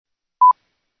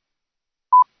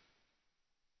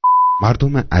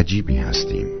مردم عجیبی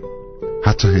هستیم.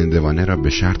 حتی هندوانه را به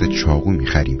شرط چاقو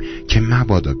می‌خریم که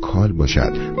مبادا کال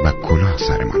باشد و کلاه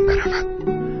سرمان برود.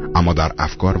 اما در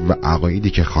افکار و عقایدی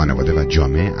که خانواده و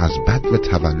جامعه از بد و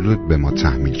تولد به ما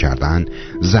تحمیل کردند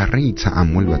ذره‌ای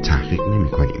تأمل و تحقیق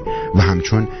نمی‌کنیم و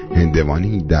همچون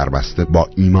هندوانه‌ای دربسته با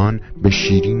ایمان به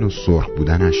شیرین و سرخ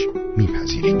بودنش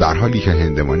میپذیریم، در حالی که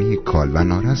هندوانه کال و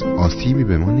نارس آسیبی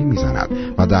به ما نمیزند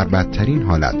و در بدترین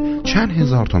حالت چند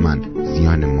هزار تومان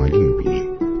زیان مالی میبینیم.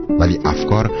 ولی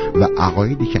افکار و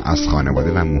عقایدی که از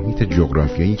خانواده و محیط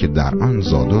جغرافیایی که در آن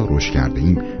زاده و رشد کرده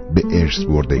ایم به ارث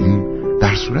برده ایم،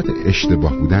 در صورت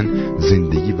اشتباه بودن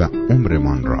زندگی و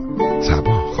عمرمان را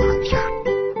تباه خواهند کرد.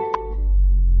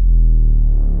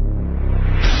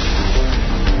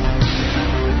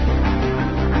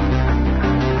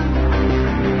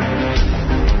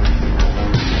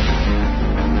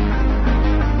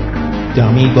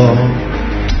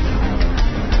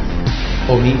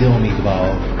 امیدوار،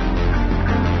 امیدوار.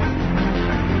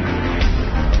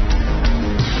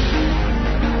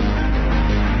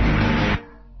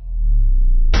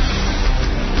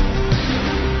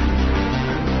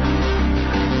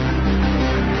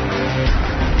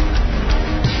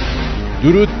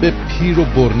 درود به پیر و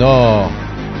برنا.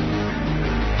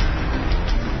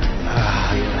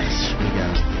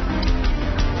 میگم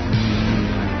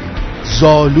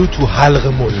زالو تو حلق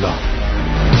ملا.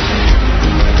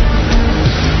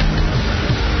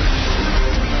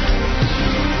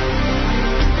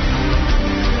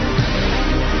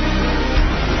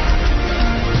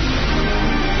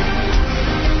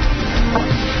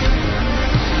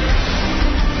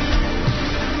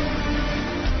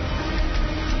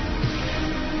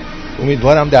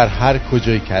 امیدوارم در هر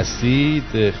کجایی که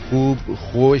هستید خوب،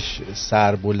 خوش،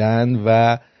 سربلند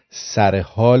و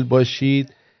سرحال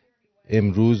باشید.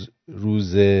 امروز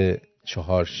روز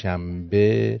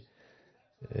چهارشنبه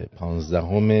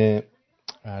 15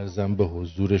 عرضم به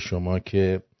حضور شما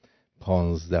که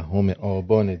 15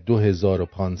 آبان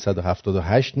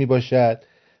 2578 می باشد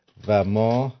و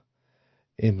ما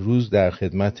امروز در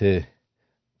خدمت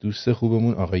دوست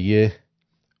خوبمون آقای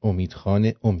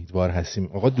امیدخان امیدوار هستیم.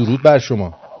 آقا درود بر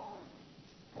شما.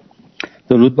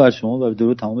 درود بر شما و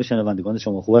درود تمام شنوندگان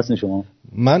شما. خوب هستین شما؟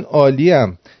 من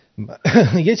عالیم.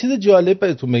 یه چیز جالب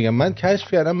بهتون بگم، من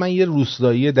کشف کردم من یه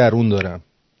روستایی درون دارم.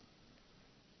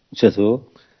 چطور؟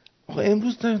 آقا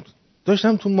امروز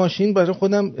داشتم تو ماشین برای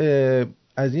خودم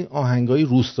از این آهنگای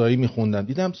روستایی میخوندم،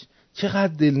 دیدم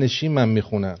چقدر دلنشین من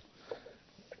میخونم،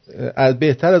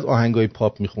 بهتر از آهنگای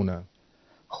پاپ میخونم.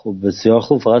 خب بسیار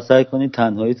خوب، فقط سعی کنید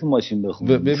تنهایی تو ماشین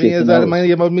بخونید. ببین یه ذره من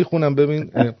یه بار میخونم،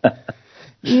 ببین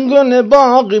گل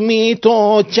باغ می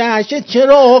تو چش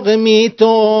چراغ می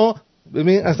تو،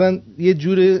 ببین اصلا یه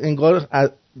جور انگار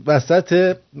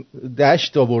وسط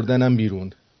دشت آوردنم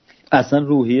بیرون، اصلا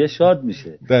روحیه شاد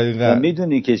میشه. دقیقاً. و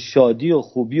میدونی که شادی و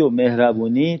خوبی و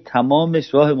مهربونی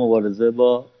تمامش راه مبارزه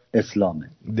با اسلامه.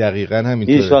 دقیقاً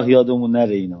همینطوره. هیچ وقت یادمون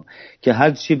نره اینو که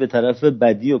هر چی به طرف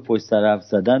بدی و پشت سر حرف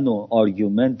زدن و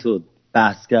آرگومنت و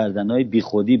بحث کردنهای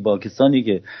بیخودی با کسانی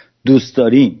که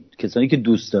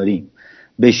دوست داریم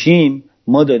بشیم،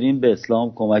 ما داریم به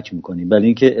اسلام کمک میکنیم، برای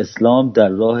اینکه اسلام در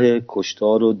راه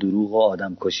کشتار و دروغ و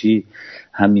آدم کشی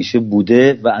همیشه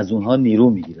بوده و از اونها نیرو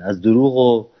میگیره، از دروغ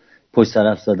و پشت سر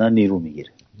حرف زدن نیرو میگیره.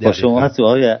 با شما هست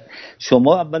آقای،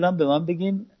 شما اولا به من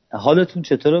بگین حالتون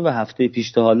چطوره و هفته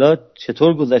پیش تا حالا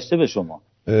چطور گذشته به شما؟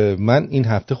 من این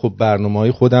هفته خب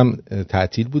برنامه‌های خودم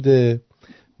تعطیل بوده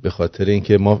به خاطر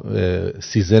اینکه ما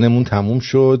سیزنمون تموم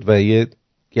شد و یه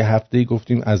هفته‌ای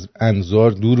گفتیم از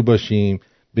انظار دور باشیم،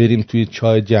 بریم توی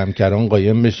چای جمکران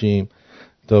قایم بشیم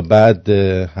تا بعد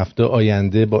هفته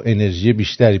آینده با انرژی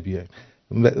بیشتری بیایم.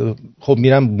 خب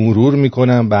میرم مرور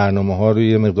میکنم برنامه‌ها رو،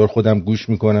 یه مقدار خودم گوش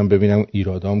میکنم ببینم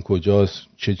ایرادام کجاست،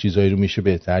 چه چیزایی رو میشه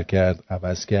بهتر کرد،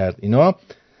 عوض کرد، اینا.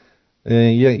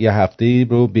 یه هفته‌ای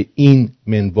رو به این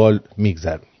منوال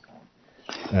میگذرونیم.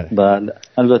 بله،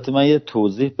 البته من یه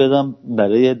توضیح بدم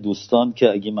برای دوستان که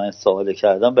اگه من سوال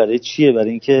کردم برای چیه، برای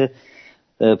اینکه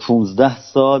 15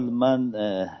 سال من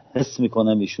حس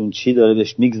میکنم ایشون چی داره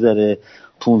بهش میگذره.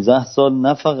 15 سال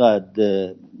نه فقط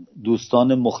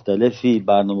دوستان مختلفی،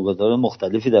 برنامه‌گذاران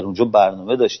مختلفی در اونجا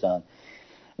برنامه داشتن،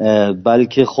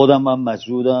 بلکه خودم هم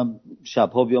مجبورم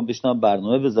شبها بیام بشنم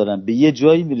برنامه بذارم. به یه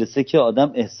جایی میرسه که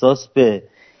آدم احساس به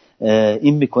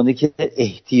این میکنه که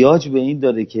احتیاج به این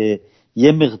داره که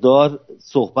یه مقدار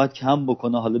صحبت کم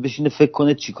بکنه، حالا بشینه فکر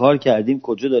کنه چیکار کردیم،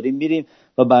 کجا داریم میریم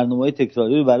و برنامه‌های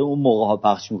تکراری رو برای اون موقع‌ها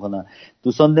پخش میکنن.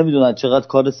 دوستان نمیدونن چقدر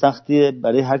کار سختیه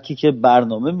برای هر کی که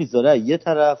برنامه میذاره یه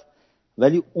طرف،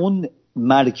 ولی اون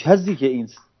مرکزی که این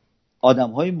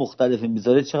آدم‌های مختلف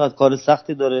میذاره چقدر کار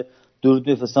سختی داره درود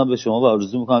میفرستم به شما و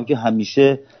آرزو میکنم که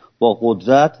همیشه با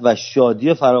قدرت و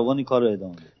شادی فراوانی کار رو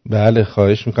ادامه بدید. بله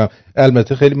خواهش میکنم.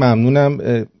 البته خیلی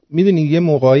ممنونم. میدونی یه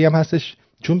موقعی هم هستش،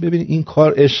 چون ببین این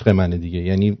کار عشق منه دیگه،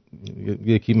 یعنی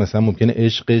یکی مثلا ممکنه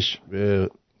عشقش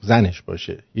زنش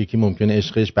باشه، یکی ممکنه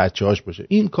عشقش بچه‌هاش باشه،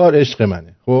 این کار عشق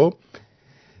منه. خب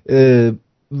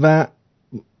و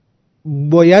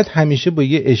باید همیشه با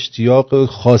یه اشتیاق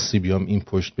خاصی بیام این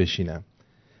پشت بشینم.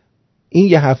 این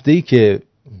یه هفته‌ای که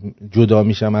جدا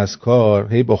میشم از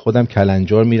کار، هی با خودم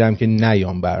کلنجار میرم که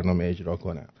نیام برنامه اجرا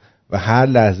کنم و هر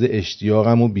لحظه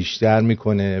اشتیاقمو بیشتر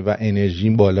میکنه و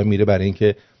انرژیم بالا میره برای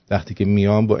اینکه وقتی که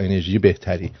میام با انرژی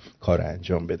بهتری کار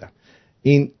انجام بدم.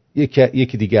 این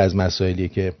یکی دیگه از مسائلیه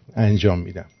که انجام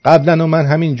میدم. قبلا من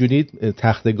همینجوری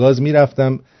تخت گاز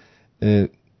میرفتم،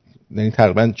 یعنی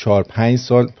تقریبا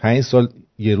 5 سال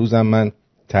یه روزم من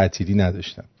تعطیلی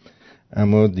نداشتم،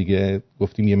 اما دیگه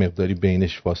گفتیم یه مقداری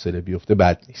بینش فاصله بیفته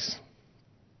بد نیست.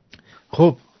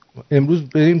 خب امروز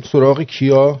بریم سراغ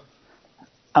کیا.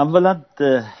 اولا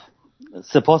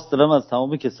سپاس دارم از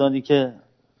تمام کسانی که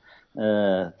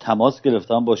تماس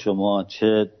گرفتن با شما،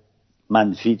 چه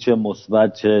منفی چه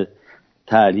مثبت، چه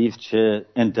تعریف چه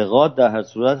انتقاد، در هر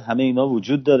صورت همه اینا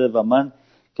وجود داره و من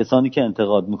کسانی که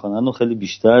انتقاد میکنن و خیلی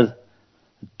بیشتر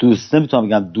نمیتونم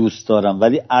بگم دوست دارم،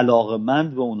 ولی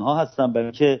علاقه‌مند به اونها هستم،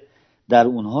 برای که در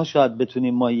اونها شاید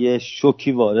بتونیم ما یه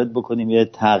شوکی وارد بکنیم، یه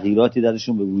تغییراتی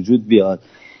درشون به وجود بیاد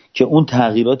که اون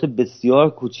تغییرات بسیار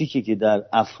کوچیکی که در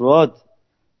افراد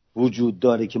وجود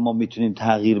داره که ما میتونیم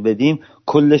تغییر بدیم،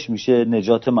 کلش میشه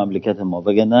نجات مملکت ما،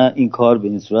 وگرنه این کار به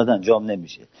این صورت انجام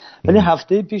نمیشه. ولی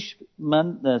هفته پیش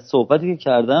من صحبتی که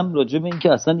کردم راجع به این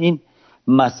که اصلا این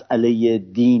مسئله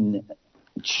دین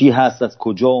چی هست، از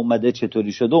کجا اومده،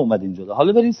 چطوری شده اومد اینجا.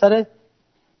 حالا بریم سر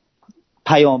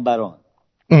پیامبران،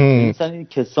 بریم سر این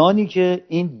کسانی که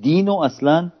این دین رو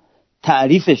اصلا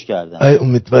تعریفش کردن.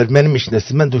 امیدوار من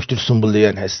میشناسی، من دکتر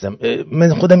سنبولیان هستم.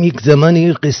 من خودم یک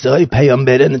زمانی قصه های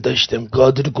پیامبران داشتم.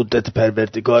 قادر قدرت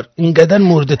پروردگار اینقدر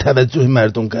مورد توجه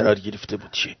مردم قرار گرفته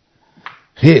بود چی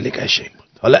خیلی قشنگ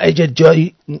بود. حالا اگر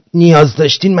جایی نیاز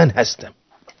داشتین من هستم.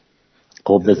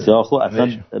 خب بسیار خوب،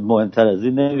 اصلا مهمتر از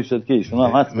این نمیشد که ایشون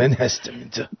هم هست. من هستم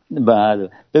اینجا. بله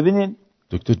ببینین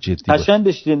دکتر جدی قشنگ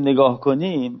بشیم نگاه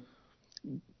کنیم،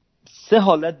 3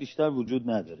 حالت بیشتر وجود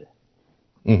نداره.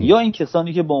 یا این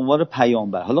کسانی که به عنوان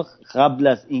پیامبر، حالا قبل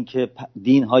از اینکه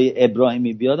دین‌های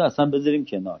ابراهیمی بیاد اصلا بذاریم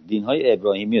کنار، دین‌های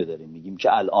ابراهیمی رو داریم میگیم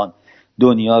که الان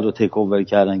دنیا رو تیک اوور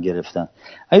کردن، گرفتن.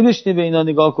 اگه بشینیم به اینا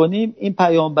نگاه کنیم، این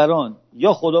پیامبران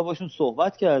یا خدا باشون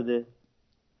صحبت کرده،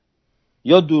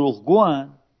 یا دروغگوان،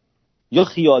 یا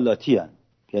خیالاتی هن.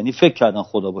 یعنی فکر کردن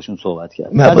خدا باشون صحبت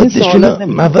کرده.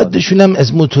 موادشون هم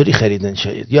از موتوری خریدن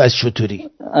شاید، یا از شطوری.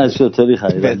 از شطوری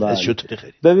خریدن. از شطوری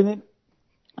خریدن. ببینیم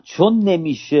چون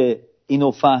نمیشه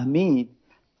اینو فهمید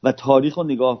و تاریخ رو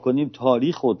نگاه کنیم،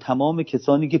 تاریخ و تمام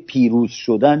کسانی که پیروز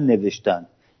شدن نوشتن،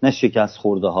 نه شکست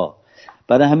خورده ها.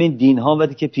 برای همین دین ها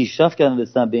وقتی که پیشرفت کردن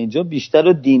رسیدن به اینجا،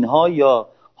 بیشتر دین ها یا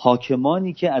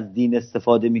حاکمانی که از دین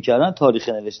استفاده میکردن تاریخ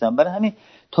نوشتن. برای همین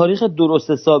تاریخ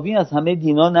درست حسابی از همه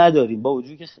دینا نداریم، با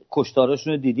وجودی که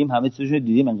کشتاراشون رو دیدیم، همه چیزشون رو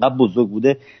دیدیم، انقدر بزرگ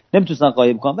بوده نمیتونن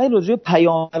قایم کنن. ولی راجع به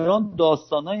پیامبران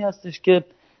داستانایی هستش که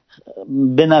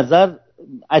به نظر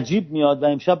عجیب میاد و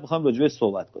امشب میخوایم راجع بهش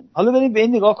صحبت کنیم. حالا بریم به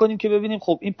این نگاه کنیم که ببینیم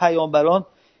خب این پیامبران،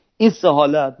 این 3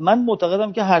 حالت، من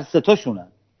معتقدم که هر 3 تاشونن.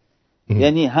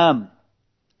 یعنی هم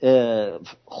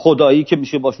خدایی که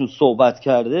میشه باشون صحبت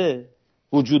کرده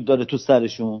وجود داره تو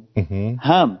سرشون،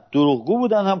 هم دروغگو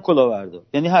بودن، هم کلاهبردار،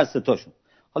 یعنی هر 3 تاشون.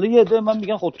 حالا یه عده من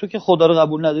میگن خب تو که خدا رو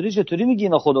قبول نداری چطوری میگی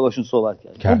اینا خدا باشون صحبت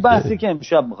کرده؟ اون بحثی که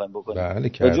امشب میخوایم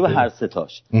بکنیم راجع به هر 3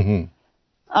 تاش.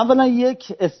 اولا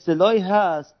یک اصطلاحی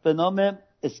هست به نام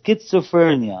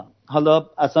اسکیزوفرنیا. حالا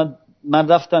اصلا من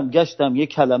رفتم گشتم یک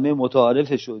کلمه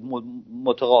متعارفش و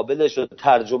متقابلش و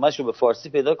ترجمهش رو به فارسی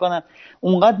پیدا کنم،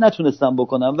 اونقدر نتونستم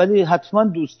بکنم، ولی حتما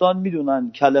دوستان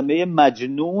میدونن کلمه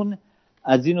مجنون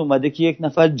از این اومده که یک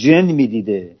نفر جن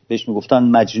میدیده بهش میگفتن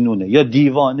مجنونه، یا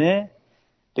دیوانه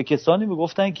به کسانی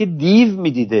میگفتن که دیو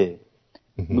میدیده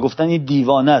میگفتن این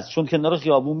دیوانه است، چون کنار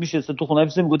خیابون میشسته تو خونه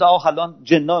میشه میگفت آخ الان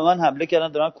جنا به من حمله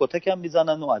کردن دارن کتکم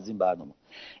میزنن و از این برنامه.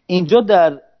 اینجا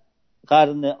در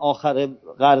قرن آخر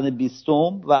قرن 20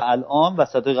 و الان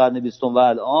وسط قرن 20 و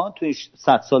الان توی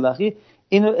 100 سال اخیر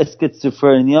اینو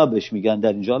اسکیزوفرنیا بهش میگن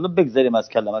در اینجا. حالا بگذاریم از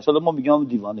کلمه‌اش، حالا ما میگیم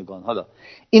دیوانگان. حالا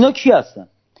اینا کی هستن؟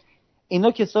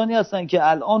 اینا کسانی هستن که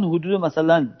الان حدود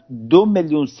مثلا 2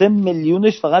 میلیون 3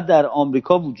 میلیونش فقط در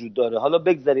آمریکا وجود داره. حالا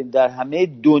بگذاریم در همه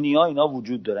دنیا اینا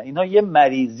وجود دارن. اینا یه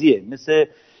مریضیه، مثل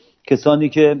کسانی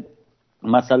که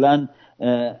مثلا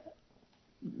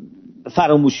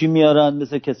فراموشی میارن،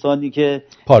 مثل کسانی که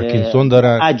پارکینسون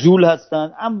دارن، عجول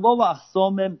هستن، انواع و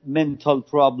اقسام منتال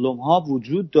پرابلم ها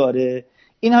وجود داره.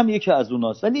 این هم یکی از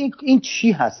اوناست. ولی این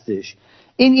چی هستش؟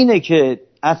 اینه که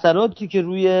اثراتی که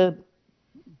روی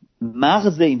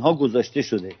مغز اینها گذاشته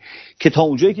شده که تا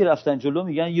اونجایی که رفتن جلو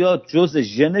میگن یا جزء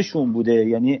ژنشون بوده،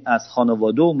 یعنی از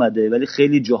خانواده اومده، ولی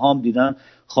خیلی جاهام دیدن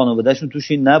خانوادهشون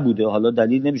توش این نبوده. حالا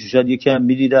دلیل نمیشه، شاید یکی هم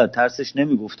میدیده ترسش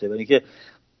نمیگفته، ولی که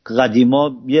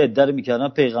قدیما یه عده رو میکردن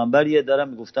پیغمبر، یه عده رو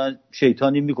میگفتن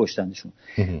شیطانی، میکشتنشون.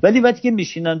 ولی وقتی که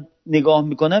میشینن نگاه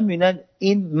میکنن میبینن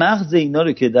این مغز اینا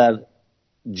رو که در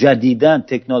جدیدن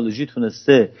تکنولوژی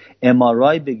تونسته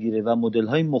MRI بگیره و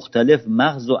مدل‌های مختلف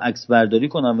مغز رو عکس برداری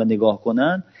کنن و نگاه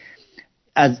کنن،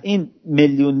 از این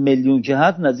میلیون که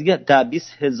هست نزدیک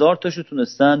 20,000 تاشو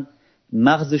تونستن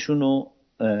مغزشون رو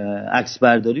عکس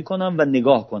برداری کنن و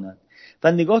نگاه کنن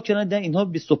و نگاه کردن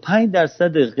اینها 25%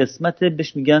 قسمت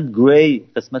بهش میگن گری،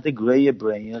 قسمت گری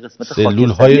برین، قسمت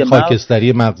سلول‌های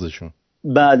خاکستری مغزشون،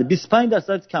 بله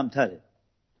 25% کمتره.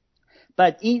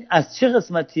 بعد این از چه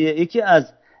قسمتیه؟ یکی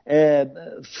از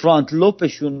فرانت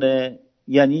لوبشونه،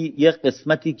 یعنی یه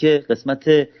قسمتی که قسمت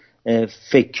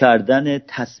فکر کردن،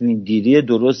 تصمیم گیری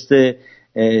درست،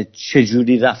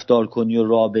 چجوری رفتار کنی و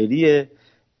راه بریه.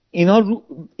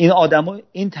 این آدما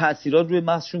این تأثیرات روی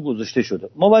مغزشون گذاشته شده.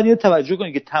 ما باید اینو توجه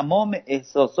کنیم که تمام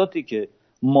احساساتی که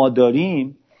ما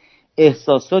داریم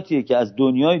احساساتیه که از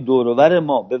دنیای دور و بر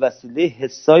ما به وسیله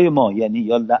حسای ما، یعنی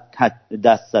یا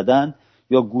دست زدن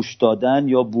یا گوش دادن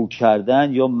یا بو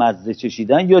کردن یا مزه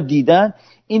چشیدن یا دیدن،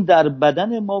 این در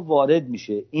بدن ما وارد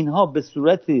میشه. اینها به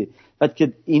صورتی وقتی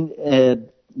که این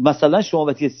مثلا شما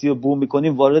وقتی سیب بو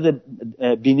میکنین وارد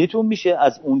بینیتون میشه،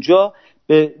 از اونجا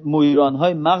به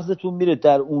مویرانهای مغزتون میره،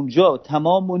 در اونجا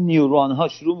تمام اون نیورونها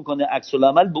شروع میکنه عکس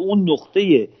العمل به اون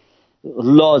نقطه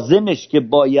لازمش که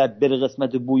باید بره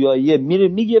قسمت بویاییه میره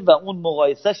میگه و اون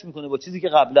مقایسهش میکنه با چیزی که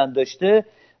قبلا داشته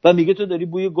و میگه تو داری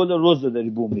بوی گل رز رو داری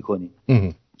بو میکنی.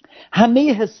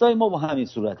 همه حسای ما با همین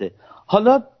صورته.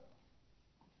 حالا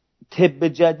طب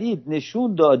جدید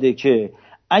نشون داده که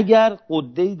اگر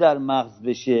غده‌ای در مغز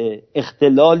بشه،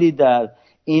 اختلالی در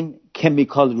این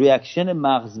کمیکال ریاکشن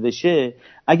مغز بشه،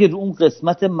 اگر اون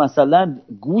قسمت مثلا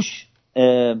گوش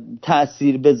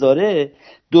تأثیر بذاره،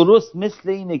 درست مثل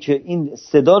اینه که این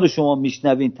صدا رو شما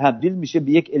میشنوین تبدیل میشه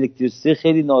به یک الکتریسیته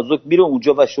خیلی نازک، میره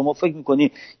اونجا و شما فکر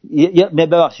میکنی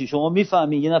ببخشید شما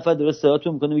میفهمین یه نفر درست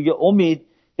صداتون میکنه میگه امید،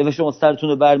 و شما سرتون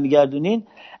رو برمیگردونین.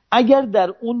 اگر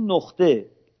در اون نقطه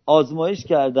آزمایش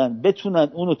کردن بتونن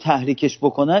اونو تحریکش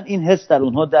بکنن، این حس در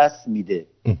اونها دست میده.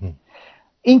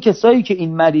 این کسایی که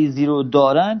این مریضی رو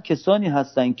دارن کسانی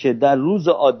هستن که در روز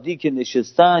عادی که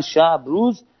نشستن شب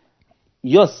روز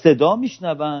یا صدا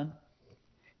میشنون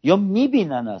یا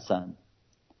میبینن، اصلا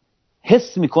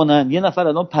حس میکنن یه نفر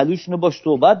الان پلوشونو باش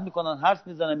صحبت میکنن، حرف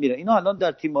میزنن، میره. اینا الان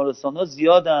در تیمارستانا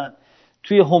زیادن،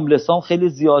 توی هوملسان خیلی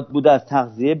زیاد بوده، از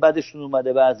تغذیه بدشون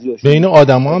اومده بعضیاشون. بین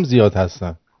آدما هم زیاد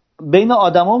هستن، بین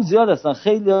آدما هم زیاد هستن،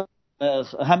 خیلی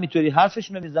همینطوری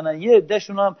حرفشون رو میزنن. یه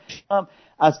عدهشون هم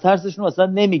از ترسشون اصلا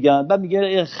نمیگن، بعد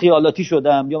میگه خیالاتی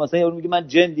شدم، یا مثلا یارو میگه من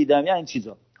جن دیدم، یا این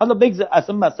چیزا. حالا بگذار،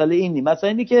 اصلا مسئله این نیست. مسئله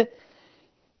اینه که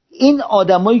این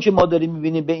آدمایی که ما داریم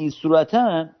میبینیم به این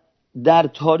صورتن در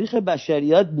تاریخ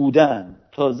بشریت بودن،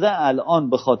 تازه الان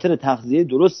به خاطر تغذیه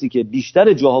درستی که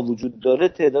بیشتر جاها وجود داره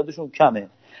تعدادشون کمه.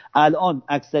 الان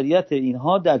اکثریت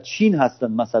اینها در چین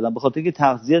هستن مثلا، به خاطر که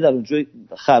تغذیه در اونجا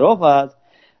خراب است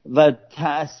و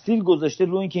تأثیر گذاشته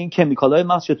روی اینکه این کمیکال‌های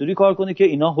مغز چطوری کار کنه که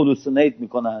اینا هلوسینیت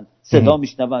میکنن، صدا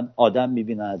میشنون، آدم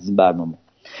میبینن از این برنامه.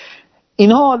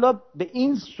 اینها حالا به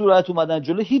این صورت اومدن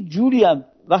جلو، هیچ جوری هم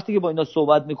وقتی که با اینا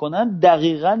صحبت میکنن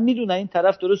دقیقاً میدونن این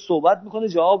طرف داره صحبت میکنه،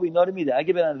 جواب اینا رو میده.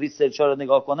 اگه برن ریسرچ ها رو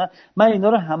نگاه کنن، من اینا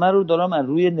رو همه رو دارم از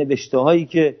روی نوشته هایی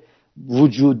که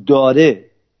وجود داره،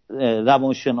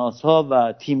 روانشناس ها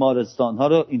و تیمارستان ها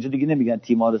رو، اینجا دیگه نمیگن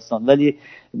تیمارستان ولی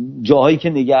جاهایی که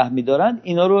نگه میدارن،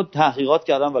 اینا رو تحقیقات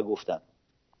کردن و گفتن.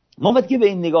 ما وقتی که به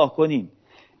این نگاه کنیم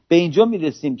به اینجا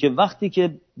میرسیم که وقتی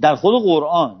که در خود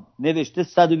قرآن نوشته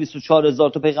 124,000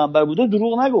 تا پیغمبر بوده،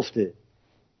 دروغ نگفته.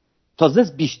 تازه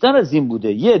بیشتر از این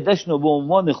بوده. یه عده‌شون رو به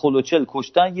عنوان خلوچل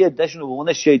کشتن، یه عده‌شون رو به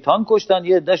عنوان شیطان کشتن،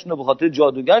 یه عده‌شون رو به خاطر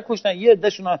جادوگر کشتن، یه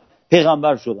عده‌شون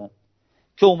پیغمبر شدن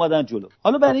که اومدن جلو.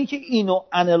 حالا برای اینکه اینو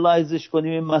انالایزش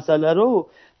کنیم این مسئله رو،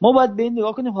 ما باید به این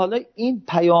نگاه کنیم حالا این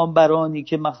پیامبرانی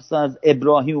که مخصوصا از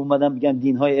ابراهیم اومدن بگن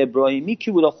دین‌های ابراهیمی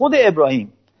کی بوده؟ خود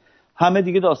ابراهیم. همه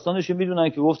دیگه داستانشو میدونن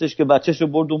که گفتش که بچه‌شو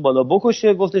برد اون بالا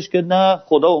بکشه، گفتش که نه،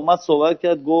 خدا اومد صحبت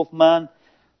کرد گفت من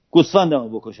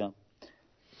گوسفندمو بکشم.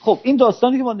 خب این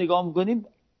داستانی که ما نگاه میکنیم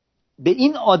به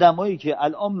این آدمایی که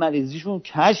الان مریضیشون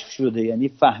کشف شده، یعنی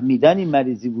فهمیدن این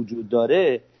مریضی وجود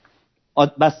داره،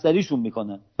 بستریشون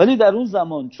میکنن. ولی در اون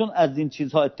زمان چون از این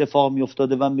چیزها اتفاق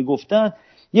میافتاده و میگفتن،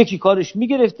 یکی کارش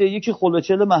میگرفته، یکی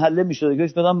خلوچل محله میشده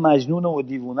که بدن مجنون و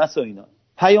دیوونه است و اینا.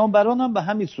 پیامبران هم به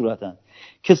همین صورتن،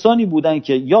 کسانی بودن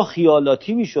که یا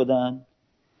خیالاتی میشدن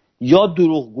یا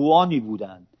دروغگویانی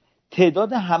بودن.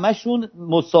 تعداد همشون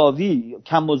مساوی،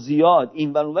 کم و زیاد،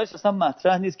 این ور اونورش اصلا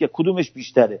مطرح نیست که کدومش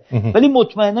بیشتره. ولی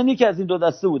مطمئنا یکی از این دو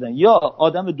دسته بودن، یا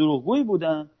آدم دروغگویی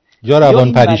بودن یا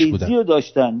روان پریش بودن، یا این مریضی رو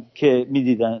داشتن که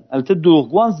میدیدن. البته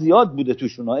دروغگوان زیاد بوده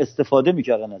توشون، استفاده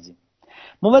میکردن از این.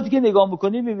 ما وقتی که نگاه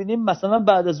میکنیم میبینیم مثلا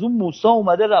بعد از اون موسی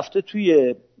اومده رفته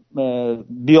توی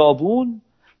بیابون،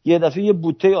 یه دفعه یه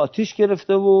بوته آتیش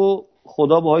گرفته و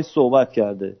خدا باهاش صحبت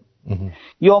کرده.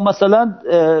 یا مثلا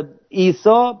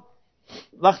عیسی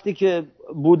وقتی که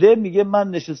بوده میگه من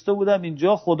نشسته بودم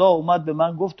اینجا، خدا اومد به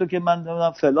من گفت تو که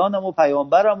من فلانم و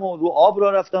پیامبرم و رو آب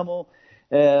را رفتم و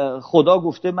خدا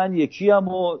گفته من یکیم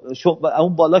و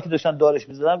اون بالا که داشتن دارش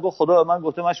میزدن گفت خدا به من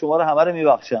گفته من شما رو همه رو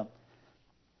میبخشم.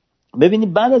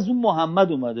 ببینید بعد از اون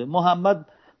محمد اومده، محمد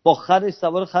با خرش،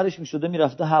 سوار خرش میشده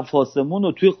میرفته هفت آسمون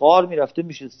و توی غار میرفته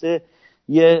میشسته،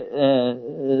 یه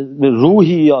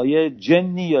روحی یا یه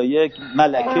جنی یا یک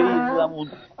ملکه اون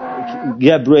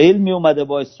گبرائیل می اومده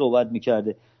باهاش صحبت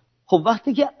میکرده. خب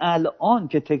وقتی که الان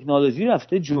که تکنولوژی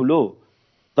رفته جلو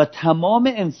و تمام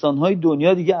انسانهای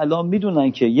دنیا دیگه الان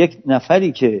میدونن که یک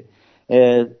نفری که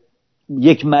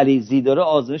یک مریضی داره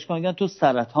آزمایش کنن، تو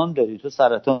سرطان داری، تو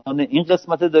سرطان این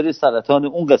قسمت داری، سرطان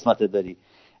اون قسمت داری.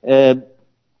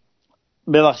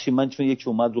 ببخشید من چون یکی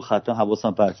اومد رو خط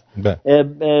حواسم پرت.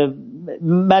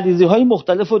 مریضی های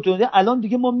مختلف دنیا الان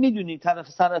دیگه ما میدونیم طرف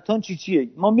سرطان چیه.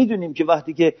 ما میدونیم که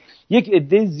وقتی که یک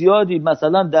عده زیادی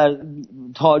مثلا در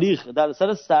تاریخ در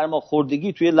سر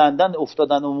سرماخوردگی توی لندن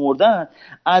افتادن و مردن،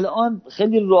 الان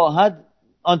خیلی راحت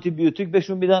آنتی بیوتیک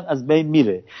بهشون میدن، از بین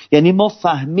میره. یعنی ما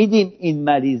فهمیدیم این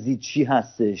مریضی چی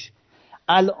هستش.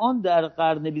 الان در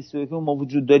قرن 21 ما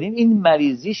وجود داریم، این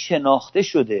مریضی شناخته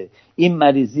شده. این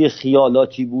مریضی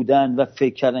خیالاتی بودن و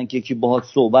فکر کردن که یکی باهات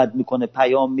صحبت میکنه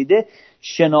پیام میده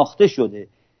شناخته شده.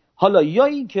 حالا یا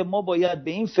این که ما باید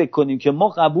به این فکر کنیم که ما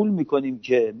قبول میکنیم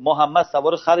که محمد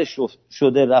سوار خرش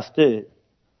شده رفته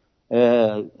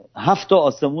 7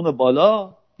 آسمون بالا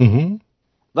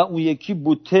و اون یکی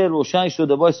بوته روشن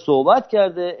شده باش صحبت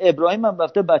کرده، ابراهیم هم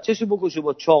رفته بچه‌شو بکشه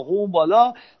با چاقو اون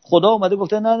بالا، خدا اومده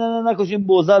گفته نه نه نه نکش، این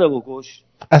بوزه رو بکش.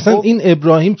 اصلا این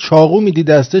ابراهیم چاقو میدی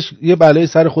دستش یه بلای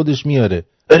سر خودش میاره.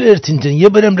 ارتین جان یه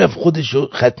برم رفت خودشو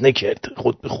ختنه کرد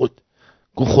خود به خود،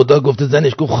 گفت خدا گفته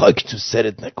زنش گفت خاک تو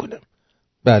سرت نکنم.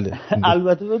 بله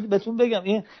البته بهتون بگم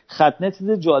این ختنه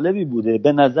چیز جالبی بوده،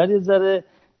 به نظر یه ذره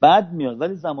بد میاد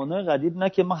ولی زمانهای قدیم نه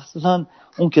که مخصوصا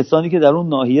اون کسانی که در اون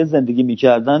ناحیه زندگی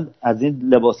میکردن از این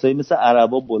لباسایی مثل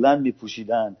عربا بلند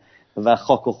میپوشیدن و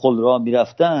خاک و خل را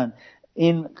میرفتن،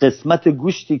 این قسمت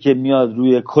گوشتی که میاد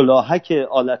روی کلاهک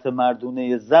آلت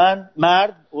مردونه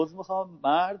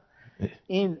مرد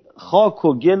این خاک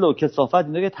و گل و کثافت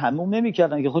اینا که تموم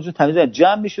نمیکردن که خودشون تمیز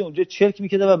جمع میشه اونجا چرک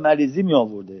میکرده و مریضی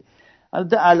میآورده.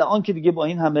 البته الان که دیگه با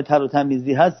این همه تر و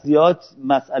تمیزی هست زیاد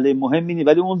مسئله مهمی نیست،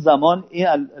 ولی اون زمان این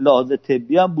لحاظ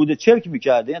طبی هم بوده چرک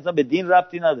میکرده، اصلا به دین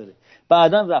ربطی نداره،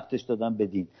 بعداً ربطش دادن به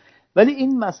دین. ولی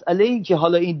این مسئله این که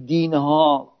حالا این دین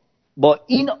ها با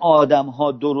این آدم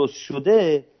ها درست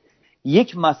شده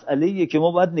یک مسئله‌ایه که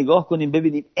ما باید نگاه کنیم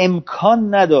ببینیم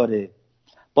امکان نداره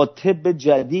با طب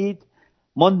جدید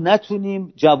ما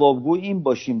نتونیم جوابگوی این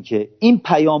باشیم که این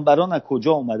پیامبران از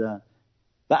کجا اومدن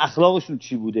و اخلاقشون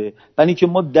چی بوده. یعنی که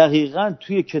ما دقیقاً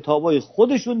توی کتابای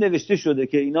خودشون نوشته شده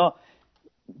که اینا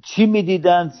چی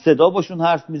میدیدن، صدا باشون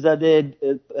حرف میزده،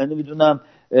 نمیدونم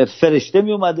فرشته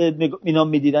میومده اینا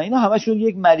میدیدن، اینا همشون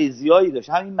یک مریضیایی داشت،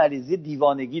 همین مریضی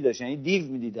دیوانگی داشتن، یعنی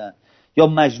دیو میدیدن یا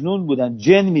مجنون بودن،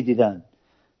 جن میدیدن.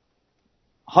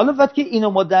 حالا وقتی که اینو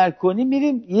ما درک کنیم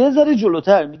میریم یه ذره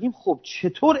جلوتر میگیم خب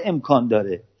چطور امکان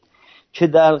داره که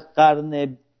در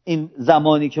قرن این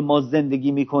زمانی که ما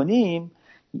زندگی میکنیم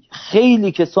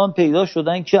خیلی کسان پیدا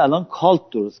شدن که الان کالت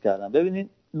درست کردن. ببینید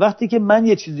وقتی که من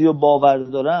یه چیزی رو باور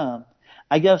دارم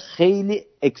اگر خیلی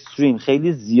اکستریم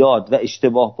خیلی زیاد و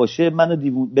اشتباه باشه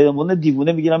منو به عنوان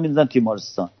دیوونه میگیرم میذارم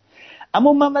تیمارستان.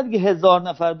 اما من وقتی 1000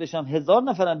 نفر بشم 1000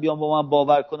 نفرم بیان با من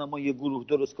باور کنم ما یه گروه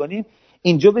درست کنیم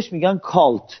اینجا بهش میگن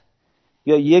کالت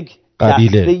یا یک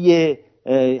دسته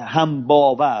هم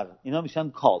باور، اینا میشن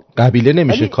کالت. قبیله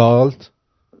نمیشه کالت؟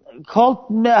 کالت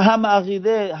هم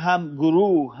عقیده هم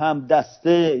گروه هم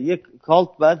دسته. یک کالت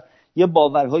باید یه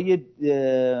باورهای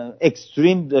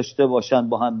اکستریم داشته باشن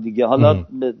با هم دیگه. حالا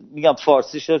میگم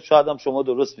فارسیش شاید هم شما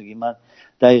درست میگی، من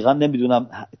دقیقا نمیدونم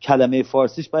کلمه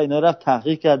فارسیش با اینا رفت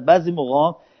تحقیق کرد. بعضی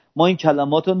موقع ما این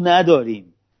کلمات رو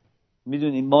نداریم،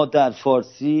 میدونیم ما در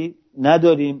فارسی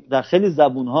نداریم. در خیلی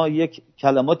زبون‌ها یک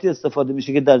کلماتی استفاده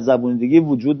میشه که در زبون دیگه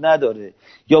وجود نداره،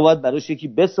 یا باید براش یکی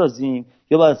بسازیم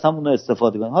یا باید از همون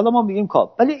استفاده کنیم. حالا ما میگیم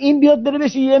کاپ، ولی این بیاد بره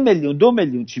بشه 1 میلیون 2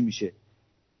 میلیون چی میشه؟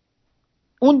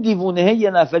 اون دیوونه یه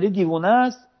نفری دیوونه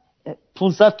است،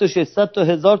 500 تا 600 تا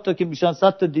 1000 تا که میشن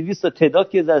 100 تا 200 تا تعداد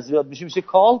که زیاد میشه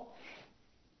کالپ.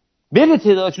 بره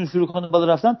تعدادشون شروع کنه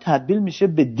بالا رفتن، تبدیل میشه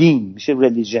به دین، میشه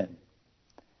ریلیژن.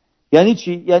 یعنی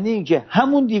چی؟ یعنی اینکه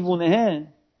همون دیوونه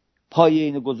پایه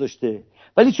اینو گذاشته،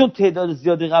 ولی چون تعداد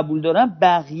زیادی قبول دارن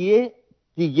بقیه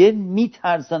دیگه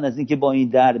میترسن از اینکه با این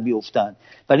در بیفتن،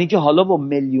 برای اینکه حالا با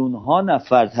میلیون ها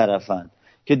نفر طرفن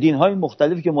که دین‌های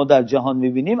مختلفی که ما در جهان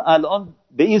می‌بینیم الان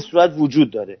به این صورت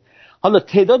وجود داره. حالا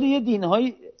تعداد یه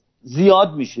دین‌های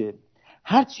زیاد میشه،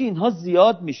 هرچی اینها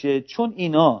زیاد میشه چون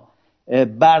اینا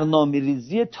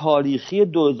برنامه‌ریزی تاریخی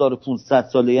 2500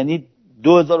 ساله، یعنی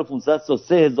 2500 سال،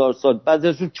 3000 سال،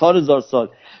 بعضیشون 4000 سال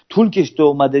طول کشته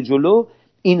اومده جلو.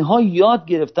 اینها یاد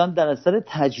گرفتن در اثر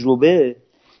تجربه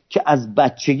که از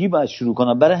بچگی باید شروع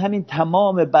کنن. برای همین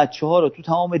تمام بچه‌ها رو تو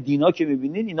تمام دینا که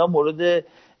می‌بینین اینا مورد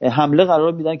حمله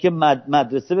قرار میدن که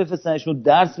مدرسه بفرستنشون،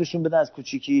 درس بهشون بدن، از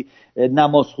کوچیکی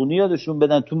نمازخونی یادشون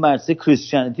بدن، تو مدرسه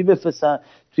کریستیانیتی بفرستن،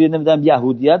 توی نمیدونم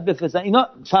یهودیت بفرستن. اینا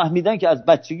فهمیدن که از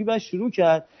بچگی باید شروع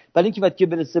کرد، برای اینکه وقتی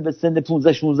برسه به سن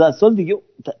 15 16 سال دیگه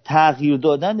تغییر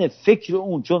دادن فکر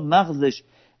اون چون مغزش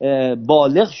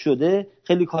بالغ شده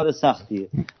خیلی کار سختیه.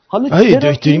 حالا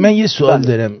دکتری من یه سوال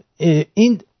دارم،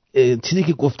 این چیزی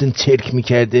که گفتن چرک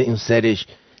میکرده این سرش،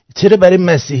 چرا برای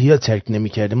مسیحی ها چرک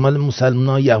نمیکرده؟ مال مسلمان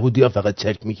ها یهودی ها فقط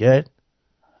چرک میکرد؟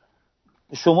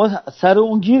 شما سر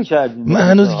اون گیر کردین. من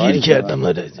هنوز گیر کردم.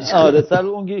 آره سر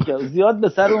اون گیر کردم، زیاد به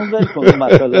سر اون ول کن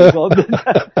مثلا.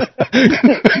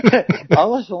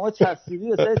 آقا شما چسبیدی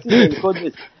به سر چیز کد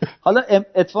نیست. حالا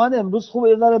اتفاقا امروز خوبه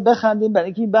یه ذره بخندیم، برای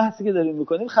اینکه این بحثی که داریم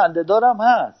میکنیم خنده دارم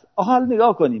هست. آها حالا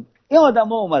نگاه کنیم، این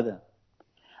آدما اومدن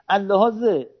از لحاظ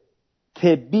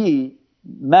طبی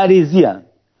مریضی هستن،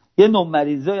 یه نوع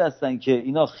مریضایی هستن که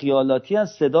اینا خیالاتی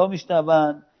هستن، صدا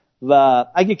میشنون و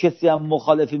اگه کسی هم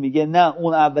مخالفی میگه نه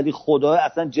اون اولی خدای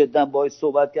اصلا جدا باهاش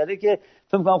صحبت کرده که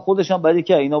فکر می‌کنم خودش هم باید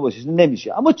که اینا باشه،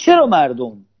 نمیشه. اما چرا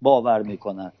مردم باور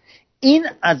میکنن؟ این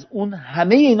از اون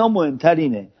همه اینا مهمتر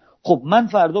اینه. خب من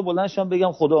فردا بلند شم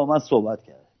بگم خدا با من صحبت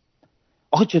کرده،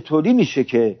 آخه چطوری میشه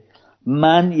که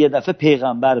من یه دفعه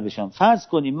پیغمبر بشم؟ فرض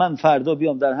کنیم من فردا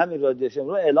بیام در همین رادیو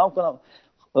رو اعلام کنم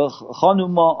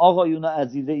خانم آقایون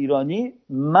عزیز ایرانی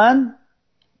من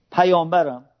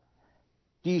پیامبرم،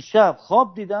 دیشب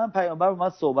خواب دیدم پیامبر با من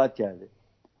صحبت کرده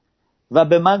و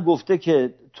به من گفته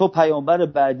که تو پیامبر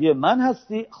بعدی من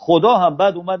هستی. خدا هم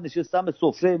بعد اومد نشستم به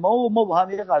سفره ما و ما با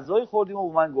هم یه غذای خوردیم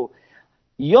و من گفت.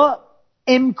 یا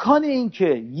امکان این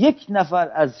که یک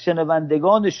نفر از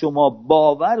شنوندگان شما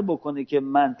باور بکنه که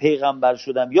من پیغمبر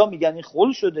شدم، یا میگن این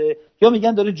خل شده یا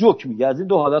میگن داره جوک میگه، از این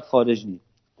دو حالت خارج نیست.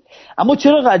 اما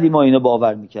چرا قدیما اینو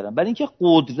باور میکردن؟ برای اینکه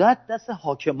قدرت دست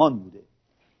حاکمان بوده.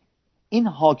 این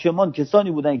حاکمان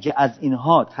کسانی بودن که از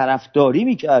اینها طرفداری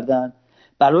میکردن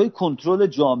برای کنترل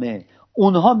جامعه.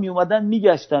 اونها میومدن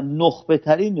میگشتن نخبه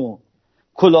ترین و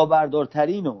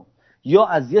کلاهبردارترین و یا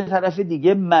از یه طرف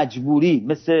دیگه مجبوری،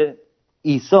 مثل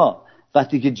عیسی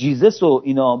وقتی که جیزس و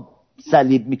اینا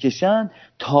صلیب میکشن،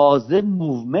 تازه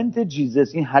موومنت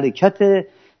جیزس، این حرکت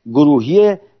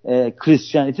گروهی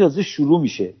کریستیانیتی تازه شروع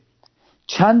میشه.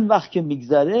 چند وقت که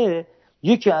میگذره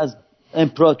یکی از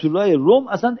امپراتورای روم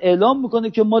اصلا اعلام میکنه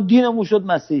که ما دینمون شد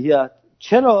مسیحیت.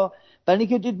 چرا؟ برای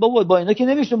اینکه دید بابا با اینا که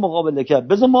نمیشه مقابله کرد،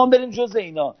 بذار ما هم بریم جز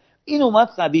اینا. این اومد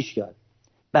قبیش کرد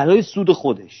برای سود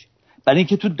خودش، برای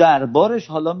اینکه تو دربارش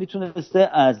حالا میتونسته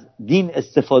از دین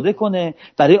استفاده کنه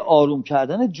برای آروم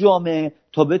کردن جامعه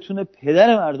تا بتونه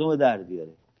پدر مردم در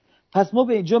بیاره. پس ما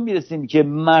به اینجا میرسیم که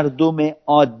مردم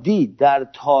عادی در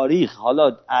تاریخ،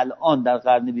 حالا الان در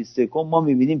قرن 21 ما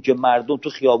میبینیم که مردم تو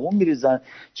خیابون میریزن،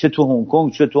 چه تو هنگ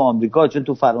کنگ، چه تو آمریکا، چه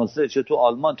تو فرانسه، چه تو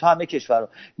آلمان، تو همه کشورها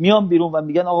میان بیرون و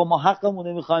میگن آقا ما حقمون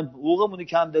رو میخوایم، حقوقمون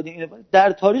کم دادیم.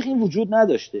 در تاریخ این وجود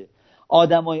نداشته.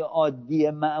 آدمای عادی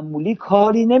معمولی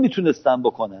کاری نمیتونستن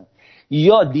بکنن،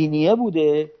 یا دینیه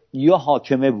بوده یا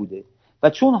حاکمه بوده، و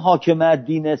چون حاکمه از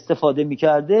دین استفاده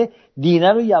میکرده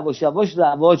دینه رو یواش یواش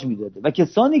رواج میداده. و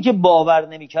کسانی که باور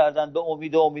نمیکردن به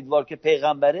امید و امیدوار که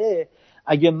پیغمبره،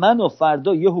 اگه منو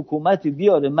فردا یه حکومتی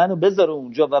بیاره منو بذاره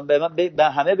اونجا و به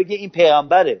همه بگه این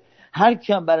پیغمبره، هر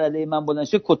کیم بر علیه من بلند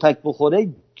شه کتک بخوره،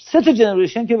 3 تا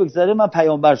جنریشن که بگذره من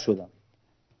پیامبر شدم.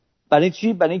 برای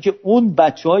چی؟ برای اینکه اون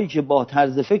بچه‌هایی که با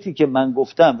طرز فکری که من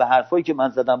گفتم و حرفایی که من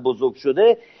زدم بزرگ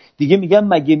شده دیگه میگن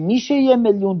مگه میشه 1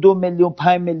 میلیون 2 میلیون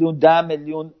 5 میلیون 10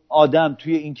 میلیون آدم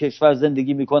توی این کشور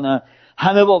زندگی میکنن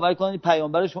همه باور کنن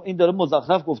پیامبرشون این داره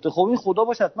مزخرف گفته؟ خب این خدا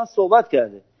باشه حتما صحبت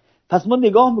کرده. پس ما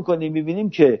نگاه میکنیم میبینیم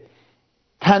که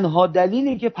تنها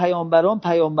دلیلی که پیامبران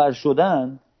پیامبر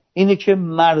شدن اینه که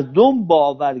مردم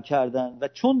باور کردن. و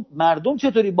چون مردم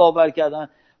چطوری باور کردن؟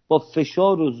 با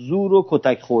فشار و زور و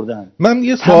کتک خوردن. من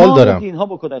یه سوال دارم. اینها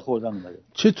با کتک خوردن اومده.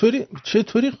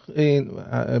 چطوری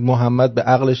محمد به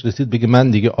عقلش رسید بگه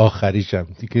من دیگه آخریشم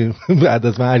دیگه بعد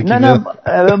از من هر کی؟ نه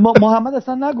محمد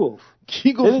اصلا نگفت.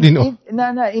 کی گفت اینو؟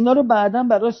 نه اینا رو بعداً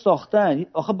براش ساختن.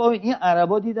 آخه با این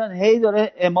عربا دیدن هی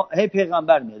داره هی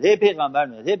پیغمبر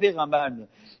میاد.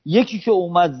 یکی که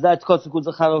اومد زد کاسه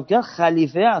کوزه خراب کرد،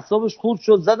 خلیفه اعصابش خورد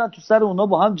شد، زدن تو سر اونا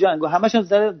با هم جنگ و همش هم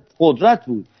سر قدرت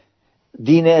بود.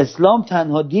 دین اسلام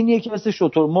تنها دینیه که مثل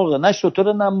شترمرغه، نه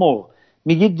شتر نه مرغ.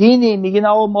 میگی دینی، میگی نه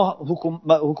آقا ما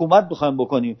حکومت بخوایم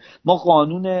بکنیم، ما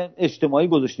قانون اجتماعی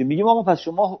گذاشتیم. میگیم آقا پس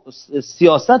شما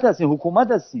سیاست هستین،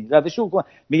 حکومت هستین، روش حکومت.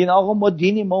 میگین آقا ما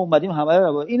دینی، ما اومدیم همه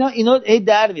رو. اینا ای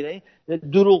در میره.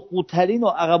 دروغگوترین و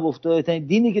عقب افتاده ترین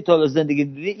دینی که تا حالا زندگی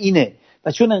دیدی اینه.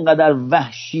 و چون انقدر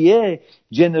وحشیه،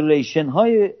 جنریشن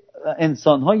های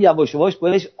انسان ها یواش یواش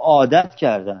بهش عادت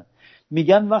کردن.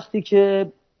 میگن وقتی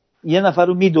که یه نفر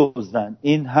رو میدوزدن،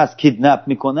 این هست کیدنپ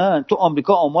میکنن، تو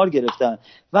آمریکا آمار گرفتن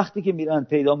وقتی که میرن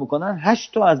پیدا میکنن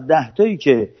 8 تا از 10 تایی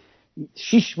که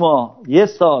 6 ماه 1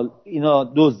 سال اینا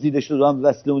دزدیده شدن به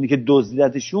وسیله اونی که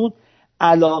دزدیدتشون،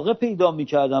 علاقه پیدا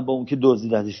میکردن با اون که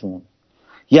دزدیدتشون.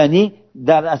 یعنی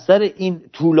در اثر این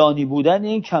طولانی بودن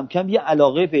این کم کم یه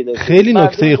علاقه پیدا شد. خیلی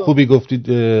نکته خوبی گفتید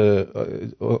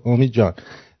امید جان.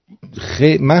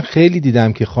 من خیلی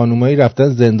دیدم که خانومایی رفتن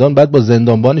زندان، بعد با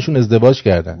زندانبانشون ازدواج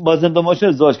کردن.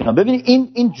 ببینید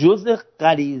این جزء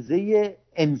غریزه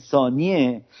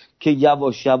انسانیه که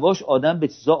یواش یواش آدم به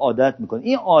چیزا عادت میکنه.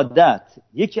 این عادت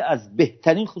یکی از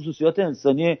بهترین خصوصیات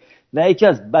انسانیه و یکی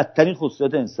از بدترین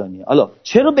خصوصیات انسانیه. حالا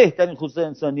چرا بهترین خصوصیت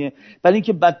انسانیه؟ برای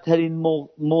اینکه بدترین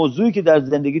موضوعی که در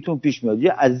زندگیتون پیش میاد،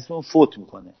 یه عزیزتون فوت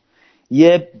میکنه،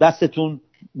 یه دستتون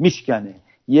میشکنه،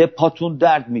 یه پاتون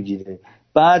درد میگیره،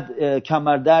 بعد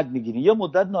کمر درد میگیرین، یه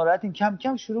مدت ناراحتین، کم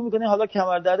کم شروع میکنه حالا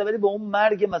کمر درده، ولی به اون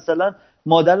مرگ مثلا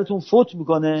مادرتون فوت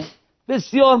میکنه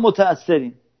بسیار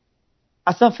متاثرین.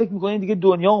 اصلا فکر میکنین دیگه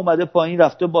دنیا اومده پایین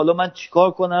رفته بالا، من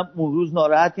چیکار کنم؟ اون روز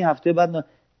ناراحتین، هفته بعد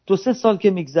 2-3 سال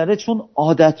که میگذره چون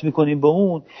عادت میکنین به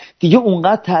اون دیگه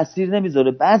اونقدر تاثیر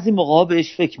نمیذاره. بعضی موقعا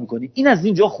بهش فکر میکنین. این از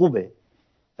اینجا خوبه،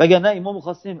 وگرنه ما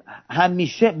میخواستیم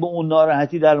همیشه به اون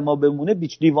ناراحتی در ما بمونه،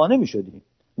 بیچ دیوانه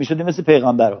میشدیم مثل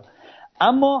پیغمبرها.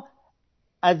 اما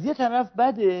از یه طرف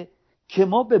بده که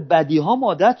ما به بدی ها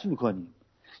عادت میکنیم.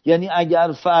 یعنی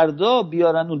اگر فردا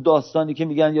بیارن اون داستانی که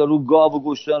میگن یا رو گاو و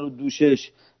گشتن رو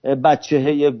دوشش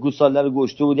بچه یه گوساله رو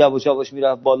گشته بود یواش یواش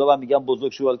میرفت بالا و میگن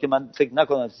بزرگ شد، که من فکر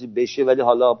نکنم چیزی بشه، ولی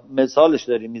حالا مثالش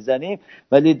داریم میزنیم.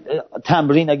 ولی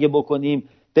تمرین اگه بکنیم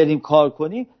بریم کار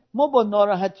کنیم، ما با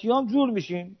ناراحتیام جور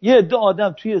میشیم. یه عده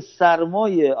آدم توی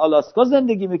سرمای آلاسکا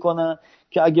زندگی میکنن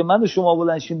که اگه من و شما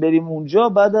بلنشیم بریم اونجا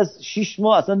بعد از 6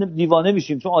 ماه اصلا دیوانه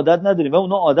میشیم، چون عادت نداریم و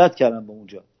اونا عادت کردن به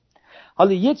اونجا.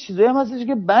 حالا یه چیزایی هم هستش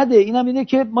که بده، اینم اینه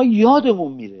که ما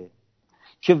یادمون میره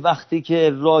که وقتی که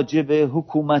راجع به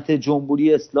حکومت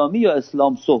جمهوری اسلامی یا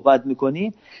اسلام صحبت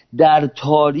میکنیم، در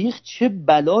تاریخ چه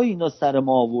بلایی اینا سر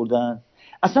ما آوردن.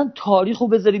 اصلا تاریخو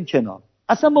بذاریم کنار،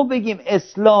 اصلا ما بگیم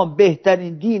اسلام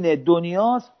بهترین دین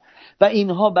دنیاست و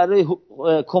اینها برای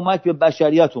کمک به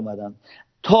بشریت اومدن.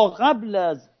 تا قبل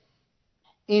از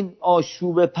این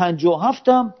آشوب 57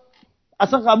 هم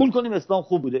اصلا قبول کنیم اسلام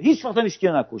خوب بوده، هیچ وقت هم هیچ کی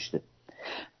نکشته.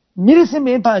 میرسیم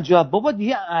به این 57 بابا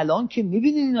دیگه الان که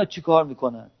میبینید اینا چی کار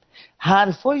میکنن،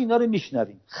 حرفای اینا رو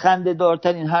میشنویم، خنده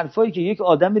دارترین حرفایی که یک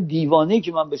آدم دیوانه‌ای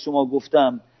که من به شما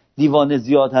گفتم دیوانه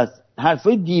زیاد هست،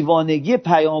 حرفای دیوانگی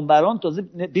پیامبران تازه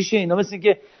پیش اینا مثل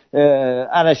که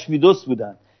ارشمیدس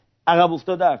بودن، عقب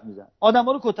افتاده حرف میزنن،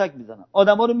 آدما رو کتک میزنن،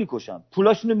 آدما رو میکشن،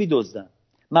 پولاشون رو میدزدن،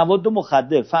 مواد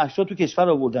مخدر، فحشا تو کشور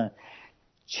آوردن.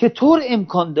 چطور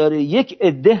امکان داره یک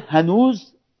عده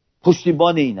هنوز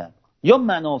پشتیبان اینن؟ یا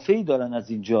منافعی دارن از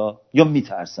اینجا یا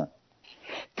میترسن.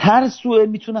 ترسوه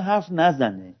میتونه حرف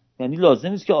نزنه، یعنی لازم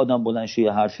نیست که آدم بلند شه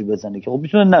یه حرفی بزنه که خب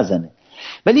میتونه نزنه،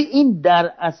 ولی این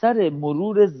در اثر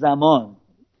مرور زمان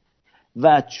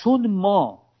و چون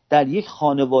ما در یک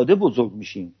خانواده بزرگ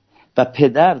میشیم و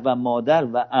پدر و مادر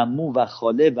و عمو و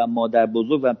خاله و مادر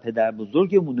بزرگ و پدر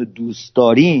بزرگمون رو دوست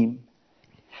داریم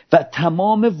و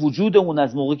تمام وجودمون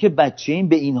از موقعی که بچه‌ایم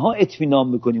به اینها اطمینان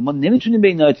میکنیم. ما نمیتونیم به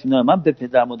اینها اطمینان، من به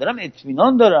پدر مادرم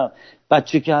اطمینان دارم،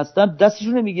 بچه که هستم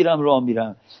دستشون رو میگیرم راه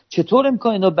میرم. چطور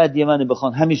امکان اینا بدی منو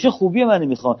بخوان؟ همیشه خوبی منو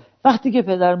میخوان. وقتی که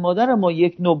پدر مادر ما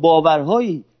یک نوع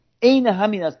باورهایی عین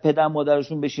همین از پدر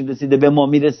مادرشون بشین رسیده به ما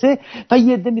میرسه و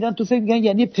یه عده میرن تو فکر میگن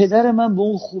یعنی پدر من به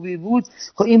اون خوبی بود.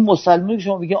 خب این مسلمانی که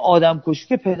شما میگن آدم کش،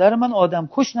 که پدر من آدم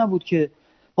کش نبود که،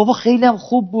 بابا خیلی هم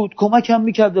خوب بود، کمک هم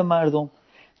میکرد به مردم.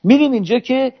 میریم اینجا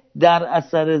که در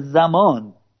اثر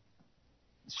زمان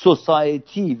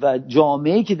سوسایتی و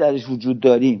جامعه‌ای که درش وجود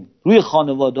داریم روی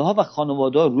خانواده ها و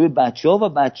خانواده ها روی بچه ها و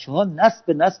بچه ها نسل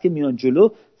به نسل که میان جلو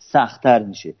سخت‌تر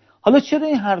میشه. حالا چرا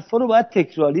این حرفا رو باید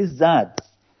تکراری زد؟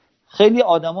 خیلی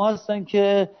آدما هستن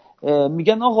که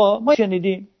میگن آقا ما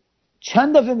شنیدیم،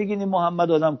 چند دفعه میگین این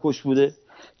محمد آدم کش بوده،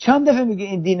 چند دفعه میگین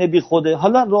این دین بی خوده،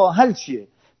 حالا راه حل چیه؟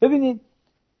 ببینید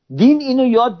دین اینو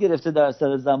یاد گرفته در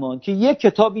اثر زمان که یک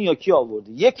کتاب این یکی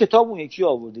آورده، یک کتاب اون یکی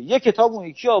آورده، یک کتاب اون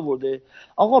یکی آورده.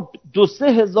 آقا 2-3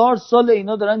 هزار سال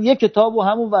اینا دارن یک کتاب و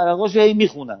همون ورقاش هی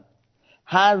میخونن،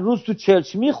 هر روز تو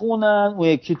چرچ میخونن، اون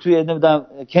یکی توی نمیدونم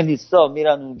کنیسا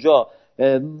میرن اونجا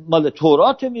مال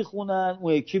تورات میخونن،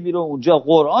 اون یکی میره اونجا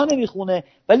قرآن میخونه.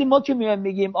 ولی ما که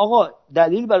میگیم آقا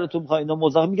دلیل براتون میخواین اینا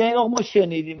مزاحم، میگن آقا ما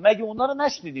شنیدیم. مگه اونا رو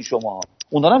نشنیدین شما؟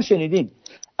 اونا رو هم شنیدین.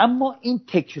 اما این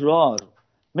تکرار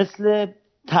مثل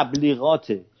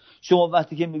تبلیغاته. شما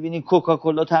وقتی که میبینید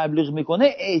کوکاکولا تبلیغ میکنه،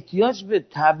 احتیاج به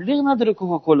تبلیغ نداره.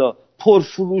 کوکاکولا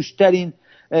پرفروش ترین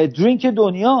درینک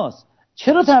دنیاست.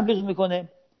 چرا تبلیغ میکنه؟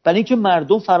 برای اینکه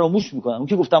مردم فراموش میکنن. اون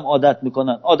که گفتم عادت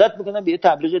میکنن به یه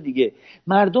تبلیغ دیگه.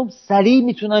 مردم سریع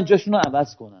میتونن جاشون رو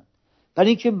عوض کنن. برای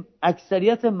اینکه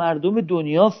اکثریت مردم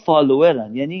دنیا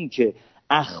فالوورن، یعنی اینکه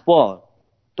اخبار،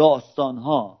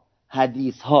 داستانها،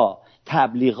 حدیثها،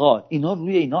 تبلیغات، اینا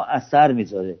روی اینا اثر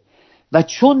میذاره و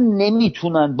چون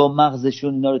نمیتونن با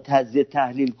مغزشون اینا رو تجزیه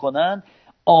تحلیل کنن،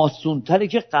 آسونتره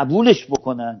که قبولش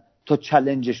بکنن تا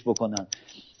چالنجش بکنن.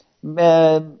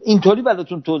 اینطوری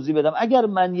براتون توضیح بدم. اگر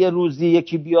من یه روزی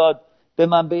یکی بیاد به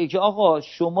من بگه که آقا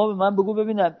شما به من بگو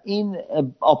ببینم این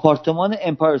آپارتمان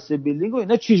امپایر استیت بیلدینگ رو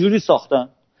اینا چجوری ساختن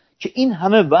که این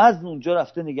همه وزن اونجا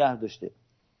رفته نگه داشته،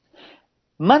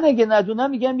 من اگه ندونم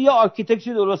میگم یه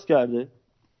آرکیتکچری درست کرده،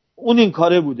 اون این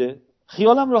کاره بوده،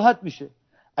 خیالم راحت میشه.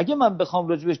 اگه من بخوام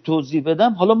راجبش توضیح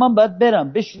بدم، حالا من باید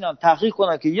برم بشینم تحقیق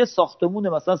کنم که یه ساختمون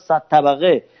مثلا 100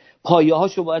 طبقه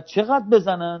پایه‌هاشو باید چقدر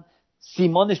بزنن،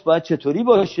 سیمانش باید چطوری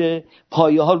باشه،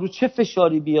 پایه ها رو چه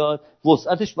فشاری بیاد،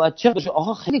 وسعتش باید چه باشه.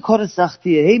 آقا خیلی کار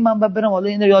سختیه. هی من باید برم حالا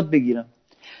اینو یاد بگیرم.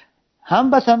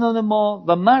 هموطنان ما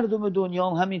و مردم دنیا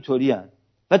هم همینطوری هستند.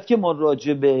 وقتی که ما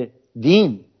راجع به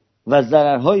دین و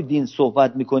ضررهای دین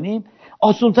صحبت میکنیم،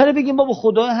 آسان‌تره بگیم بابا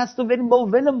خدا هست و بریم بابا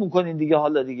ولمون کنین دیگه.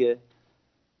 حالا دیگه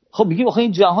خب میگیم آخه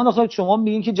این جهان، آخه شما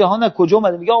میگین که جهان از کجا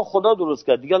اومده؟ میگه آقا خدا درست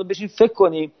کرد دیگه. حالا بشین فکر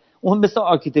کنیم. اون مثل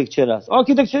آرکیتکچر است.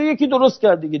 آرکیتکچر یکی درست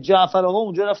کرد دیگه. جعفر آقا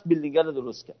اونجا رفت بیلدینگ رو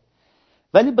درست کرد.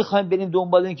 ولی بخوایم بریم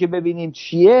دنبال این که ببینیم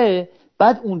چیه،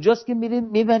 بعد اونجاست که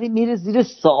میره زیر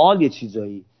سوال. یه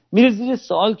چیزایی میره زیر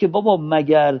سوال که بابا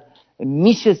مگر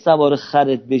میشه سوار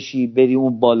خرت بشی بری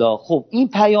اون بالا؟ خب این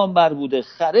پیامبر بوده،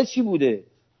 خره چی بوده؟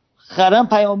 خرم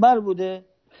پیامبر بوده.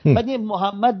 بعد این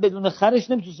محمد بدون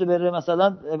خرش نمیتونه بره،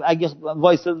 مثلا اگه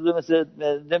وایساده مثل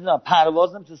نمیدونم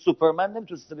پرواز نمیتونه، سوپرمن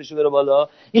نمیتونه بشه بره بالا.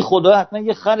 این خدا حتما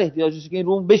یه خر احتیاجشه که این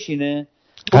روم بشینه.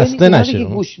 خسته نشه.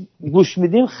 گوش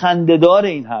میدیم خنده‌دار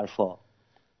این حرفا،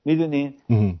 میدونین؟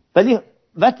 ولی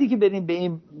وقتی که بریم به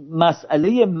این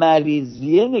مسئله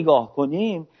مریضیه نگاه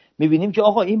کنیم، میبینیم که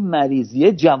آقا این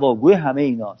مریضیه جوابگوی همه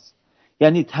ایناست.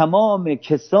 یعنی تمام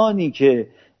کسانی که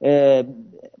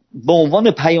به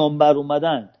عنوان پیامبر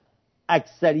اومدن،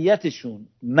 اکثریتشون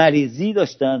مریضی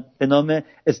داشتن به نام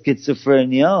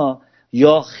اسکیزوفرنیا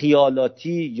یا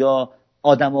خیالاتی یا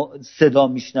آدم صدا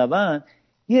میشنون.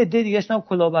 یه عده دیگه‌اش هم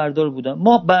کلاهبردار بودن.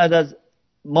 ما بعد از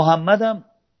محمد هم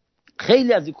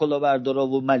خیلی از این کلاهبردارا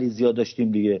و مریضی‌ها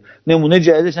داشتیم دیگه. نمونه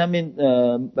جدیدش همین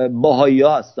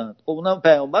باهائی‌ها هستن. خب اونم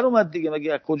پیامبر اومد دیگه،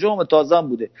 مگه از کجا اومد؟ تازه هم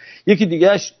بوده. یکی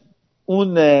دیگه‌اش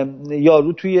اون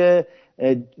یارو توی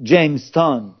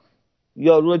جیمستان،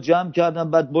 یارو جمع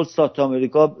کردن بعد برد ساوت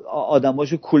آمریکا،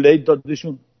 آدماشو کولید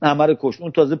دادشون، همه رو کشت.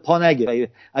 اون تازه پا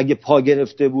نگرفت. اگه پا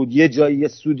گرفته بود یه جایی یه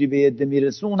سودی به عده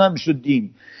میرسه، اونم میشد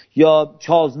دین. یا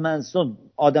چارلز منسون،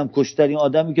 آدم کشترین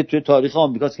آدمی که توی تاریخ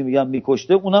آمریکاست که میگم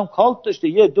میکشته، اونم کالت داشته.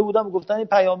 یه عده بودن میگفتن این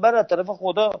پیامبر از طرف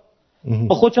خدا.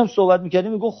 با خودم صحبت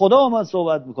میکردیم، میگم خدا با من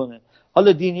صحبت میکنه.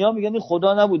 حالا دینیا میگن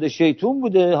خدا نبوده، شیطون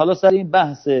بوده. حالا سر این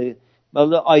بحثه،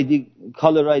 حالا آیدی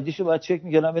کالر آیدیشو باید چک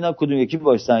میکردم ببینم کدوم یکی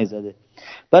باش زنگ زده.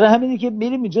 برای همینه که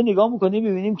میریم اینجا نگاه میکنیم،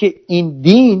 میبینیم که این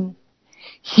دین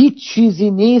هیچ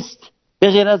چیزی نیست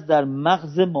به غیر از در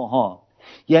مغز ماها.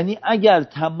 یعنی اگر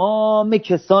تمام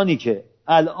کسانی که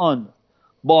الان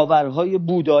باورهای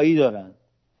بودایی دارن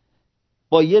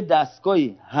با یه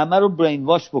دستگاهی همه رو برین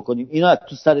واش بکنیم، اینا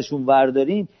تو سرشون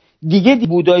ورداریم، دیگه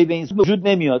بودایی به این وجود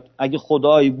نمیاد. اگه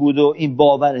خدایی بود و این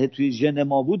باوره توی ژن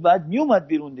ما بود، بعد میومد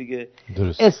بیرون دیگه.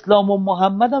 درست. اسلام و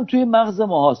محمد هم توی مغز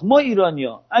ما هست. ما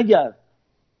ایرانیا اگر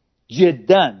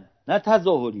جدن، نه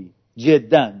تظاهری،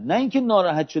 جدا. نه اینکه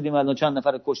ناراحت شدیم الان چند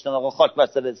نفر کشتن آقا خاک بر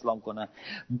سر اسلام کنن.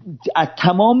 از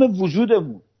تمام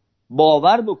وجودمون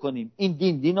باور بکنیم این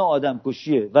دین آدم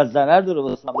کشیه و ضرر داره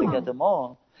واسه مملکت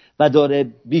ما و داره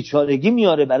بیچارگی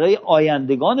میاره برای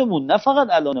آیندگانمون، نه فقط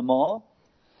الان ما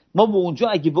به اونجا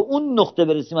اگه به اون نقطه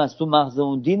برسیم از تو مغز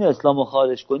اون دین اسلام رو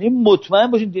خارج کنیم،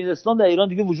 مطمئن باشیم دین اسلام در ایران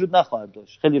دیگه وجود نخواهد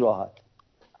داشت. خیلی راحت.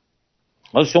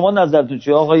 حالا شما نظرتون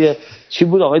چیه آقای چی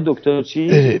بود آقای دکتر چی؟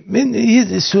 من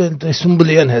یه سوال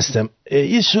سنبولیان هستم.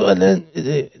 یه سوال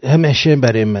همیشه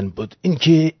برای من بود،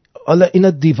 اینکه حالا اینا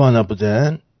دیوانه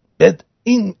بودن، بعد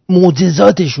این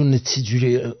معجزاتشون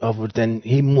چجوری آوردن؟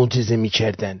 هی معجزه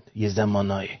میکردن یه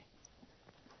زمانایی.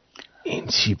 این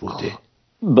چی بوده؟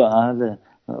 بله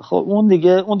خب اون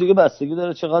دیگه بستگی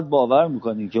داره چقدر باور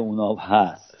میکنی که اونا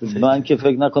هست. من که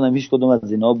فکر نکنم هیچ کدوم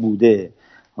از اینا بوده.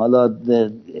 حالا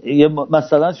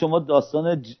مثلا شما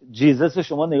داستان جیزس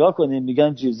شما نگاه کنید،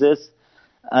 میگن جیزس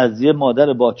از یه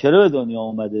مادر باکره به دنیا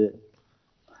اومده،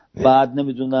 بعد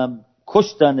نمیدونم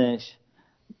کشتنش،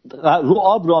 رو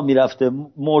آب را میرفته،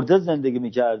 مرده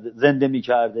زنده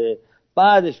میکرده،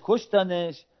 بعدش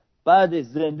کشتنش، بعدش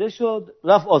زنده شد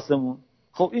رفت آسمون.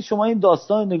 خب این شما این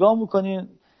داستان نگاه میکنین،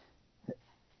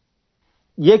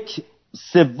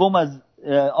 1/3 از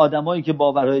آدمایی که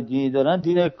باورهای دینی دارن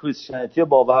دین کریستیانیتی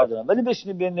باور دارن، ولی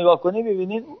بشینید بیاین نگاه کنید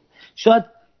ببینید شاید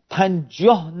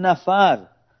 50 نفر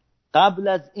قبل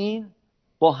از این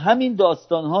با همین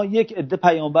داستانها یک عده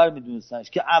پیامبر میدونستنش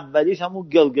که اولیش همون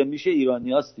گلگمیش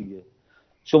ایرانی هست دیگه.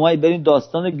 شما برین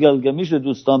داستان گلگمیش رو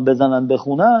دوستان بزنن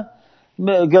بخونن،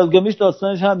 گلگمیش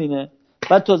داستانش همینه.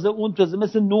 بعد تازه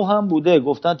مثل نوح هم بوده،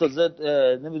 گفتن تازه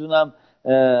نمیدونم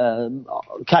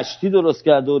کشتی درست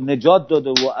کرد و نجات داده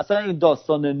و اصلا این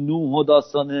داستان نوح و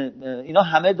داستان اینا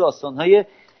همه داستانهای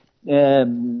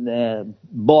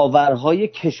باورهای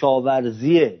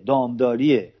کشاورزیه،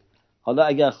 دامداریه. حالا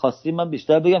اگر خواستیم من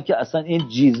بیشتر بگم که اصلا این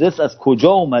جیزس از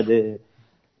کجا اومده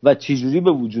و چجوری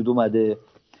به وجود اومده.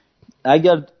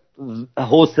 اگر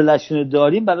حوصله‌شون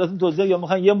داریم براتون توضیح یا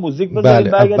میخواین یه موزیک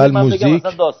بذاریم برگردیم من بگم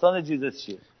اصلا داستان جیزس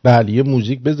چیه؟ بله یه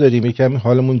موزیک بذاریم یکم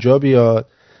حالمون جا بیاد،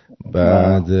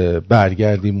 بعد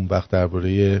برگردیم اون وقت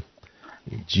درباره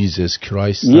جیزس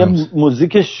کرایست. یه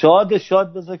موزیک شاد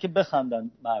بذار که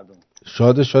بخندن مردم.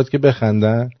 شاد که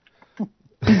بخندن.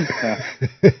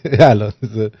 الان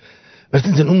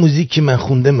وقتی اون موزیک که من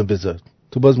خوندم بذار.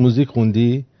 تو باز موزیک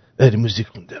خوندی؟ آره موزیک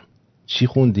خوندم. چی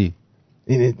خوندی؟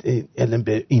 الان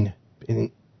به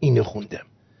اینو خوندم.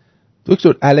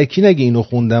 دکتر الکی نگه اینو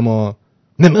خوندم ها.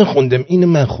 نه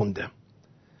من خوندم.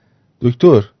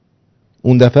 دکتر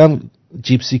اون دفعه هم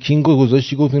جیپسی کینگو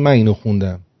گذاشتی گفتی من اینو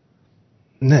خوندم.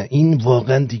 نه این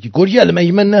واقعا دیگه گوریال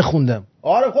من نخوندم.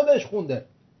 آره خودش خونده.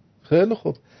 خیلی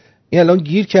خوب. این الان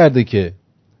گیر کرده که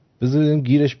بذاریم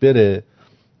گیرش بره،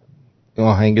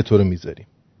 آهنگ تو رو میذاریم.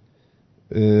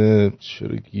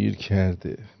 چرا گیر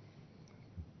کرده؟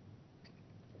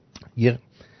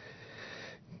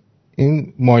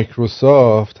 این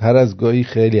مایکروسافت هر از گاهی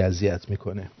خیلی اذیت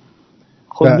میکنه.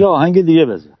 خب یه آهنگ دیگه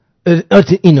بذار.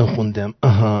 آره اینو خوندم.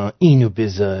 آها اینو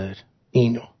بذار.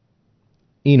 اینو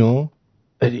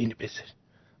آره اینو بذار.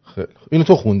 خیلی خوب. اینو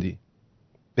تو خوندی؟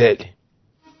 بله.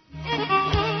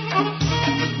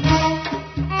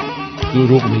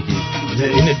 دروغ میگی.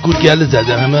 اینه گورگل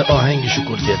زده، همه آهنگشو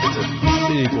گورگل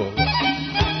زده. ای بابا.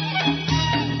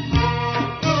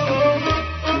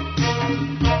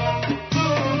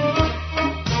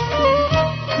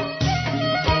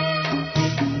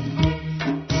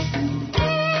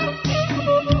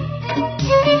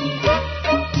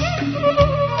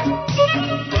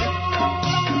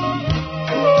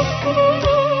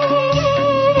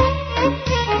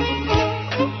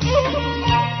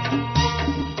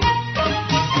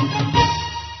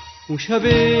 اون شب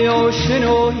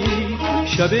آشنایی،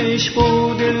 شب عشق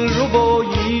و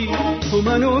دلربایی، تو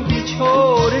منو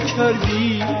بیچاره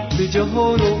کردی، به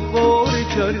جهان واره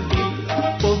کردی،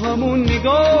 با همون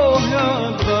نگاه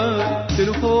اول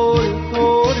دلو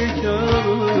پاره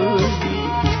کردی.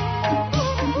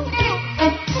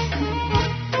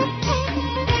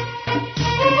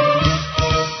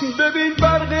 ببین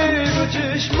برق رو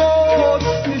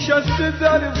چشمات نشسته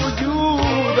در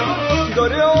وجودم،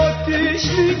 داره آتیش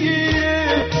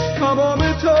میگیره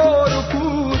تمام تار و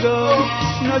پودم،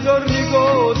 نظر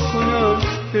نگاه کنم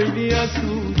خیلی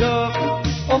اسودم،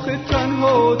 آخه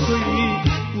تنها تویی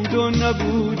بود و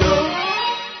نبودم.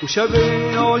 او شب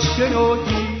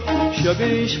آشنایی، شب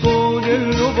عشق و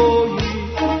دلربایی،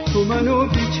 تو منو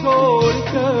بیچاره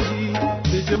کردی،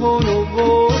 به جهان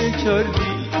واره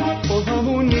کردی، با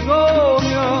همون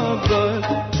نگاه اول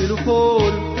دلو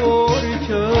پاره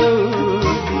کردی.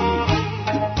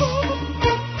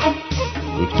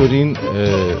 دکتر این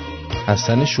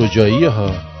حسن شجاعی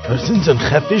ها. ارسن جان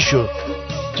خفه شو.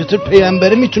 چطور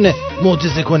پیامبره میتونه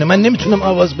معجزه کنه؟ من نمیتونم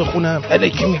آواز بخونم.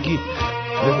 الکی میگی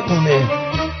اونه.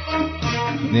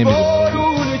 نمیدونم،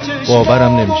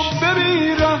 باورم نمیشه.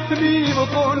 ببین رحمی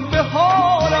بکن به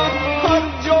حالم، هر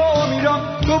جا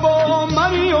میرم تو با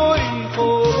منی و این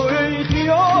خوی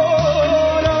خیالم.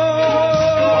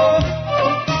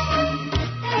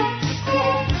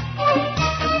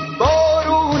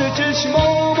 بارون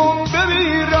چشمامو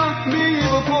ببین رحمی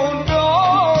بکن به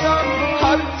حالم،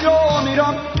 هر جا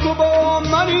میرم تو با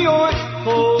منی و این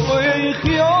خوی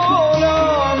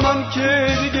خیالم. من که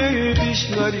دیگه پیش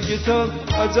مرگتم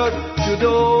ازت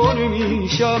جدا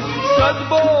نمیشم، 100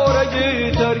 بار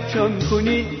اگه ترکم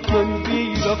کنی من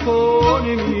بی وفا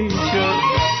نمیشم.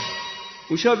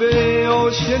 اون شب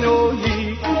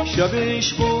آشنایی شب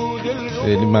عشق و دل رو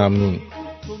خیلی ممنون،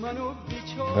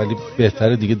 ولی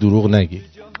بهتره دیگه دروغ نگی.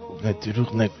 نه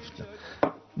دروغ نگفتم،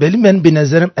 ولی من به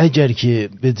نظرم اگر که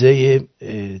به جای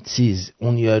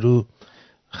اون یارو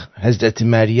حضرت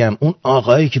مریم اون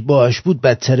آقایی که باهاش بود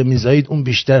بدتر میزایید، اون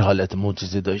بیشتر حالت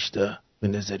معجزه داشته به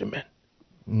نظر من.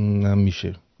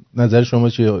 نمیشه. نظر شما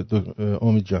چیه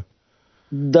امید جان؟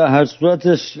 در هر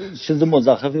صورتش چیز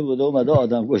مزخرفی بوده اومده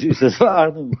آدم کشی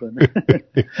فرق نمیکنه.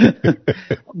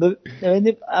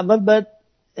 اول باید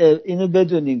اینو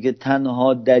بدونیم که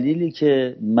تنها دلیلی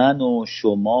که من و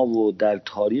شما و در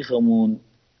تاریخمون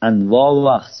انواع و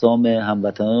اقسام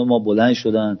هموطنان ما بلند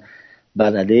شدن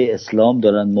بر علیه اسلام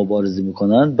دارن مبارزه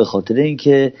میکنن، به خاطر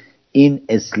اینکه این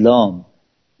اسلام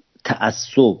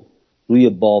تعصب روی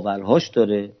باورهاش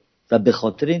داره و به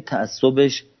خاطر این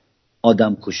تعصبش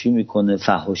آدم کشی میکنه،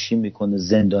 فحاشی میکنه،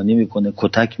 زندانی میکنه،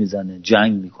 کتک میزنه،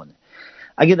 جنگ میکنه.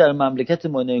 اگه در مملکت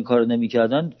ما این کارو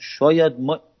نمیکردن شاید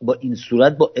ما با این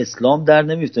صورت با اسلام در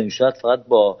نمیفتیم، شاید فقط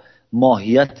با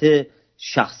ماهیت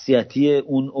شخصیتی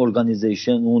اون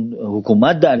ارگانیزیشن اون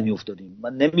حکومت در میافتادیم،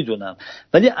 من نمیدونم.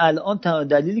 ولی الان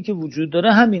دلیلی که وجود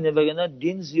داره همینه، وگرنه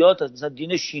دین زیاد هست. مثلا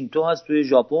دین شینتو هست توی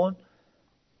ژاپن،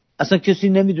 اصلا کسی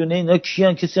نمیدونه اینا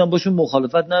کیان، کسی هم باشون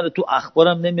مخالفت نداره، تو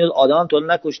اخبارم نمیاد، آدم هم تا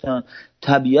حالا نکشتن،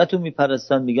 طبیعت رو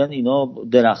میپرستن، میگن اینا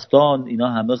درختان، اینا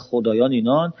همه خدایان،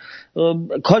 اینان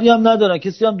کاری هم ندارن،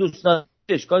 کسی هم دوست نداره،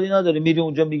 اشکالی نداره، میری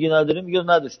اونجا میگی نداره، میگه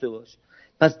نداشته باش.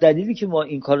 پس دلیلی که ما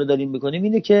این کارو داریم میکنیم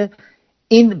اینه که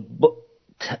این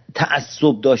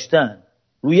تعصب داشتن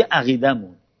روی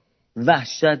عقیدمون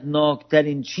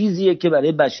وحشتناکترین چیزیه که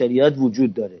برای بشریت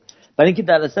وجود داره، برای اینکه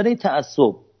در اثر این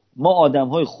تعصب ما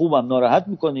آدم‌های خوبم ناراحت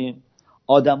میکنیم،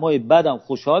 آدم‌های بدم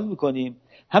خوشحال میکنیم،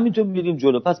 همینطور میریم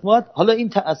جلو. پس ما حالا این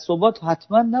تعصبات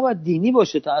حتما نباید دینی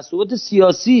باشه، تعصبات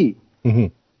سیاسی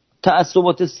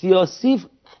تعصبات سیاسی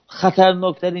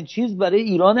خطرناکترین چیز برای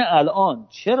ایران الان.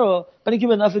 چرا؟ برای اینکه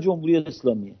به نفع جمهوری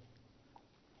اسلامیه.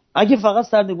 اگه فقط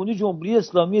سرنگونی جمهوری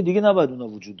اسلامی دیگه نباید اونا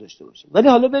وجود داشته باشه. ولی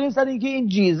حالا بریم سر اینکه این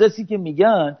جیزسی که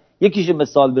میگن یکیش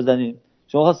مثال بزنیم.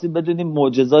 شما خواستید بدونیم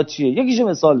معجزات چیه، یکیش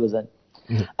مثال بزنیم.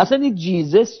 اصلا این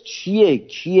جیزس چیه،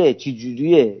 کیه، چی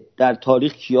جوریه، در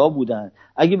تاریخ کیا بودن؟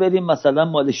 اگه بریم مثلا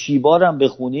مال شیبار هم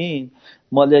بخونین،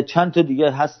 مال چند تا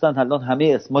دیگه هستن، الان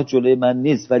همه اسما جلوی من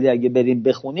نیست، ولی اگه بریم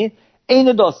بخونین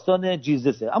این داستان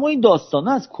جیزسه. اما این داستان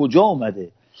از کجا اومده؟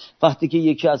 وقتی که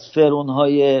یکی از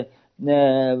فرعون‌های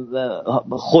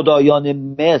خدایان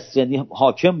مصر یعنی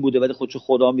حاکم بوده ولی خودشو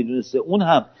خدا میدونسته، اون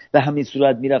هم به همین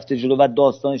صورت میرفته جلو و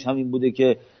داستانش همین بوده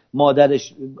که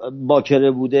مادرش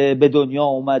باکره بوده، به دنیا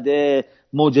اومده،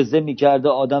 معجزه میکرده،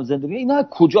 آدم زندگی. اینا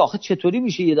کجا آخه چطوری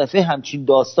میشه یه دفعه همچین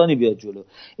داستانی بیاد جلو؟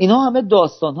 اینا همه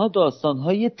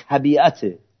داستانهای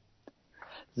طبیعته.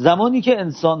 زمانی که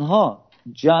انسانها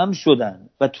جمع شدن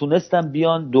و تونستن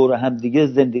بیان دور هم دیگه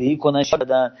زندگی کنن،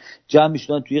 شدن جمع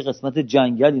میشدن توی قسمت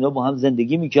جنگل، اینا با هم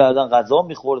زندگی میکردن، غذا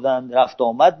میخوردن، رفت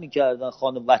آمد میکردن،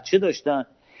 خانه بچه داشتن.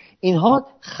 اینها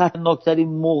خطرناکترین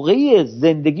موقع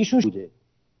زندگیشون بوده.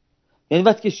 یعنی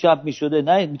وقتی که شب میشده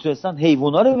نه میتونستن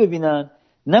حیوونا رو ببینن،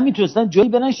 نه میتونستن جایی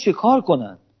برن شکار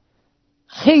کنن.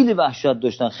 خیلی وحشت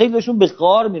داشتن، خیلیشون به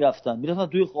غار میرفتن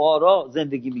توی غارا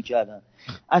زندگی میکردن،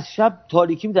 از شب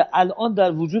تاریکی میده. الان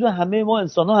در وجود همه ما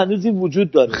انسان ها هنوز این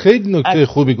وجود داره. خیلی نکته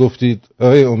خوبی گفتید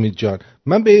آقای امید جان.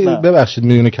 من ببخشید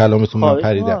میونه کلامتون من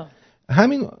پریدم.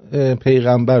 همین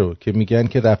پیغمبر رو که میگن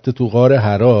که رفته تو غار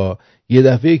حرا، یه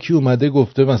دفعه کی اومده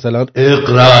گفته مثلا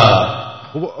اقرا،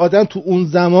 خب آدم تو اون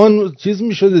زمان چیز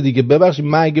میشده دیگه. ببخشید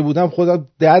من اگه بودم خودم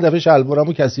 10 دفعه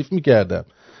شلوارمو کثیف میکردم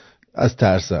از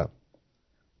ترسم.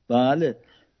 بله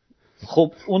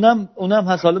خب اونم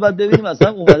هست. حالا باید ببینیم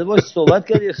مثلا اومده باش صحبت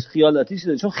کرد یا خیالاتی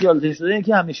شده، چون خیالاتی شده این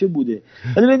که همیشه بوده.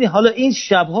 ولی ببینید حالا این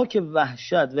شبها که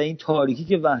وحشت و این تاریکی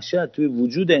که وحشت توی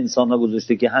وجود انسان‌ها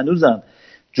گذاشته که هنوزم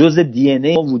جزء دی ان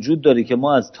ای ما وجود داره که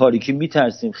ما از تاریکی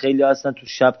میترسیم. خیلی هستن تو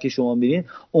شب که شما میرین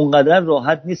اونقدر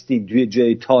راحت نیستین توی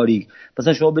جای تاریک.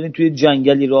 مثلا شما برین توی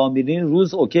جنگلی راه میرین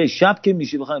روز اوکی، شب که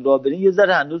میشه بخواید راه برین یه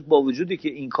ذره هنوز با وجودی که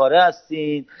این کاره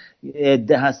هستین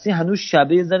عده هستین هنوز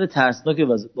شب یه ذره ترسناکه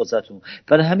واسهتون.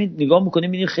 برای همین نگاه میکنیم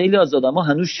میبینین خیلی از آدما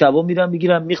هنوز شبا میرن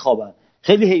میگیرن میخوابن.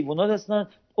 خیلی حیوانات هستن،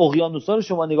 اقیانوس‌ها رو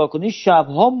شما نگاه کنید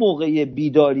شبها موقع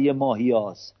بیداری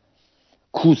ماهیاست.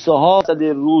 کوسه ها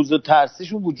روز و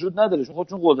ترسیشون وجود نداره چون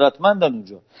خودشون قدرتمندن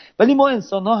اونجا. ولی ما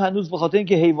انسان ها هنوز به خاطر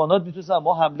اینکه حیوانات میتونن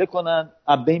ما حمله کنن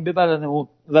از بین ببرن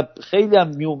و خیلی هم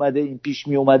میومده این پیش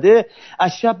میومده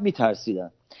از شب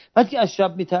میترسیدن. وقتی از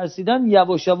شب میترسیدن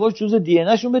یواش یواش جزء دی ان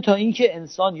اشون به تا اینکه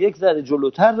انسان یک ذره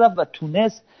جلوتر رفت و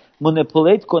تونست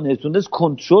مانیپولیت کنه، تونست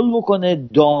کنترل بکنه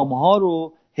دامها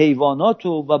رو، حیوانات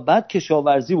رو و بعد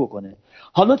کشاورزی بکنه.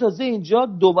 حالا تازه اینجا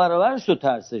دو برابر شد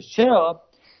ترسش. چرا؟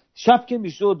 شب که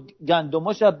میشد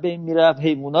گندما شب بین میرفت،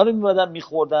 حیوونا رو میبادن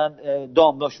میخوردن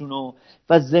دامناشونو،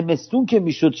 و زمستون که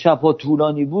میشد شبها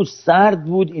طولانی بود سرد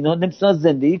بود، اینا نمیتونن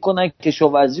زندگی کنن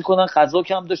کشاورزی کنن، غذا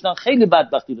کم داشتن، خیلی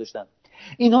بدبختی داشتن.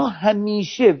 اینا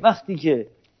همیشه وقتی که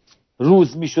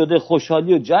روز میشده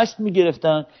خوشحالی و جشن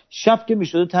میگرفتن، شب که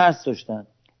میشده ترس داشتن.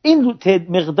 این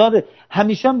مقدار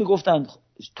همیشه هم میگفتن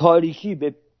تاریکی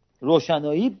به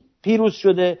روشنایی پیروز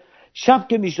شده، شب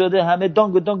که میشده همه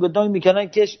دانگ دانگ دانگ میکنن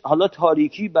که حالا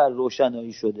تاریکی بر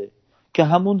روشنایی شده، که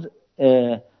همون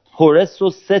هورس و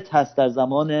ست هست در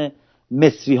زمان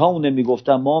مصری ها اونه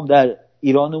میگفتن. ما هم در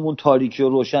ایرانمون تاریکی و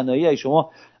روشنایی، اگه شما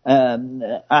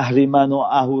اهریمن و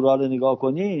اهورا رو نگاه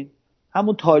کنین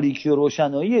همون تاریکی و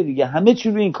روشنایی دیگه، همه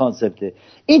چی روی این کانسپته.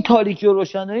 این تاریکی و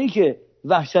روشنایی که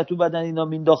وحشت تو بدن اینا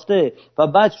مینداخته و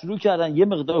بعد شروع کردن یه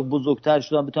مقدار بزرگتر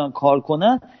شدن بتونن کار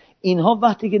کنن، اینها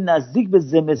وقتی که نزدیک به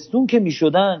زمستون که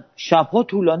میشدن شبها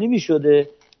طولانی میشده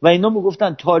و اینا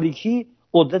میگفتن تاریکی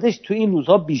قدرتش تو این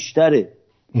روزها بیشتره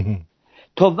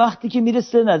تا وقتی که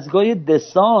میرسه نزدیکای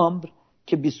دسامبر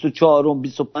که 24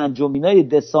 25 اینای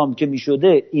دسامبر که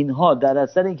میشده، اینها در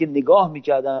اثر اینکه نگاه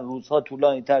میکردن روزها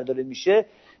طولانی تر داره میشه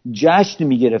جشن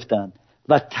میگرفتن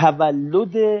و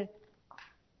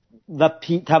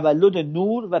تولد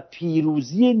نور و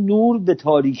پیروزی نور به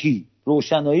تاریکی،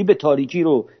 روشنایی به تاریکی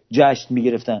رو جشن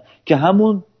میگرفتن، که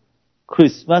همون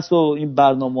کریسمس و این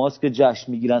برنامه هاست که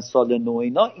جشن میگیرن سال نو.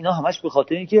 اینا همش به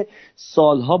خاطر اینکه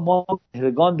سالها ما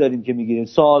مهرگان داریم که میگیریم،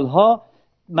 سالها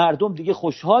مردم دیگه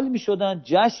خوشحال میشدن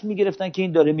جشن میگرفتن که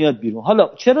این داره میاد بیرون. حالا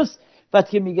چرا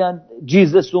وقتی میگن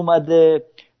جیزس اومده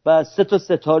و 3 تا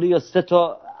ستاره یا 3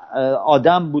 تا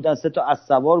آدم بودن، 3 تا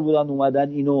اسوار بودن اومدن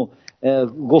اینو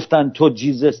گفتن تو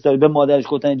جیزس داری، به مادرش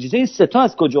گفتن جیزس، این 3 تا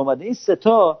از کجا اومده؟ این 3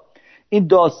 تا این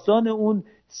داستان اون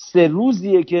 3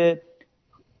 روزیه که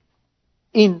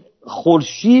این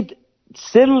خورشید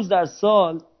 3 روز در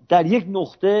سال در یک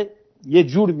نقطه یه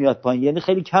جور میاد پایین، یعنی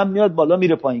خیلی کم میاد بالا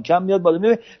میره پایین، کم میاد بالا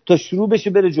میره تا شروع بشه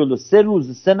بره جلو. 3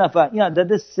 روز 3 نفر، این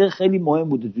عدد 3 خیلی مهم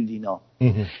بوده تو دینا.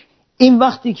 این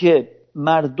وقتی که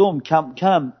مردم کم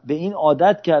کم به این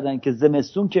عادت کردن که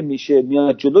زمستون که میشه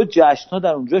میاد جلو، جشن‌ها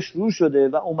در اونجا شروع شده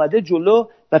و اومده جلو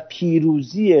و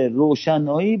پیروزی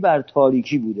روشنایی بر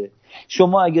تاریکی بوده.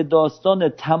 شما اگه داستان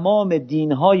تمام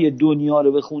دین‌های دنیا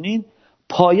رو بخونین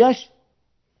پایش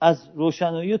از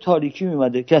روشنایی و تاریکی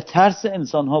میمده که ترس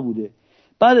انسان‌ها بوده.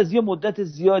 بعد از یه مدت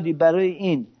زیادی برای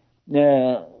این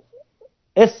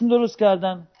اسم درست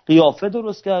کردن، قیافه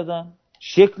درست کردن،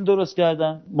 شکل درست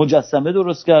کردن، مجسمه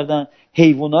درست کردن،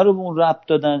 حیوونا رو به اون ربط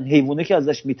دادن، حیوونه که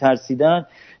ازش میترسیدن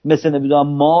مثل نمیدونم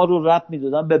مار رو ربط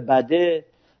میدادن به بده،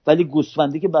 ولی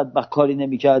گوسفندی که بدبخت کاری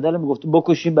نمیکرده رو میگفتن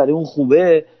بکشیم برای اون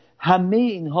خوبه. همه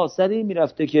اینها سر این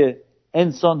میرفته که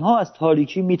انسان‌ها از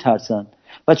تاریکی میترسن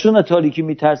و چون از تاریکی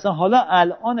میترسن، حالا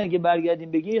الان اگه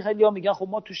برگردیم بگی خیلی ها میگن خب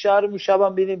ما تو شهرمون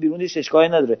شبم بریم بیرون هیچ اشکالی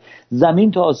نداره.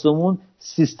 زمین تا آسمون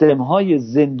سیستم‌های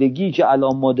زندگی که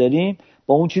الان ما داریم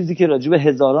با اون چیزی که راجع به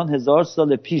هزار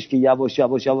سال پیش که یواش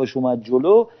یواش اومد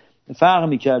جلو فرق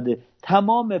میکرده.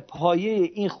 تمام پایه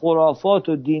این خرافات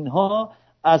و دین‌ها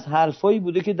از حرفایی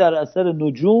بوده که در اثر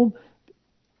نجوم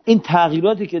این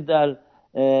تغییراتی که در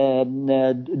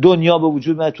دنیا به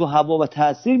وجود میاد تو هوا و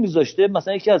تاثیر میذاشته.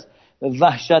 مثلا یکی از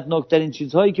وحشتناکترین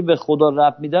چیزهایی که به خدا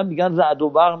ربط میدن میگن رعد و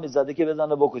برق میزده که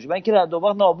بزنه بکشه. من که رعد و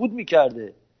برق نابود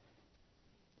میکرده،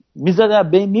 میزده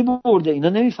بین میبرده، اینا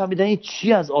نمیفهمیدن این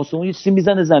چی از آسمون یه چیزی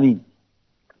میزنه زمین.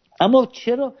 اما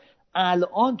چرا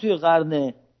الان توی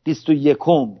قرن 21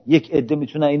 یک عده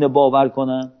میتونن اینو باور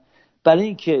کنن؟ برای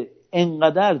اینکه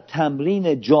انقدر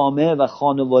تمرین جامعه و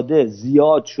خانواده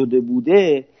زیاد شده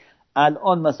بوده.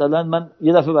 الان مثلا من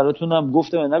یه دفعه براتونم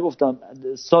گفتم یا نگفتم،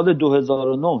 سال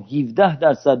 2009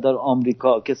 17% در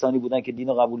آمریکا کسانی بودن که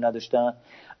دینو قبول نداشتن.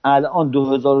 الان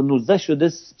 2019 شده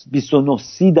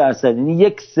 29-30%، یعنی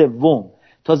 1/3.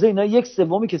 تازه اینا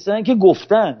 1/3 کسایی که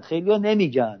گفتن، خیلی‌ها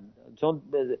نمیگن، چون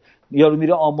یارو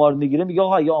میره آمار میگیره میگه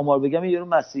آقا اگه آمار بگم یارو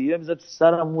مسیحیه میذاره تو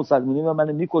سرم مسلمونی و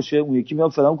منو میکشه، اون یکی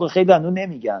میاد فلان میکنه، خیلی هنوز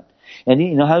نمیگن، یعنی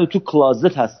اینا هنوز تو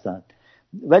کلازت هستن.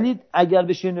 ولی اگر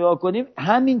بشه نگاه کنیم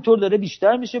همینطور داره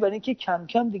بیشتر میشه، برای اینکه کم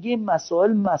کم دیگه این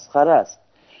مسائل مسخره است.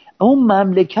 اون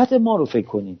مملکت ما رو فکر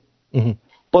کنیم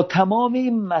با تمام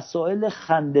این مسائل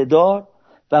خنده‌دار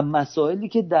و مسائلی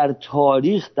که در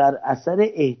تاریخ در اثر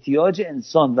احتیاج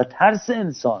انسان و ترس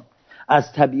انسان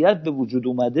از طبیعت به وجود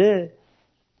اومده،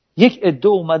 یک عده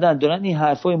اومدن دارن این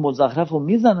حرفای مزخرف رو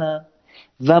میزنن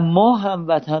و ما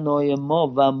هموطنای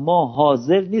ما و ما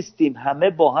حاضر نیستیم همه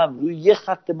با هم روی یه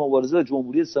خط مبارزه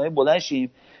جمهوری اسلامی بلند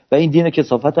شیم و این دین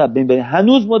کثافت رو بین بریم.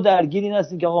 هنوز ما درگیر این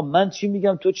هستیم که آقا من چی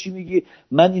میگم تو چی میگی،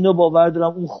 من اینو باور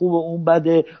دارم اون خوبه اون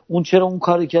بده، اون چرا اون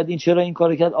کارو کرد این چرا این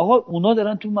کارو کرد. آقا اونا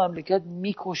دارن تو مملکت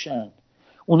میکشن،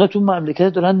 اونا تو مملکت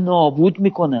دارن نابود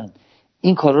میکنن،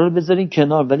 این کارا رو بذارین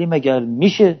کنار. ولی مگر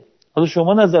میشه؟ حالا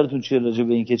شما نظرتون چیه راجع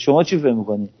به این که شما چی فکر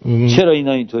میکنی چرا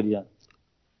اینا اینطوریان؟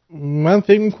 من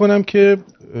فکر میکنم که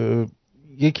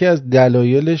یکی از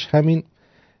دلایلش همین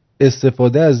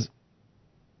استفاده از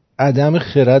عدم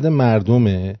خرد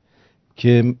مردمه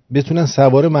که بتونن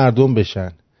سوار مردم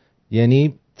بشن.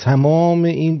 یعنی تمام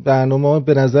این برنامه‌ها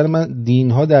به نظر من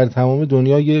دین‌ها در تمام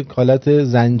دنیا یک حالت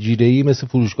زنجیره‌ای مثل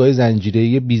فروشگاه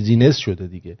زنجیره‌ای بیزینس شده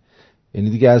دیگه. یعنی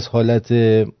دیگه از حالت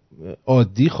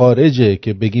عادی خارجه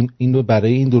که بگیم اینو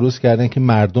برای این درست کردن که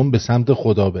مردم به سمت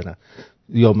خدا برن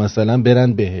یا مثلا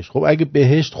برن بهشت. خب اگه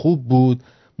بهشت خوب بود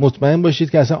مطمئن باشید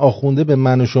که اصلا آخونده به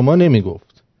من و شما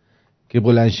نمیگفت که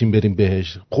بلنشیم بریم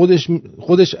بهشت.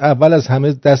 خودش اول از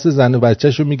همه دست زن و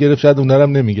بچه‌شو میگرفت، شاید اونها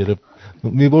هم نمیگرفت،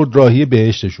 میبرد راهی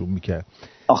بهشتشون میکرد.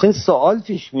 آخه این سوال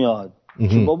پیش میاد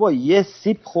که بابا یه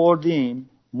سیب خوردیم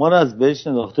ما رو از بهشت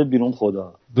انداخته بیرون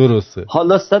خدا. درسته.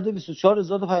 حالا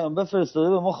 124,000 پیامبر فرستاده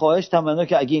به ما خواهش تمنا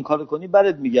که اگه این کارو کنی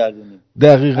برات میگردونیم.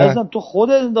 دقیقاً. عزیزم تو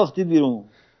خودت انداختی بیرون.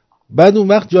 بعد اون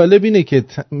وقت جالب اینه که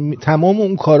تمام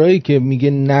اون کارهایی که میگه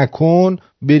نکن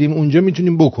بریم اونجا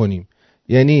میتونیم بکنیم.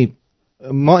 یعنی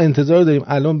ما انتظار داریم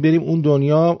الان بریم اون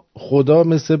دنیا خدا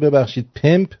مثل ببخشید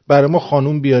پمپ برای ما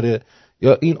خانوم بیاره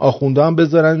یا این آخونده هم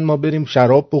بذارن ما بریم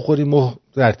شراب بخوریم و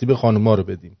ترتیب خانوما رو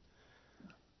بدیم.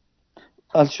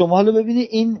 از شما حالا ببینید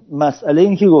این مسئله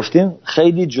این که گفتیم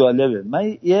خیلی جالبه.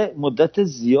 من یه مدت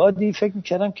زیادی فکر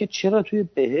میکردم که چرا توی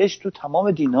بهشت تو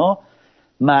تمام دین‌ها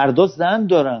مردا زن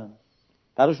دارن،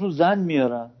 براشون زن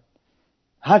میارن،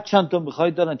 هر چند تا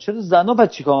میخواید دارن، چرا زنا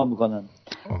بعد چیکار میکنن؟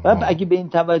 و اگه به این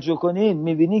توجه کنین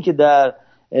میبینین که در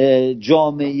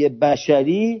جامعه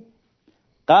بشری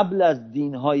قبل از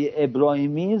دینهای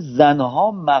ابراهیمی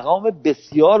زنها مقام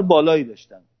بسیار بالایی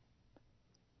داشتن.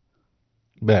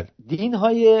 بله.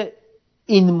 دینهای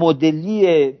این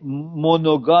مدلی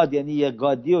مونوگاد یعنی یک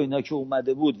گادی و اینا که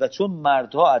اومده بود و چون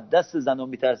مردها از دست زنها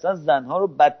میترسن زنها رو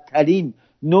بدترین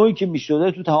نوعی که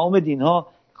میشده تو تمام دینها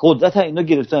قدرت اینا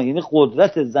گرفتن، یعنی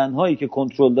قدرت زنهایی که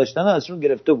کنترل داشتن ازشون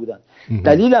گرفته بودن.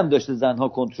 دلیل هم داشته زنها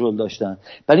کنترل داشتن،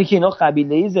 برای اینکه اینا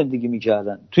قبیله‌ای زندگی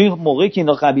میکردن. توی موقعی که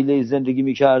اینا قبیله‌ای زندگی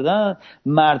میکردن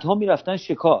مردها میرفتن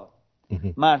شکار.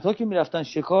 مردها که میرفتن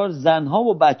شکار زنها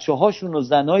و بچه‌هاشون و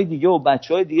زنای دیگه و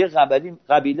بچه‌های دیگه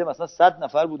قبیله مثلا 100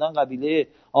 نفر بودن قبیله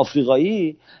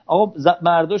آفریقایی، آقا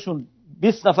مرداشون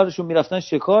 20 نفرشون میرفتن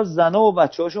شکار، زنا و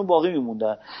بچه‌هاشون باقی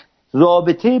میموندن.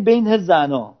 رابطه بین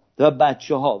زنا و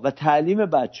بچه‌ها و تعلیم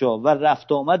بچه‌ها و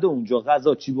رفت آمد اونجا،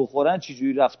 غذا چی بخورن، چی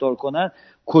جوری رفتار کنن،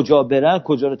 کجا برن،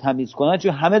 کجا رو تمیز کنن،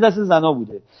 چون همه دست زنا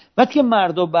بوده. بعد که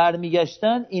مردا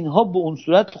برمیگشتن اینها به اون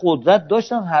صورت قدرت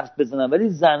داشتن حرف بزنن، ولی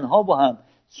زنها با هم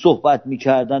صحبت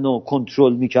میکردن و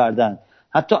کنترل میکردن.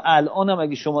 حتی الان هم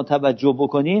اگه شما توجه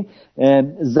بکنین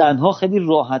زنها خیلی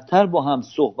راحت‌تر با هم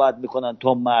صحبت میکنن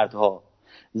تا مردها.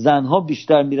 زنها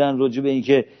بیشتر میرن راجع به این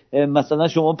که مثلا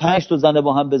شما 5 تا زن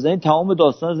با هم بزنید تمام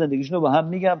داستان زندگیشون رو با هم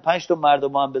میگن، 5 تا مرد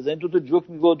با هم بزنید 2 تا جوک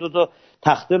میگه، 2 تا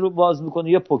تخته رو باز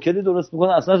میکنه یا پوکری درست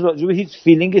میکنه، اصلا راجع به هیچ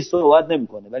فیلینگش صحبت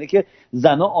نمیکنه، ولی که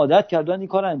زنها عادت کردن این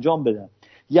کارو انجام بدن.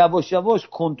 یواش یواش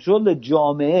کنترل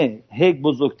جامعه هی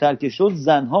بزرگتر که شد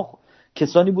زنها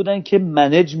کسانی بودن که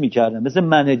منیج میکردن، مثل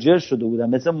منیجر شده بودن،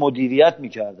 مثل مدیریت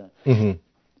میکردن.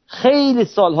 خیلی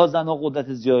سالها زنها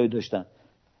قدرت زیادی داشتن.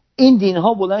 این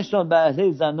دینها بلند شدن به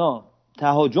علیه زنا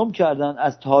تهاجم کردن،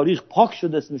 از تاریخ پاک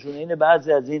شد اسمشون. اینه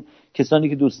بعضی از این کسانی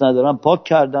که دوست ندارن پاک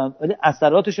کردن، ولی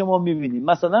اثراتش ما میبینیم.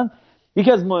 مثلا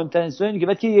یکی از مهمترین چیزا اینه که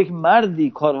وقتی یک مردی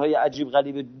کارهای عجیب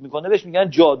غریب میکنه بهش میگن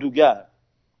جادوگر،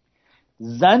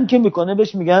 زن که میکنه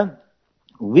بهش میگن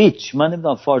ویچ، من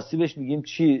نمیدونم فارسی بهش میگیم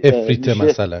چی، افریته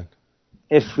مثلا.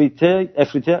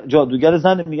 افریته جادوگر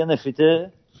زن میگن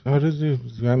افریته. آره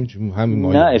همین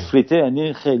نه افریته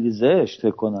یعنی خیلی زشت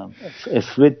فکر کنم.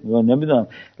 افریت نمیدونم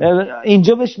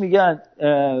اینجا بهش میگن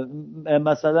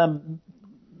مثلا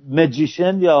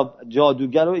ماجیشن یا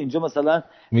جادوگر رو اینجا مثلا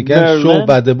میگن شو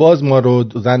بده باز، ما رو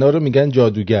زنا رو میگن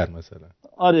جادوگر مثلا.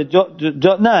 آره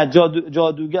نه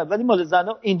جادوگر، ولی مال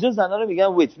زنا اینجا زنا رو میگن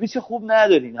ویچ خوب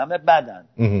ندارین، همه بدن.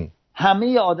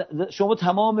 همه شما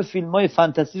تمام فیلم‌های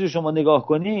فانتزی رو شما نگاه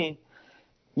کنین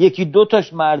یکی دو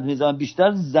تاش مرد میزنن،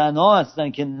 بیشتر زنا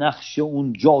هستن که نقش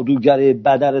اون جادوگر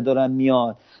بدره دارن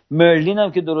میان. مرلین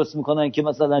هم که درست میکنن که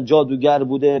مثلا جادوگر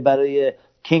بوده برای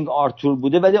کینگ آرتور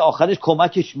بوده ولی آخرش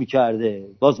کمکش میکرده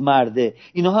باز مرده.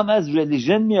 اینا هم از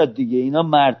ریلیژن میاد دیگه، اینا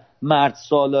مرد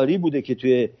سالاری بوده که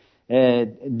توی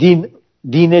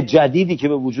دین جدیدی که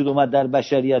به وجود اومد در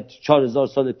بشریت 4000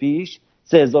 سال پیش،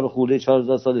 3000 خورده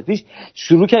 4000 سال پیش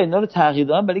شروع کرد اینا رو تغییر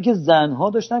دادن برای که زنها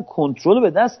داشتن کنترل به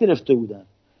دست گرفته بودن.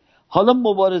 حالا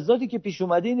مبارزاتی که پیش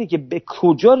اومده اینه که به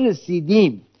کجا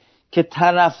رسیدیم که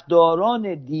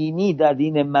طرفداران دینی در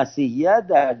دین مسیحیت،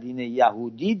 در دین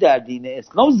یهودی، در دین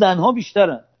اسلام زنها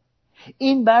بیشترن.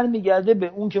 این برمیگرده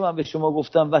به اون که من به شما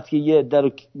گفتم وقتی یه عده رو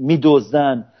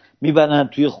میدزدن میبرن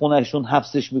توی خونهشون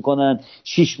حبسش میکنن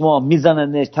 6 ماه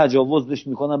میزننش تجاوزش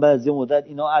میکنن، بعد از یه مدت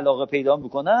اینا علاقه پیدا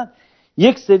میکنن.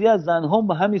 یک سری از زنها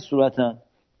به همین صورتن،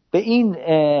 به این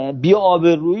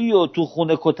بی‌آبرویی و تو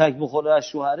خونه کتک میخوره از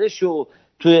شوهرش و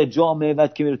توی جامعه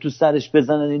وقت که میره تو سرش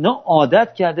بزنن اینا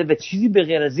عادت کرده و چیزی به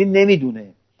غیر از این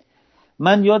نمیدونه.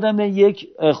 من یادم یک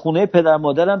خونه پدر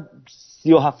مادرم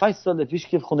 37 سال پیش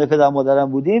که خونه پدر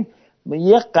مادرم بودیم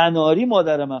یک قناری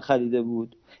مادر من خریده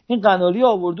بود. این قناری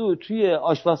آورده و توی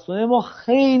آشپزخونه ما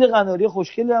خیلی قناری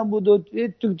خوشگلی هم بود و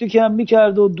توک توک هم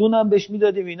میکرد و دونم بهش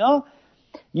میدادیم اینا.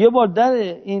 یه بار در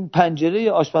این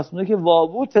پنجره آشپزخونه که وا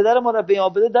بود پدر ما را بیان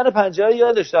بده در پنجره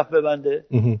یادش رفت ببنده.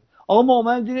 آقا ما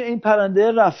اومدیم دیدیم این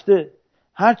پرنده رفته،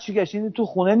 هر چی گشتیم تو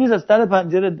خونه نیست، از در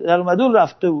پنجره در اومده و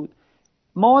رفته بود.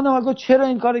 مامانم گفت چرا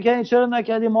این کارو کردین چرا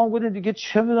نکردین؟ ما گفتیم دیگه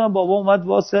چه میدونم بابا اومد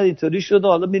واسه اینطوری شده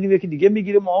حالا میریم یکی دیگه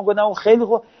میگیریم. ما گفتم خیلی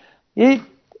خوب. یه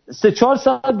 3-4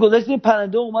 ساعت گذشت این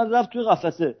پرنده اومد رفت توی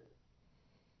قفسه.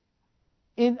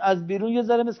 این از بیرون یه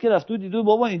ذره مثل که رفت و دیدو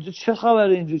بابا اینجا چه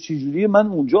خبره، اینجا چه جوریه. من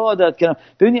اونجا عادت کردم.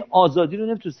 ببینید آزادی رو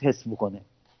نمیتونه حس بکنه.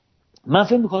 من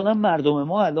فکر میکنم مردم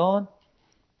ما الان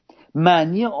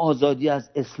معنی آزادی از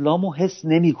اسلامو حس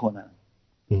نمیکنن.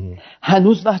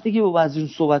 هنوز وقتی که با بعضیشون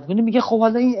صحبت کنیم میگه خب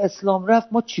حالا این اسلام رفت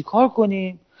ما چیکار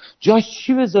کنیم؟ جاش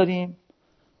چی بذاریم؟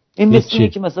 این مثل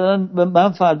که مثلا من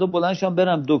فردا بلندشم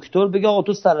برم دکتر بگه آقا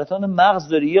تو سرطان مغز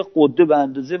داری، یه قده به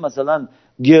اندازه مثلا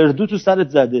گردو تو سرت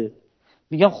زده.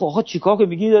 میگم خب آقا چیکار کنیم؟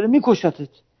 میگی داره میکشتت.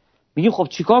 میگیم خب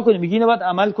چیکار کنیم؟ میگی اینو باید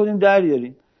عمل کنیم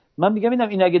دریاریم. من میگم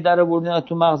این اگه در آوردین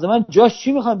تو مغز من جاش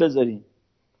چی میخوام بذارین؟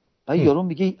 بعد یارو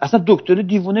میگه اصلا دکتر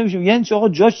دیوونه میشه، یعنی چه آقا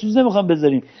جاش چیز نمیخوام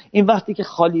بذاریم. این وقتی که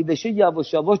خالی بشه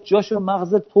یواش یواش جاشو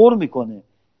مغزت پر میکنه،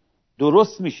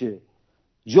 درست میشه.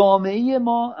 جامعه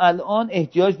ما الان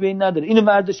احتیاج به این نداره. اینو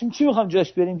برداشتیم چی میخوام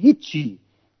جاش بریم؟ هیچی.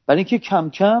 برای اینکه کم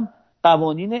کم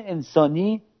قوانین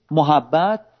انسانی،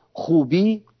 محبت،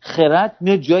 خوبی، خرد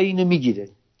میاد جای اینو میگیره.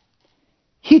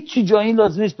 هیچی جای این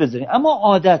لازم نیست بذاریم، اما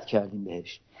عادت کردیم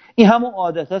بهش. این همون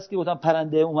عادت هست که گفتم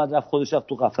پرنده اومد رفت خودش رفت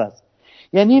تو قفس.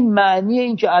 یعنی معنی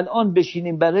این که الان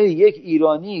بشینیم برای یک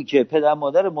ایرانی که پدر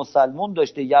مادر مسلمان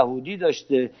داشته، یهودی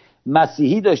داشته،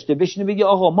 مسیحی داشته، بشینه بگه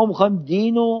آقا ما میخوایم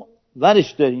دین و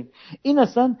ورش داریم، این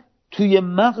اصلا توی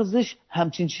مغزش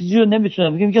همچین چیزی رو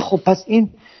نمیتونه بگه. میگه خب پس این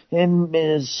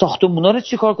ساختمونا رو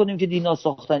چیکار کنیم که دینا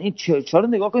ساختن؟ این چرچا رو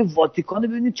نگاه کنیم، واتیکان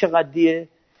ببینید چقدریه،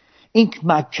 این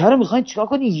مکه رو میخواین چیکار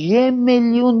کنیم؟ 1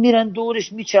 میلیون میرن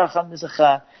دورش میچرخن مثل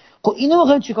خر. خب اینو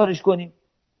میخواین چیکارش کنیم؟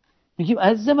 میگیم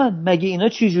عزیز من مگه اینا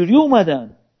چه جوری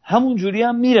اومدن؟ همون جوری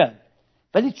هم میرن.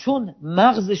 ولی چون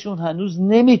مغزشون هنوز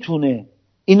نمیتونه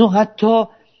اینو حتی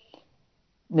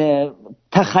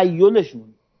تخیلشون،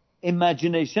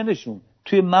 ایمیجینیشنشون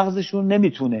توی مغزشون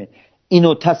نمیتونه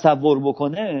اینو تصور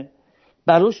بکنه،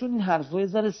 براشون این حرفا یه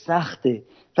ذره سخته.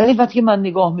 ولی وقتی که من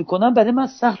نگاه میکنم برای من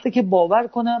سخته که باور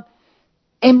کنم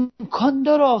امکان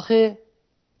داره آخه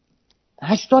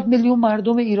 80 میلیون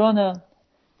مردم ایرانن،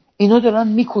 اینا دارن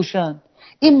میکشن،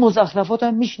 این مزخرفات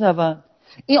هم میشنون،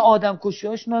 این آدم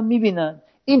کشی‌هاشون هم میبینن،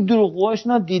 این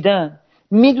دروغگوهاشون هم دیدن،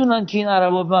 میدونن که این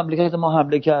عربا به مملکت ما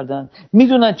حمله کردن،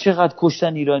 میدونن چقدر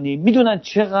کشتن ایرانی، میدونن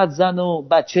چقدر زن و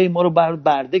بچه ما رو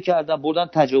برده کردن، بردن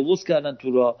تجاوز کردن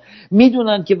تو راه،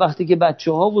 میدونن که وقتی که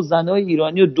بچه‌ها و زنای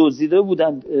ایرانی رو دزدیده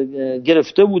بودن،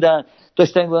 گرفته بودن،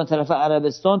 داشتن می‌بردن طرف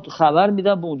عربستان، خبر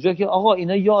میدن به اونجا که آقا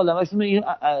اینا یا عالمشون این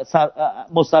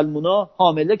مسلمونا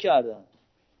حامله کردن،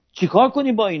 چیکار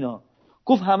کنیم با اینا؟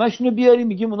 گفت همشونو بیاریم،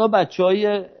 میگیم اونا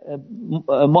بچهای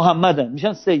محمدن،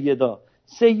 میشن سیدا.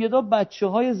 سیدا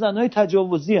بچه‌های زنای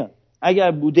تجاوزی هستند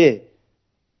اگر بوده.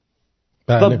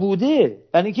 بله. و بوده،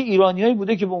 یعنی اینکه ایرانیایی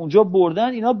بوده که به اونجا بردن،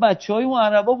 اینا بچه‌های اون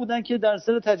عربا بودن که در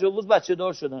سر تجاوز بچه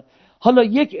دار شدن. حالا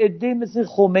یک عده مثل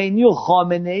خمینی و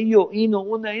خامنه‌ای و این و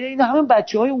اون، این همه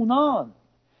بچه‌های اونان.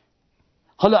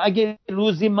 حالا اگه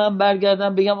روزی من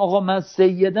برگردم بگم آقا من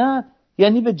سیدم،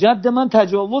 یعنی به جد من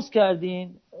تجاوز کردین،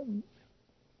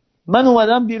 من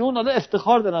اومدم بیرون، حالا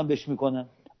افتخار دارم بهش میکنم.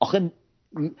 آخه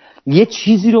یه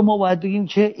چیزی رو ما باید بگیم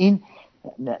که این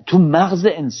تو مغز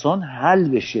انسان حل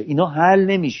بشه، اینا حل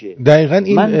نمیشه. دقیقاً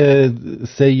این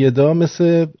سیدا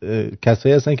مثل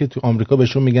کسایی هستن که تو آمریکا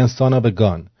بهشون میگن سانا به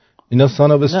گان، اینا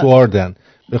سانا به سواردن.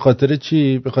 به خاطر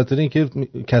چی؟ به خاطر اینکه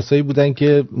کسایی بودن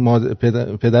که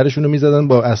پدرشون رو میزدن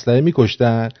با اسلحه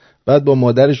میکشتن، بعد با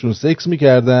مادرشون سکس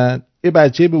میکردن، یه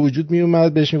بچه به وجود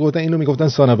میومد بهش میگفتن، اینو میگفتن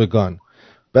سانا به گان،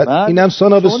 بعد اینم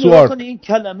سانا به سوارد. این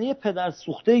کلمه پدر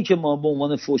سوخته‌ای که ما به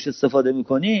عنوان فوش استفاده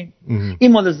میکنیم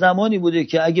این مال زمانی بوده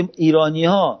که اگه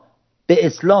ایرانی‌ها به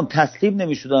اسلام تسلیم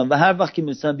نمیشدن و هر وقت که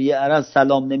مثلا به یه عرب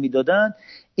سلام نمیدادن،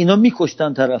 اینا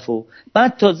میکشتن طرفو،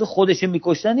 بعد تازه خودش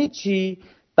میکشتن. چی؟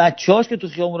 بچه‌هاش که تو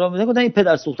خیابون راه میرن گفتن این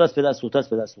پدر سوخته است، پدر سوخته است،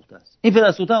 پدر سوخته است. این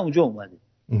پدر سوخته اونجا اومده.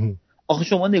 آخه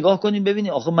شما نگاه کنین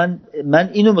ببینید، آخه من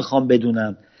اینو میخوام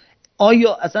بدونم،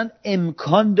 آیا اصلا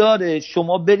امکان داره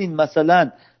شما برین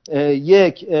مثلا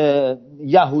یک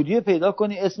یهودی پیدا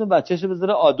کنی اسم بچه‌ش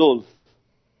بذاره آدولف؟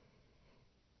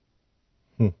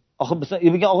 آخه مثلا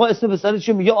میگه آقا اسم پسرش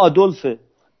چیه؟ میگه آدولفه.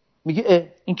 میگه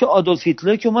این که آدولف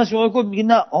هیتلر که اومد، شما گفت میگه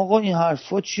نه آقا این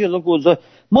حرفا چیه؟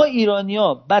 ما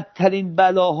ایرانی‌ها بدترین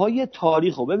بلاهای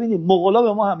تاریخو ببینید، مغولا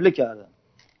به ما حمله کردن،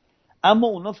 اما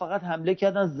اونا فقط حمله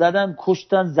کردن، زدن،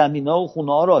 کشتن، زمینا و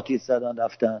خونه‌ها رو آتش زدن،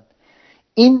 رفتن.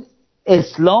 این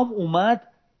اسلام اومد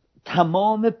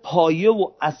تمام پایه و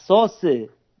اساس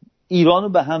ایرانو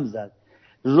به هم زد،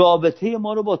 رابطه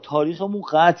ما رو با تاریخمون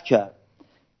قطع کرد.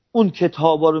 اون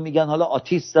کتابا رو میگن حالا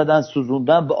آتش زدن،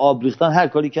 سوزوندن، به آب ریختن، هر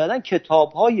کاری کردن.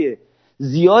 کتاب‌های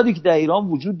زیادی که در ایران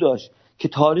وجود داشت که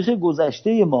تاریخ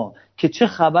گذشته ما که چه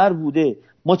خبر بوده،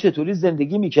 ما چطوری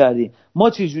زندگی میکردیم، ما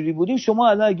چجوری بودیم، شما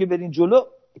الان اگه برین جلو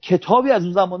کتابی از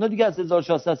اون زمانا دیگه از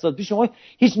 1400 سال پیش شما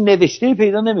هیچ نوشته‌ای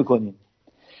پیدا نمی‌کنید.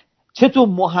 چطور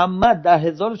محمد در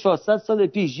 1400 سال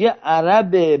پیش یه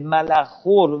عرب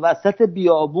ملخور وسط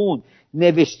بیابون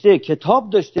نوشته، کتاب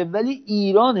داشته، ولی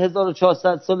ایران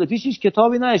 1400 سال پیش هیچ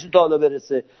کتابی نداشته تا حالا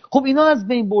برسه. خب اینا از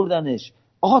بین بردنش.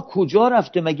 آقا کجا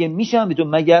رفته؟ مگه میشه همینطور؟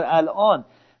 مگر الان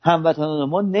هموطنان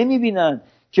ما نمیبینن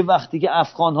که وقتی که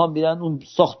افغان ها میرن اون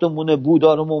ساختمون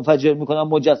بودا رو منفجر میکنن،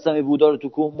 مجسمه بودا رو تو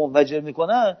کوه منفجر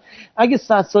میکنن، اگه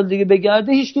 100 سال دیگه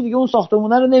بگرده هیچ کی دیگه اون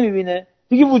ساختمونه رو نمیبینه،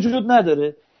 دیگه وجود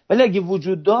نداره. ولی اگه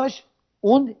وجود داشت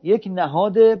اون یک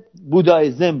نهاد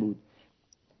بودایزم بود.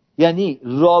 یعنی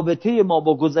رابطه ما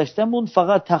با گذشتمون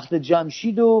فقط تخت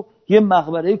جمشید و یه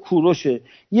مقبره کوروشه.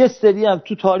 یه سری هم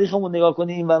تو تاریخمون نگاه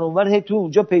کنیم این ور اونور، هی تو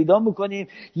اونجا پیدا میکنیم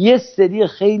یه سری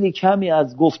خیلی کمی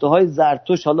از گفته های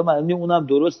زرتشت، حالا معنی اونم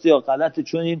درسته یا غلطه،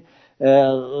 چون این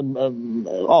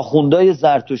آخوندهای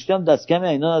زرتشتی هم دست کمی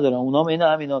اینا ندارن، اونا هم اینا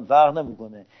همینان، فرق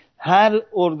نمیکنه. هر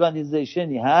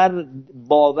ارگانیزیشنی، هر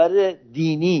باور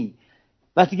دینی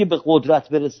وقتی که به قدرت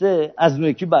برسه از اون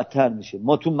یکی بدتر میشه.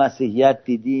 ما تو مسیحیت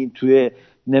دیدیم، توی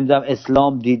نمیدونم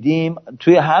اسلام دیدیم،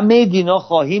 توی همه دینا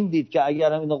خواهیم دید که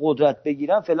اگر هم اینا قدرت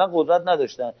بگیرن، فعلا قدرت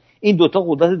نداشتن، این دوتا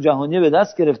قدرت جهانی به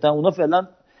دست گرفتن، اونا فعلا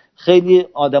خیلی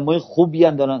آدمای خوبی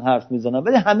هم دارن حرف میزنن،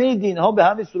 ولی همه دینها به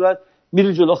همین صورت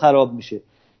میره جلو، خراب میشه.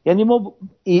 یعنی ما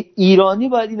ایرانی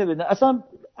باید اینو بدونیم، اصلا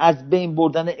از بین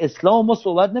بردن اسلام ما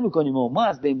صحبت نمی‌کنیم، ما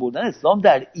از بین بردن اسلام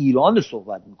در ایران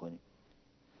صحبت می‌کنیم،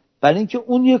 برای اینکه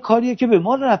اون یه کاریه که به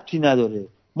ما ربطی نداره.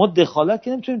 ما دخالت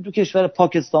که نمیتونیم تو کشور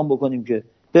پاکستان بکنیم، که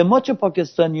به ما چه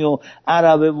پاکستانی و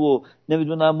عربه و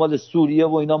نمیدونم مال سوریه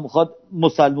و اینا میخواد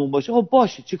مسلمون باشه، خب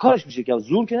باشه، چه کارش میشه که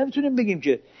زور که نمیتونیم بگیم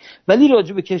که. ولی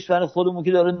راجع به کشور خودمون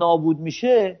که داره نابود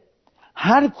میشه،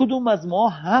 هر کدوم از ما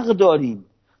حق داریم،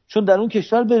 چون در اون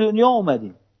کشور به دنیا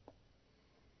اومدیم،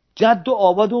 جد و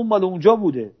آباد اون مال اونجا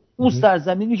بوده، اون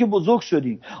سرزمینی که بزرگ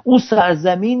شدیم، اون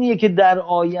سرزمینیه که در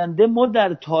آینده ما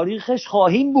در تاریخش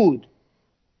خواهیم بود.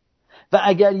 و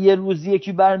اگر یه روزی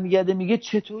یکی برمیگرده میگه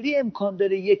چطوری امکان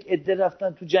داره یک عده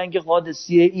رفتن تو جنگ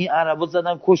قادسیه، این عربا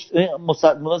زدن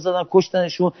مسلمانا زدن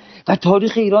کشتنشون و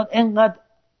تاریخ ایران انقدر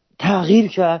تغییر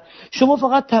کرد، شما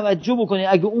فقط توجه بکنید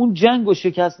اگه اون جنگو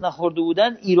شکست نخورده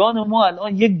بودن، ایران ما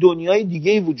الان یک دنیای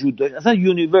دیگه وجود داشت، اصلا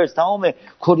یونیورس، تمام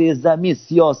کره زمین،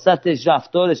 سیاستش،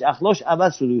 رفتارش، اخلاقش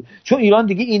عوض شده بود، چون ایران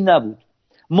دیگه این نبود،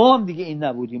 ما هم دیگه این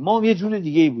نبودیم، ما هم یه جور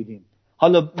دیگه ای بودیم.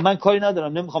 حالا من کاری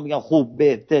ندارم، نمیخوام بگم خوب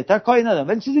بهتر، کاری ندارم،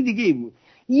 ولی چیز دیگه ای بود.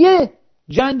 یه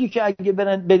جنگی که اگه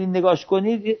برین نگاش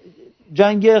کنید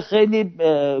جنگ خیلی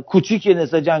کوچیکی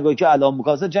نسبت جنگایی که الان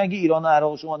میکنه. جنگ ایران و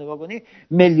عراق شما نگاه کنی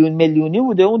میلیونی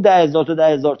بوده، اون 10,000 تا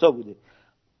 10,000 تا بوده.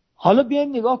 حالا بیایم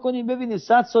نگاه کنیم ببینید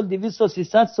 100 سال 200 تا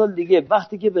 300 سال دیگه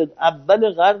وقتی که به اول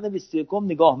قرن 21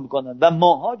 نگاه میکنن و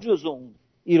ماها جزو اون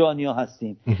ایرانی‌ها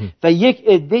هستیم و یک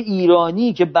عده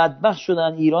ایرانی که بدبخت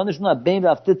شدن، ایرانشون از بین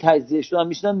رفته، تجزیه شدن،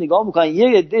 میشنن نگاه میکنن،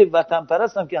 یک عده وطن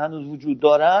پرست هم که هنوز وجود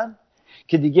دارن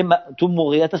که دیگه تو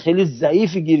موقعیت خیلی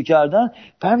ضعیفی گیر کردن،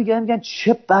 برمیگردن میگن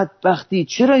چه بدبختی،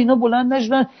 چرا اینا بلند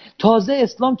نشدن؟ تازه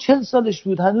اسلام 40 سالش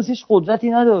بود، هنوز هیچ قدرتی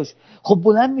نداشت، خب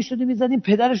بلند میشدیم میزدیم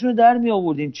پدرشون رو در می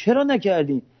آوردیم، چرا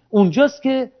نکردیم؟ اونجاست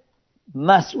که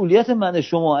مسئولیت من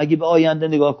شما اگه به آینده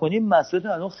نگاه کنیم مسئولیت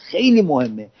من خیلی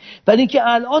مهمه. ولی اینکه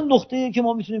الان نقطه‌ای که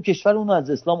ما میتونیم کشور اون رو از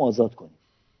اسلام آزاد کنیم.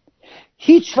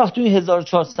 هیچ وقت توی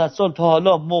 1400 سال تا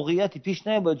حالا موقعیتی پیش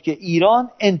نیامد که ایران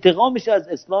انتقامش از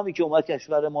اسلامی که اومد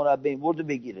کشور ما رو به این برد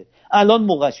بگیره. الان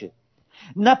موقعشه.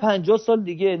 نه 50 سال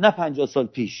دیگه، نه 50 سال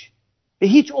پیش. به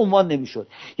هیچ عنوان نمیشد.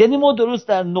 یعنی ما درست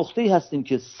در نقطه‌ای هستیم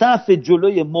که صف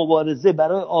جلوی مبارزه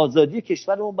برای آزادی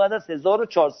کشورمون بعد از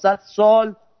 1400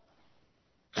 سال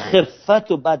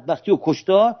خفت و بدبختی و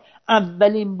کشتار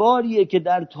اولین باریه که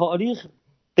در تاریخ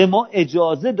به ما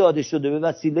اجازه داده شده به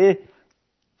وسیله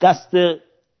دست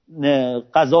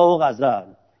قضا و قدر،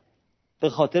 به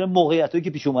خاطر موقعیتایی که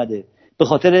پیش اومده، به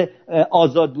خاطر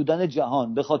آزاد بودن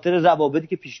جهان، به خاطر روابطی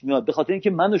که پیش میاد، به خاطر اینکه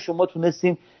من و شما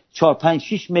تونستیم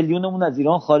 4-5-6 میلیونمون از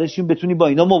ایران خارج شیم بتونیم با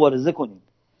اینا مبارزه کنیم.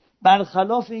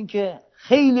 برخلاف اینکه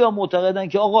خیلی ها معتقدن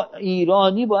که آقا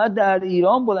ایرانی باید در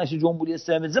ایران بلند شه جمهوری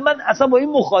اسلامی، من اصلا با این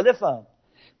مخالفم.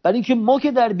 برای اینکه ما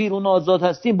که در بیرون آزاد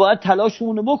هستیم باید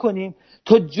تلاشمون رو بکنیم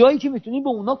تا جایی که میتونیم به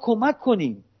اونا کمک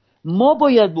کنیم. ما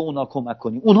باید به اونا کمک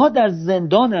کنیم. اونها در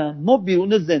زندانن، ما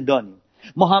بیرون زندانیم.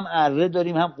 ما هم اره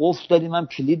داریم، هم قفل داریم، هم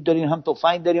کلید داریم، هم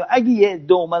تفنگ داریم. اگه یه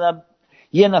عده اومدن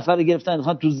یه نفر رو گرفتن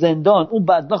انداختن تو زندان، اون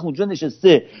بدبخت اونجا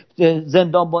نشسته،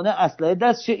 زندانبانه اسلحه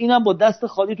دستشه، اینم با دست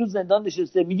خالی تو زندان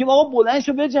نشسته، میگیم آقا بلند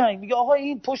شو بجنگ، میگه آقا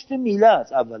این پشت میله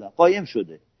است، اولا قایم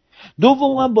شده،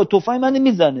 دوما با تفنگ من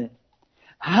میزنه.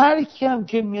 هر کیم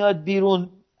که میاد بیرون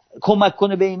کمک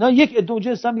کنه به اینا، یک عده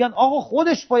اونجا هستن میگن آقا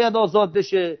خودش باید آزاد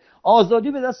بشه،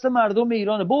 آزادی به دست مردم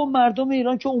ایرانه. بابا مردم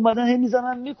ایران که اومدن هم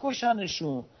میزنن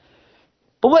میکشنشون.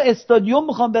 بابا استادیوم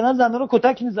میخوان برن زنها رو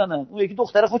کتک میزنن، اون یکی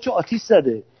دختره خودشو آتیش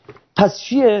زده. پس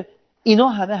چیه اینا؟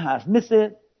 همه حرف مثل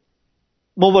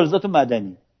مبارزات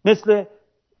مدنی، مثل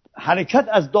حرکت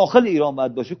از داخل ایران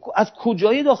باید باشه. از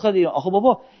کجای داخل ایران؟ آخه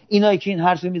بابا اینایی که این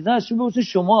حرف میزنن چون ببینید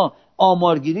شما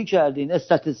آمارگیری کردین،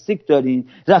 استاتستیک دارین،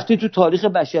 رفتین تو تاریخ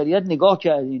بشریت نگاه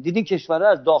کردین، دیدین کشورها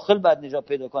از داخل بعد نجات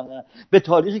پیدا کنن. به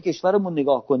تاریخ کشورمون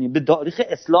نگاه کنین، به تاریخ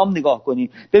اسلام نگاه کنین،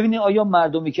 ببینین آیا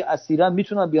مردمی که اسیرن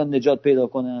میتونن بیان نجات پیدا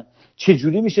کنن؟ چه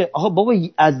جوری میشه؟ آقا بابا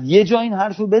از یه جا این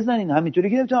حرفو بزنین. همینطوری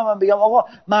که نمیتونم من بگم آقا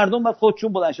مردم بعد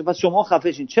خودشون بلند شه پس شما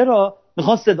خفه شین. چرا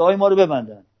میخوان صدای ما رو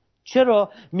ببندن؟ چرا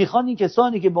میخوان این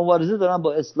کسانی که مبارزه دارن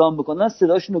با اسلام بکنن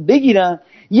صداشون رو بگیرن؟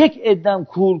 یک عدم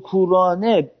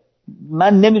کورکورانه،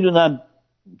 من نمیدونم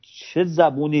چه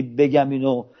زبونی بگم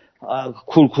اینو،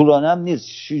 کورکورانه هم نیست،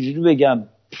 چجوری بگم،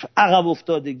 عقب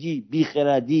افتادگی،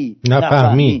 بیخردی،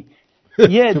 نفهمی،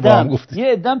 یه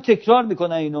عدم تکرار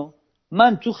میکنن اینو.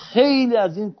 من تو خیلی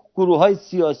از این گروه‌های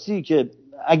سیاسی که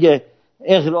اگه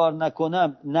اقرار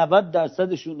نکنم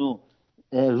 90%شون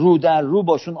رو در رو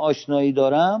باشون آشنایی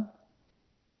دارم،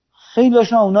 خیلی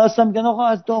هاشون اونا هستن میگن آقا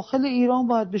از داخل ایران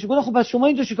باید بشه. گفتم خب پس شما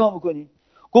اینجا چیکار میکنی؟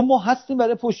 گفت ما هستیم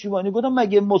برای پشتیبانی. گفتم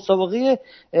مگه مسابقه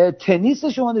تنیس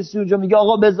شما نیستی اونجا؟ میگه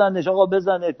آقا بزنش، آقا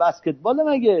بزنش، بسکتبال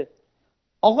مگه؟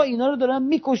 آقا اینا رو دارن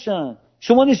میکشن،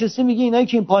 شما نشستی میگی اینایی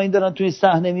که این پایین دارن توی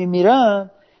صحنه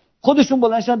میمیرن خودشون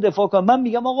بلندشن دفاع کنن. من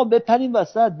میگم آقا بپریم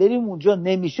وسط، بریم اونجا،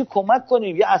 نمیشه کمک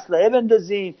کنیم، یه اسلحه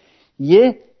بندازیم،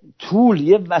 یه طول،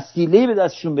 یه وسیله به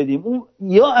دستشون بدیم. اون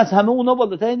یا از همه اونا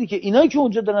بالاتر اینه که اینایی که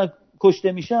اونجا دارن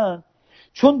کشته میشن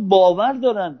چون باور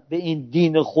دارن به این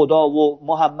دین خدا و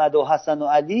محمد و حسن و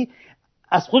علی،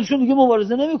 از خودشون دیگه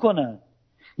مبارزه نمیکنن.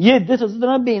 یه عده تازه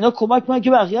دارن به اینا کمک کنن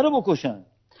که بقیه رو بکشن.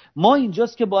 ما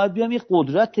اینجاست که باید بیام یه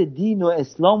قدرت دین و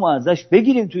اسلام رو ازش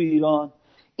بگیریم تو ایران.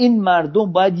 این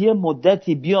مردم باید یه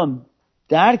مدتی بیان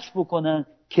درک بکنن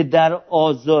که در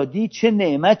آزادی چه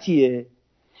نعمتیه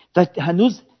و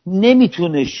هنوز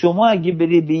نمیتونه. شما اگه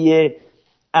بری به یه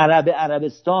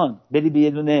عربستان، بری به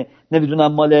یه دونه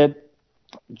نمیدونم مال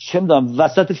چه میدونم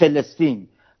وسط فلسطین،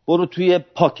 برو توی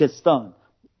پاکستان،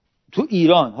 تو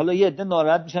ایران، حالا یه عده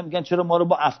ناراحت میشن میگن چرا ما رو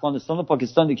با افغانستان و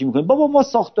پاکستان یکی میکنیم؟ بابا ما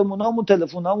ساختمونامون،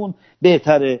 تلفنامون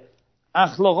بهتره،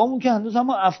 اخلاقامون که هنوز هم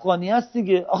افغانی هست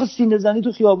دیگه. آخه سینه زنی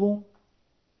تو خیابون،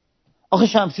 آخه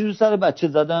شمشیر رو سر بچه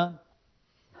زدن،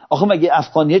 آخه مگه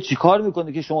افغانیه چیکار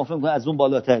میکنه که شما فکر میکنید از اون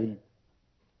بالاترین؟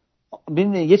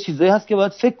 ببین یه چیزایی هست که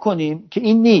باید فکر کنیم که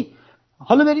این نی.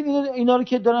 حالا بریم اینا رو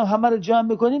که دارم همه رو جمع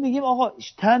میکنیم میگیم آقا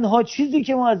تنها چیزی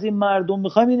که ما از این مردم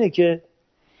میخوایم اینه که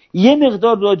یه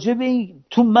مقدار راجع به این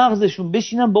تو مغزشون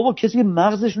بشینن. بابا کسی که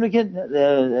مغزشون رو که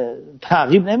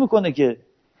تعقیب نمیکنه که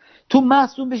تو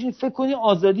مغزشون بشین فکر کنی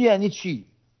آزادی یعنی چی،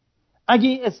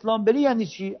 اگه اسلام بری یعنی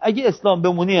چی، اگه اسلام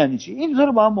بمونی یعنی چی. این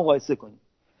رو با هم مقایسه کنیم.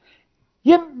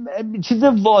 یه چیز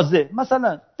واضح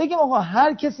مثلا بگیم آقا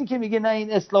هر کسی که میگه نه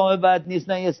این اسلام بد نیست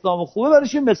نه این اسلام خوبه،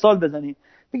 براش یه مثال بزنیم.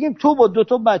 بگیم تو با 2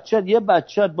 تا بچت، یه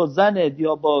بچت با زنت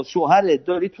یا با شوهرت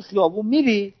داری تو خیابون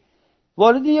میری،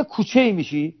 وارد یه کوچه‌ای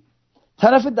میشی،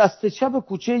 طرف دست چپ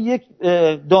کوچه یک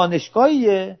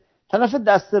دانشگاهیه، طرف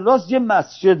دست راست یه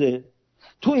مسجده.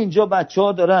 تو اینجا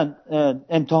بچه‌ها دارن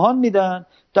امتحان میدن،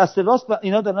 دست راست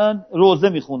اینا دارن روزه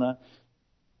میخونن.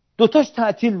 2 تاش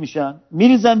تعطیل میشن،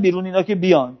 میریزن بیرون اینا که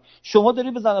بیان. شما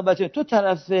داری بزن بچه تو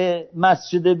طرف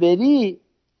مسجد بری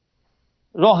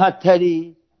راحت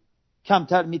تری،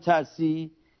 کمتر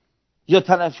میترسی، یا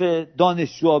طرف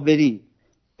دانشجو بری؟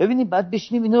 ببینید بعد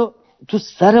بشینیم اینو تو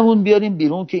سرمون بیاریم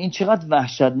بیرون که این چقدر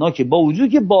وحشتناکه، با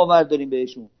وجود که باور داریم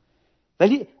بهشون،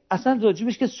 ولی اصلا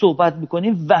راجبش که صحبت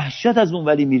میکنیم وحشت از اون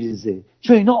ولی میریزه.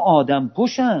 چون اینا آدم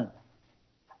کشن،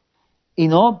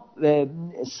 اینا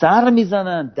سر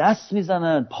میزنن، دست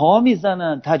میزنن، پا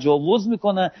میزنن، تجاوز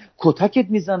میکنن، کتکت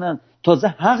میزنن. تازه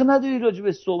حق نداری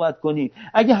راجبش صحبت کنی.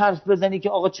 اگه حرف بزنی که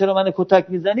آقا چرا من کتک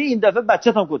میزنی، این دفعه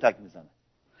بچت هم کتک میزنن.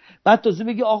 بعد تازه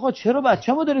بگی آقا چرا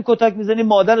بچه‌مو داری کتک میزنی،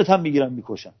 مادرت هم میگیرن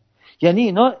میکشن. یعنی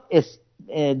اینا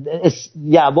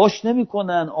یواش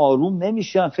نمیکنن، آروم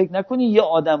نمیشن. فکر نکنی یه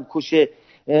آدم کشه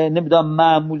نمیدونم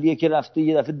معمولیه که رفته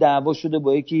یه دفعه دعوا شده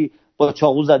با یکی، با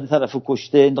چاقو زده طرفو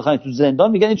کشته، انداختن تو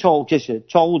زندان، میگن این چاقو کشه،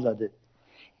 چاقو زده.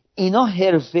 اینا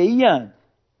حرفه‌این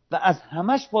و از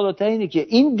همش بالاتر اینه که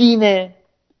این دینه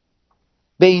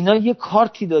به اینا یه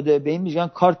کارتی داده، به این میگن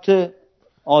کارت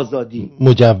آزادی،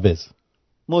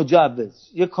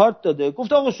 مجوز. یه کارت داده،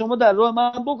 گفت آقا شما در راه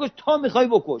من بکش تا میخوای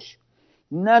بکش،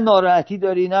 نه ناراحتی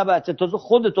داری نه بچه، تازه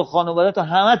خودت و خانواده‌ت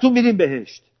همتون میرین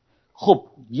بهشت. خب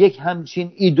یک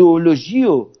همچین ایدئولوژی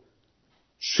رو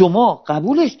شما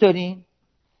قبولش دارین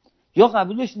یا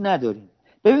قبولش ندارین؟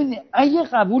 ببینید اگه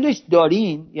قبولش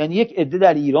دارین، یعنی یک عده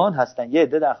در ایران هستن، یه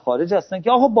عده در خارج هستن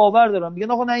که آقا باور دارن،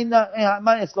 میگن آقا نه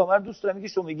من اسلام رو دوست دارم، میگه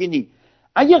شما میگی نی.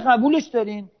 اگه قبولش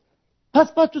دارین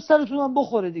پس باید تو سرتون هم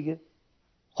بخوره دیگه.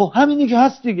 خب همینی که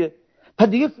هست دیگه. پس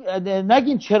دیگه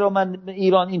نگین چرا من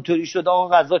ایران اینطوری شد،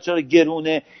 آقا غذا چرا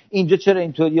گرونه، اینجا چرا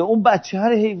اینطوریه، اون بچه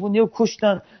هر حیوانی رو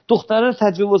کشتن، دختره رو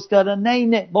تجاوز کردن. نه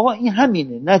اینه بابا، این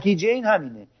همینه، نتیجه این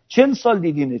همینه. 40 سال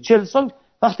دیدینه، 40 سال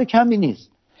وقت کمی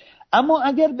نیست. اما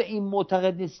اگر به این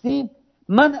معتقد نیستیم،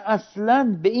 من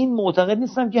اصلا به این معتقد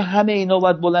نیستم که همه اینا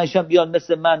باید بلندشن بیان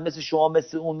مثل من، مثل شما،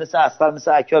 مثل اون، مثل اصغر،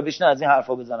 مثل اکبر بشن از این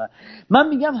حرفا بزنن. من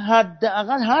میگم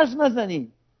حداقل حرف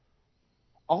نزنید.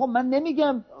 آقا من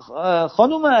نمیگم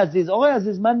خانم عزیز، آقای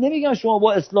عزیز، من نمیگم شما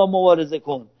با اسلام مبارزه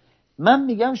کن. من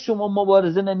میگم شما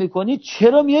مبارزه نمیکنی،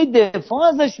 چرا میای دفاع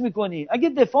ازش میکنی؟ اگه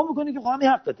دفاع میکنی که خب همین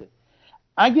حقته.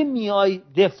 اگه میای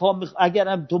دفاع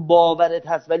اگرم تو باورت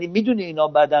هست ولی میدونی اینا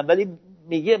بدن، ولی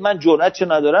میگه من جرأتش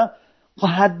ندارم، خب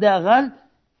حداقل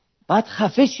باید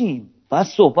خفه شیم، باید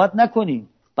صحبت نکنیم،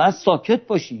 باید ساکت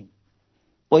باشیم،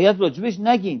 باید راجبش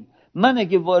نگیم. من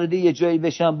اگه وارد یه جایی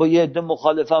بشم با یه عده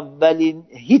مخالفم ولی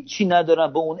هیچی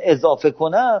ندارم به اون اضافه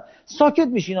کنم، ساکت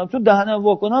میشینم، چون دهنم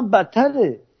وا کنم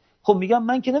بدتره. خب میگم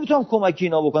من که نمیتونم کمکی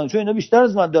اینا بکنم، چون اینا بیشتر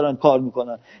از من دارن کار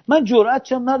میکنن. من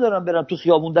جرأتش ندارم برم تو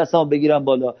خیابون دستمو بگیرم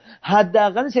بالا.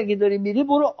 حداقلش اگه داری میری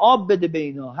برو آب بده به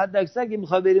اینا. حداکثر اگه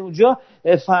میخوای بری اونجا،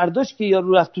 فرداش که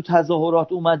یارو رفت تو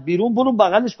تظاهرات اومد بیرون، برو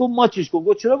بغلش کن، ماچش کن.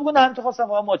 گفت چرا بکنه؟ همین خواستم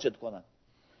فقط ماچت کنن.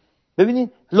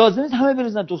 ببینید لازم نیست همه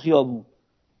بریزن تو خیابون.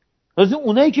 لازم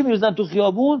اونایی که میریزن تو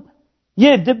خیابون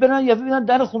یه عده برن یا ببینن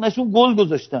در خونهشون گل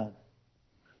گذاشتن،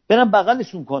 برن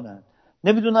بغلشون کنن،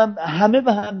 نمیدونم همه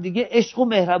به هم دیگه عشق و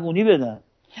مهربونی بدن،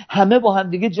 همه با هم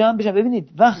دیگه جمع بشن. ببینید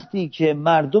وقتی که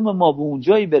مردم ما به اون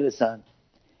جایی برسن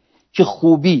که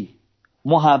خوبی،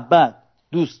 محبت،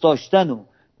 دوست داشتن رو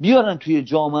بیارن توی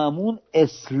جامعهمون،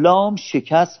 اسلام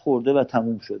شکست خورده و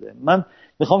تموم شده. من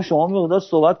میخوام شما مقدار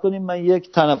صحبت کنیم، من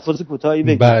یک تنفس کوتاهی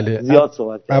بگیرم. بله. زیاد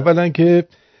صحبت کردم. اولا که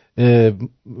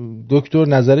دکتر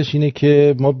نظرش اینه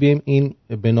که ما بیم این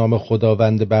به نام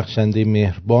خداوند بخشنده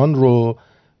مهربان رو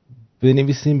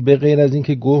بنویسیم، به غیر از این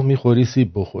که گوه میخوری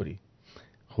سیب بخوری.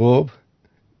 خب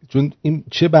چون این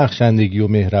چه بخشندگی و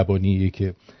مهربانیه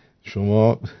که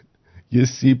شما یه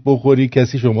سیب بخوری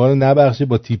کسی شما رو نبخشه،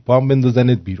 با تیپام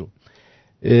بندازنت بیرون.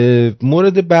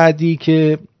 مورد بعدی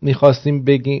که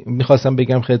میخواستم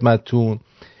بگم خدمتتون،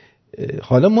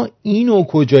 حالا ما اینو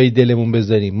کجای دلمون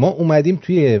بذاریم؟ ما اومدیم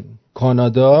توی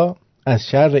کانادا از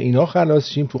شر اینا خلاص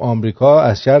شیم، تو آمریکا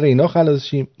از شر اینا خلاص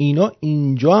شیم. اینا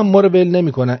اینجا هم ما رو ول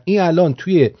نمی‌کنن. این الان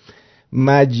توی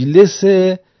مجلس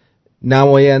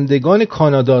نمایندگان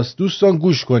کاناداست. دوستان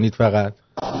گوش کنید فقط.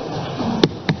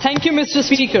 Thank you, Mr.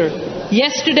 Speaker.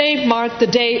 Yesterday marked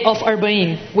the day of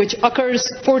Arbaeen, which occurs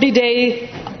 40 days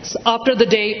after the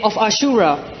day of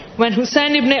Ashura, when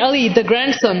Hussein ibn Ali, the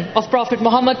grandson of Prophet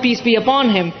Muhammad, peace be upon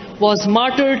him, was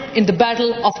martyred in the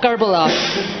Battle of Karbala.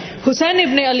 Hussein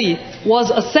ibn Ali was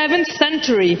a 7th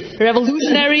century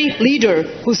revolutionary leader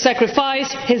who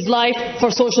sacrificed his life for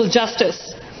social justice.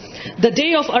 The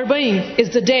day of Arbaeen is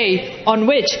the day on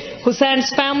which Hussein's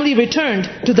family returned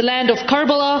to the land of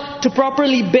Karbala to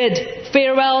properly bid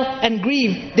farewell and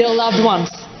grieve their loved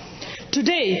ones.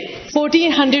 Today,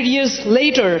 1400 years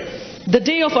later, the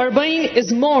day of Arbaeen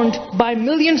is mourned by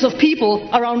millions of people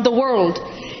around the world.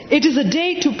 It is a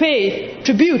day to pay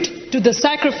tribute to the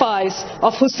sacrifice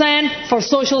of Hussein for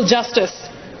social justice.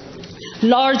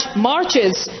 Large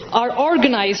marches are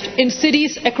organized in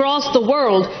cities across the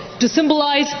world to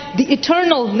symbolize the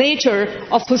eternal nature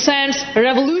of Hussein's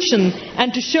revolution and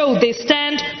to show they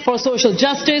stand for social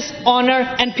justice, honor,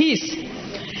 and peace.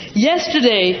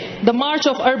 Yesterday, the March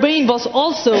of Arbaeen was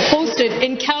also hosted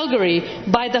in Calgary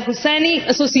by the Husseini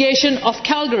Association of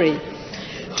Calgary.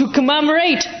 To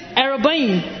commemorate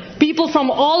Arbaeen, people from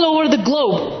all over the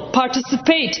globe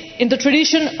participate in the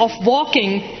tradition of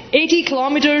walking 80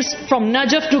 kilometers from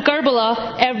Najaf to Karbala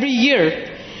every year.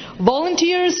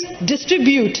 Volunteers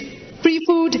distribute free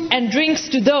food and drinks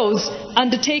to those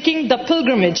undertaking the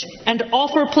pilgrimage and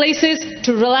offer places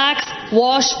to relax,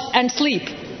 wash, and sleep.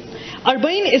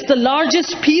 Arbaeen is the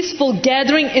largest peaceful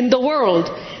gathering in the world.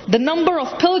 The number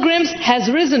of pilgrims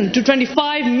has risen to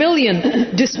 25 million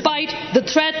despite the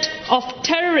threat of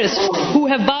terrorists who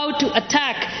have vowed to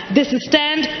attack this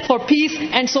stand for peace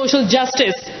and social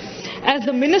justice. As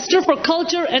the Minister for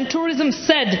Culture and Tourism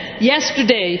said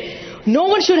yesterday, no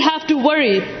one should have to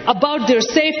worry about their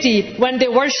safety when they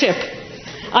worship.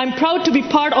 I'm proud to be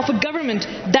part of a government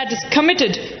that is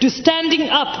committed to standing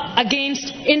up against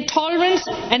intolerance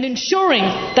and ensuring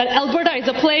that Alberta is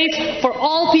a place for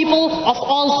all people of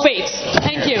all faiths.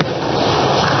 Thank you.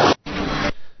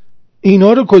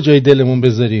 اینا رو کجای دلمون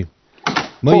بذاریم؟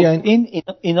 ما یعنی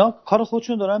اینا کار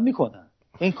خودشون دارن میکنن.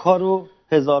 این کارو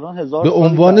هزار به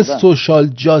عنوان سوشال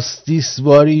جاستیس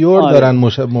واریور دارن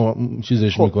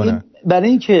چیزش میکنن. برای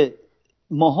اینکه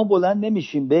ماها بلند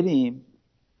نمیشیم بریم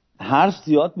حرف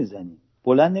زیاد میزنیم،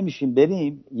 بلند نمیشیم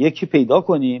بریم یکی پیدا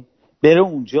کنیم بره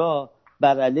اونجا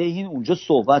بر علیه این اونجا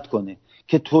صحبت کنه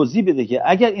که توضیح بده که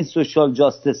اگر این سوشال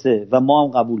جاستیسه و ما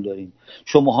هم قبول داریم.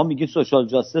 شماها میگید سوشال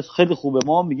جاستیس خیلی خوبه،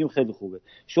 ما هم میگیم خیلی خوبه.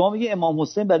 شما میگی امام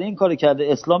حسین برای این کار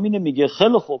کرده، اسلام اینو میگه،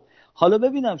 خیلی خوب. حالا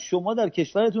ببینم شما در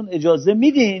کشورتون اجازه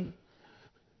میدین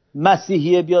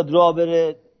مسیحیه بیاد راه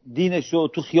بره دینشو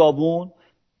تو خیابون؟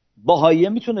 باهاییه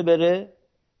میتونه بره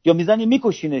یا میزنی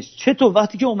میکشینش؟ چطور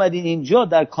وقتی که اومدین اینجا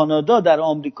در کانادا در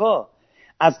آمریکا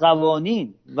از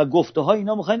قوانین و گفته های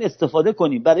اینا میخواین استفاده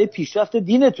کنین برای پیشرفت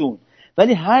دینتون،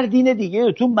 ولی هر دین دیگه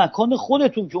رو تو مکان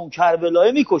خودتون که اون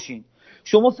کربلاه میکشین.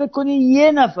 شما فکر کنین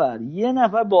یه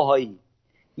نفر باهایی،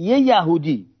 یه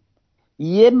یهودی،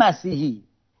 یه مسیحی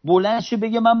بلند شه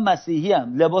بگه من مسیحی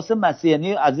ام، لباس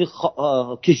مسیحی از این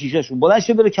کشیششون بلند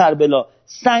شه بره کربلا،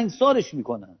 سنگسارش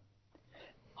میکنن.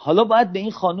 حالا باید به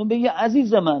این خانوم بگی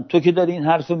عزیز من تو که داری این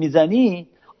حرف میزنی،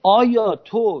 آیا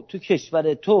تو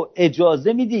کشور تو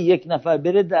اجازه میدی یک نفر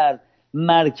بره در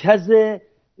مرکز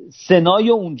سنای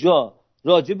اونجا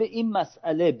راجع به این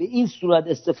مسئله به این صورت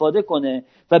استفاده کنه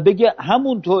و بگه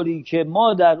همونطوری که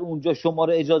ما در اونجا شما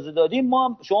رو اجازه دادیم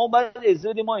شما باید اجازه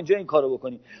بدیم ما اینجا این کارو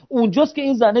بکنیم؟ اونجاست که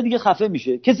این زنه دیگه خفه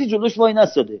میشه، کسی جلوش وای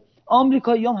نستاده.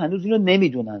 آمریکایی‌ها هم هنوز اینو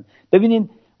نمیدونن. ببینین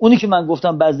اونی که من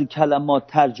گفتم بعضی کلمات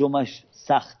ترجمهش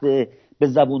سخته به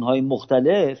زبونهای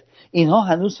مختلف، اینها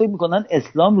هنوز فکر میکنن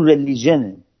اسلام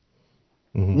ریلیژنه.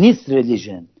 نیست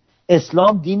ریلیژن.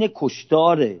 اسلام دین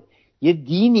کشتاره، یه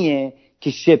دینیه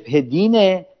که شبه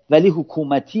دینه ولی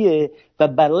حکومتیه و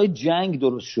برای جنگ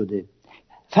درست شده.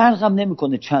 فرق هم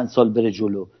نمیکنه چند سال بره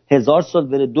جلو، 1000 سال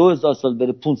بره، 2000 سال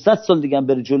بره، 500 سال دیگه هم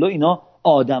بره جلو، اینا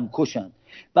آدم کشن.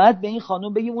 بعد به این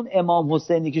خانم بگیم اون امام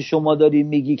حسینی که شما داری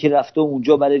میگی که رفته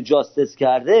اونجا برای جاستس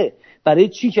کرده، برای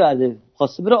چی کرده؟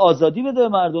 خواسته بره آزادی بده به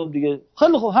مردم دیگه.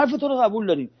 خیلی خوب، حرف تو رو قبول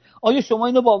داریم. آیا شما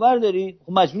اینو باور داری؟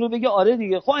 خب مجبور بگی آره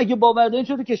دیگه. خب اگه باور دارین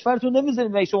چرا کشورتون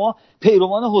نمیذارین؟ مگه شما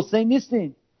پیروان حسین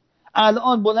نیستین؟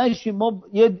 الان بلند شیم ما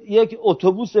یک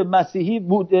اتوبوس مسیحی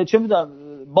بود، چه میدونم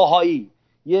باهایی،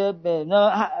 یه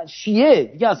شیعه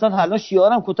دیگه، اصلا حالا شیعه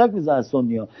هم کتک میزنن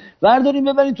سنی‌ها، برداریم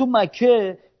ببرین تو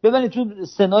مکه، ببرین تو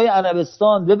سنای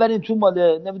عربستان، ببرین تو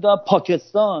مال نمیدونم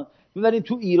پاکستان، میبرین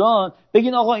تو ایران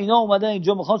بگین آقا اینا اومدن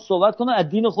اینجا میخوان صحبت کنن از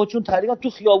دین خودشون تحریک، تو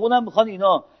خیابون هم میخوان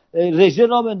اینا رژه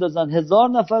را بندازن، 1000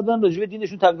 نفر برن راجع به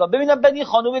دینشون تبلیغ کنن. ببینم بعد این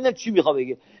خانم ببینم چی میخواد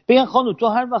بگه. بگن خانم تو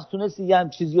هر وقت تونستی یه هم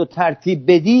چیزی رو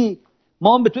ترتیب بدی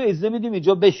ما هم به تو اجازه میدیم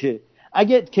اینجا بشه.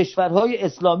 اگه کشورهای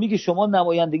اسلامی که شما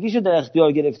نمایندگیشو در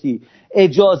اختیار گرفتی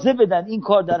اجازه بدن این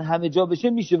کار در همه جا بشه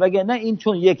میشه، وگرنه این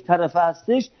چون یک طرفه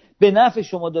هستش به نفع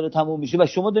شما داره تموم میشه و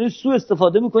شما دارید سوء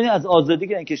استفاده میکنید از آزادی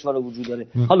که این کشورها وجود داره.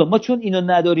 حالا ما چون اینو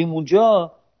نداریم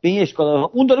اونجا به این اشکال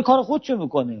اون داره کار خودشو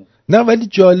میکنه. نه ولی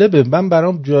جالبه، من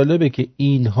برام جالبه که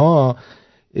اینها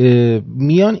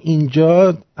میان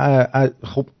اینجا.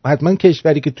 خب حتما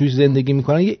کشوری که توش زندگی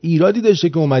میکنن یه ایرادی داشته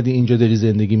که اومدی اینجا داری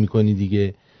زندگی میکنی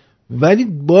دیگه، ولی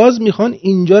باز میخوان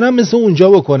اینجا رو مثل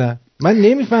اونجا بکنن. من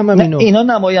نمیفهمم اینو. اینا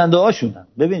نماینده هاشونن.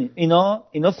 ببینید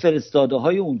اینا فرستاده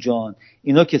های اونجان.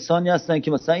 اینا کسانی هستن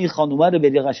که مثلا این خانومه رو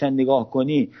بری قشنگ نگاه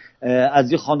کنی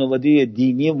از یه خانواده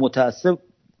دینی متعصب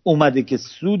اومده که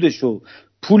سودشو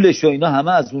پولشو اینا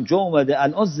همه از اونجا اومده،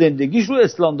 الان زندگیش رو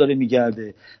اسلام داره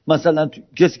میگرده. مثلا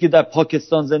کسی که در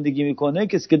پاکستان زندگی میکنه،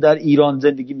 کسی که در ایران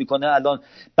زندگی میکنه الان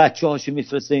بچه‌هاشو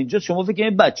میفرسته اینجا، شما فکر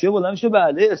کنید بچه بلند میشه به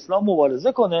علیه اسلام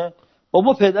مبارزه کنه؟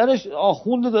 بابا پدرش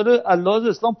آخوند داره الله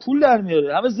اسلام پول در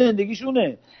میاره، همه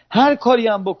زندگیشونه، هر کاری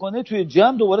هم بکنه توی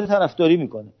جمع دوباره طرفداری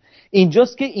میکنه.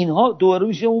 اینجاست که اینها دوباره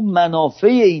میشه اون منافع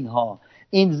اینها.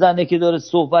 این زنه که داره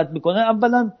صحبت میکنه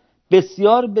اولا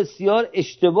بسیار بسیار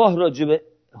اشتباه راجع به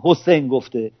حسین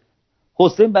گفته.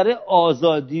 حسین برای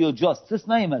آزادی و جاستس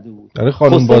نیومده بود، برای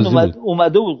خانم بازی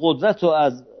اومده بود قدرت رو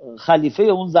از خلیفه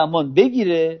اون زمان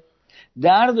بگیره.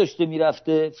 در داشته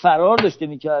میرفته، فرار داشته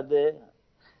میکرده،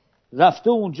 رفته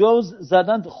اونجا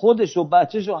زدن خودش و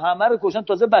بچهش و همه رو کشتن،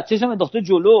 تازه بچهش هم انداخته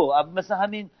جلو، مثل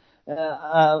همین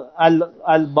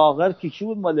الباقر که کی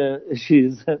بود مال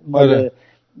چیز مال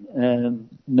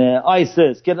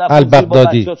آیسس که رفت با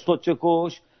بچه‌ها سوچه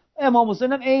کش. امام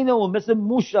حسین هم عین اون مثل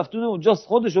موش رفته اونجا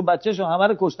خودش و بچهش و همه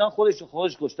رو کشتن،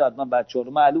 خودش کشته حتما بچه‌ها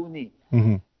رو معلوم نی.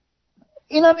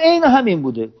 اینم عین همین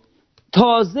بوده.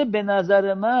 تازه به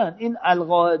نظر من این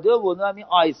القاعده و همین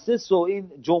آیسس و این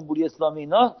جمهوری اسلامی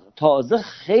اینا تازه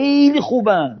خیلی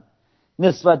خوبن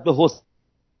نسبت به حسین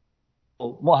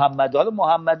محمد. حالا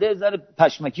محمد یه ذره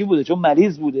پشمکی بوده چون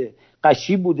مریض بوده،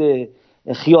 قشی بوده،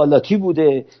 خیالاتی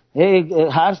بوده،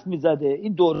 حرف میزده،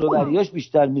 این دور و بریاش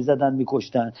بیشتر میزدن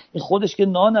میکشتن. این خودش که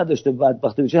نا نداشته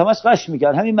بدبخته بشه، همش قش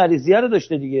میکرد، همین مریضیه رو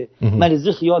داشته دیگه،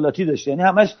 مریضی خیالاتی داشته، یعنی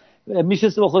همش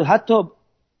میشسته با خود. حتی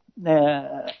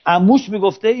عموش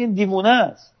میگفته این دیوونه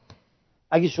است.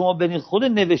 اگه شما برین خود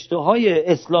نوشته های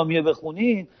اسلامی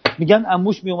بخونین میگن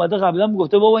عموش میومده قبلا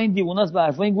میگفته بابا این دیوونه است، به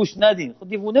حرفای این گوش ندین. خب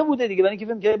دیوونه بوده دیگه، برای اینکه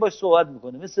فهم که باش صحبت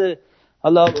میکنه. مثل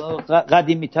حالا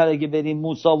قدیمی تر اگه بریم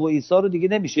موسی و عیسی رو دیگه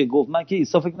نمیشه گفت. من که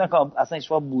عیسی فکر نکنم اصلا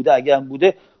اشوا بوده، اگه هم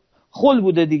بوده خل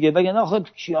بوده دیگه. بگن آخه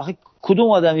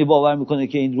کدوم آدمی باور میکنه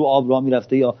که این رو آب راه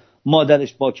میرفته یا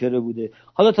مادرش باکره بوده؟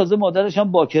 حالا تازه مادرش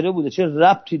هم باکره بوده، چه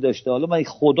ربطی داشته؟ حالا من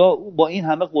خدا با این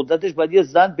همه قدرتش بعد یه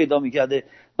زن پیدا میکرده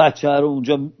بچه رو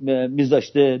اونجا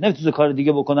میذاشته، نمیتونه کار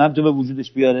دیگه بکنه، هم تو به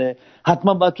وجودش بیاره،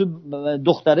 حتما باید تو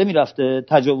دختره میرفته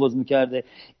تجاوز میکرده.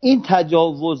 این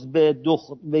تجاوز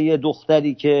به یه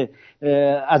دختری که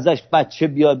ازش بچه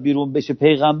بیاد بیرون بشه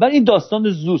پیغمبر، این داستان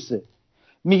زوسه.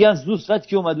 میگن زوس وقتی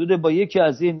که اومده بوده با یکی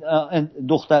از این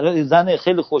دختر زن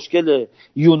خیلی خوشگل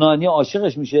یونانی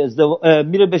عاشقش میشه،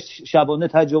 میره به شبانه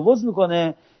تجاوز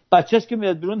میکنه، بچهش که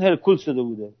میاد بیرون هرکول شده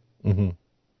بوده.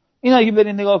 این اگه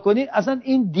برین نگاه کنید اصلا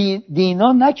این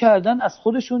دینا نکردن از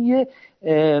خودشون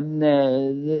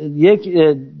یک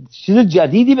چیز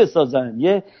جدیدی بسازن،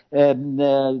 یه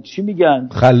چی میگن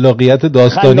خلاقیت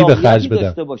داستانی به خرج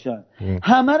بدن باشن.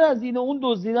 همه رو از این اون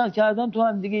دزدیدن کردن تو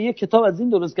هم دیگه، یک کتاب از این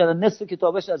درست کردن، نصف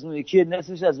کتابش از اون یکیه،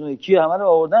 نصفش از اون یکیه، همه رو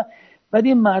آوردن. بعد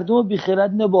این مردم بی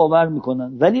خرد باور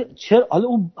میکنن. ولی چرا حالا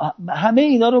اون همه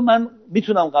اینا رو من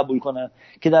میتونم قبول کنم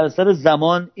که در اثر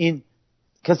زمان این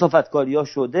کثافتکاری‌ها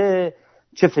شده،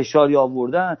 چه فشاری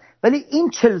آوردن، ولی این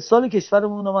 40 سال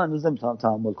کشورمون رو من هنوز نمیتونم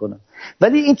تحمل کنم.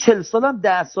 ولی این 40 سال هم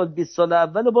 10 سال 20 سال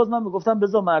اول باز من میگفتم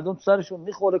بذار مردم تو سرشون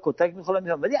میخوره، کتک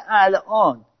میخورن، ولی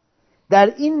الان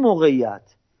در این موقعیت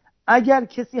اگر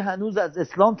کسی هنوز از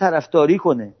اسلام طرفداری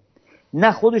کنه،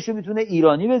 نه خودشو میتونه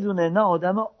ایرانی بدونه، نه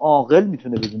آدم عاقل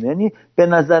میتونه بدونه. یعنی به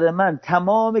نظر من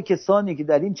تمام کسانی که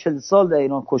در این 40 سال در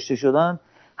ایران کشته شدن،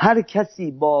 هر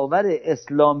کسی باور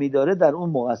اسلامی داره در اون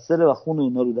مقصره و خون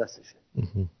اونا رو دستشه.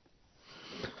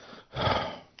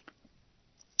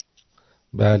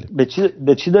 بله.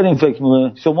 به چی دارین فکر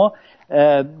میکنید شما؟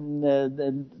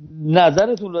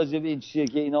 نظرتون راجع به این چیه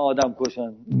که اینا آدم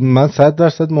کشن؟ من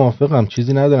 100% موافقم،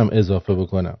 چیزی ندارم اضافه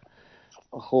بکنم.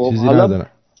 خب حالا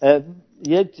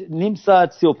یه نیم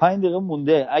ساعت 35 دقیقه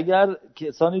مونده. اگر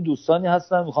کسانی دوستانی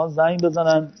هستن میخوان زنگ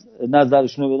بزنن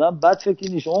نظرشون رو بدن، بعد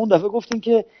فکر نیست. اون دفعه گفتین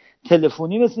که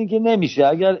تلفنی مثل که نمیشه.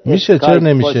 اگر میشه، چرا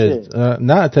نمیشه؟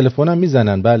 نه تلفن هم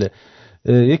میزنن. بله.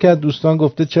 یکی از دوستان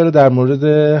گفته چرا در مورد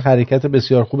حرکت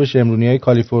بسیار خوب شمرونی‌های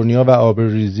کالیفرنیا و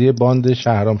آبروریزی باند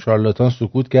شهرام شارلاتان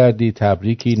سکوت کردی؟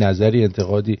 تبریکی، نظری،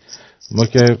 انتقادی؟ ما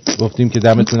که گفتیم که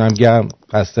دمتون هم گرم،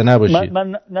 خسته نباشید.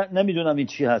 من نمیدونم این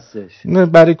چی هستش. نه،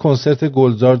 برای کنسرت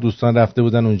گلزار دوستان رفته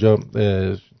بودن اونجا،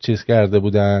 چیز کرده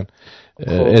بودن،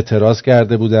 اعتراض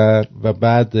کرده بودن و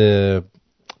بعد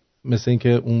مثل اینکه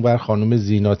اونور خانم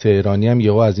زینا تهرانی هم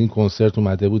یهو از این کنسرت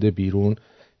اومده بوده بیرون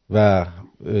و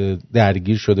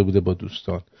درگیر شده بوده با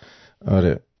دوستان.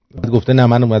 آره گفته نه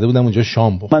من اومده بودم اونجا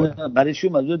شام بخورم. من برای چی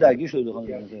اومده درگیر شده؟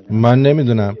 من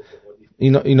نمیدونم.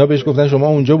 اینا بهش گفتن شما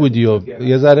اونجا بودی و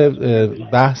یه ذره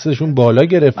بحثشون بالا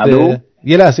گرفته.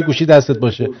 یه لحظه گوشی دستت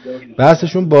باشه.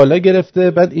 بحثشون بالا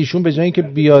گرفته، بعد ایشون به جای اینکه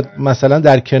بیاد مثلا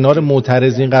در کنار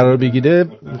معترضین قرار بگیره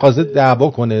می‌خواسته دعوا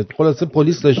کنه. خلاصه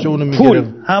پلیس داشته اونو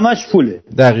میگیره. همش پوله.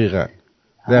 دقیقاً.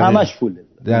 همش پوله.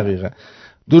 دقیقاً.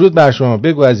 درود بر شما.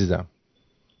 بگو عزیزم.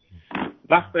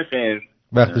 وقت بخیر.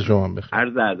 وقت شما بخیر.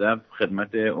 عرض ادب خدمت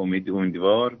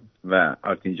امیدوار و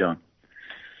آرتین جان.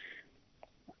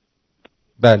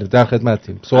 بله در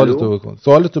خدمتیم. سوالتو بکن.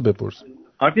 سوالتو بپرس.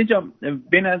 آرتین جان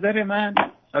به نظر من،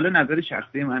 حالا نظر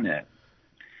شخصی منه،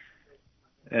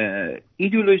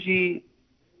 ایدئولوژی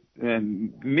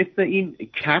مثل این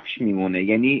کفش میمونه.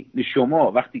 یعنی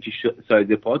شما وقتی که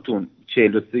سایز پاتون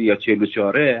 43 یا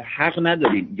 44 حق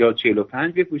ندارین یا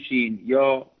 45 بپوشین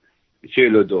یا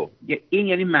 42. این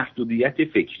یعنی محدودیت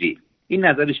فکری. این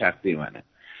نظر شخصی منه.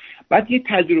 بعد یه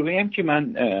تجربه هم که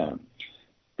من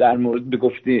در مورد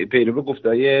پیرو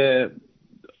گفتای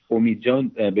امید جان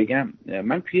بگم،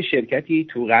 من توی شرکتی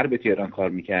تو غرب تهران کار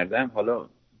میکردم. حالا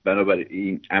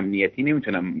بنابراین امنیتی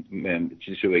نمیتونم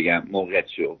چیزشو بگم،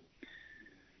 موقعیتشو.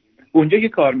 اونجا که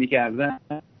کار میکردم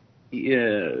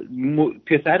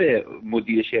پسر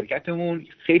مدیر شرکتمون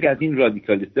خیلی از این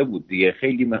رادیکالیسته بود دیگه،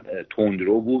 خیلی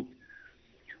تندرو بود.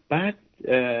 بعد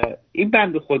این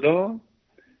بنده خدا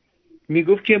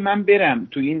میگفت که من برم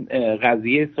تو این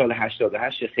قضیه سال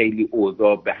 88 خیلی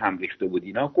اوضاع به هم ریخته بود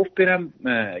اینا، گفت برم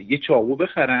یه چاقو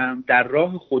بخرم در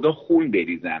راه خدا خون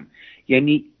بریزم.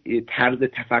 یعنی طرز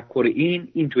تفکر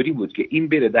اینطوری بود که این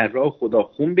بره در راه خدا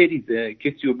خون بریزه،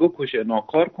 کسی رو بکشه،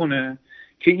 ناکار کنه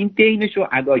که این دینش رو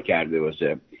ادا کرده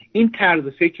باشه. این طرز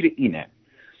فکر اینه.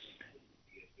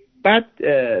 بعد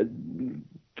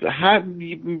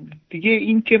دیگه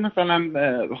این که مثلا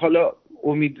حالا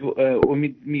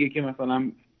امید میگه که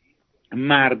مثلا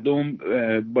مردم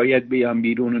باید بیان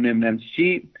بیرون و نمیدونم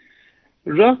چی،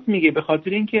 راست میگه. به خاطر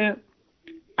اینکه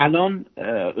الان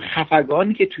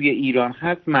خفقانی که توی ایران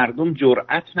هست مردم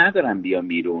جرأت ندارن بیان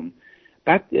بیرون.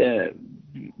 بعد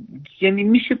یعنی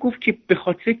میشه گفت که به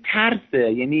خاطر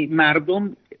ترسه. یعنی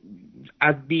مردم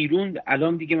از بیرون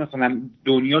الان دیگه مثلا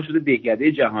دنیا شده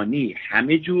دهکده جهانی،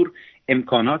 همه جور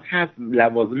امکانات هست،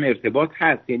 لوازم ارتباط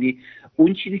هست. یعنی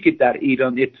اون چیزی که در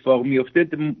ایران اتفاق میفته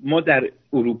ما در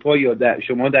اروپا یا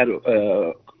شما در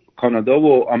کانادا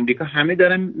و آمریکا همه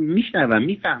دارن میشنون،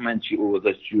 میفهمن چی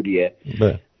اوضاع جوریه.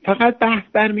 فقط بحث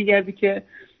برمیگرده که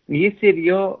یه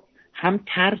سریا هم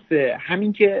ترس،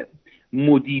 همین که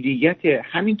مدیریت،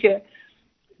 همین که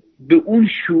به اون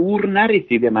شعور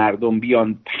نرسیده مردم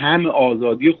بیان طعم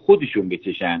آزادی خودشون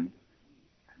بچشن.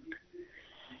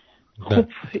 خب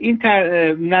این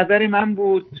نظر من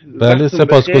بود. بله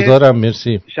سپاسگزارم.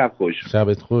 مرسی. شب خوش.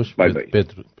 شبت خوش. بای بای.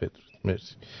 بدرود.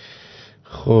 مرسی.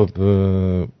 خب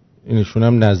اینشون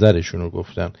هم نظرشون رو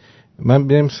گفتن. من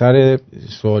بریم سر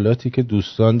سوالاتی که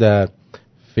دوستان در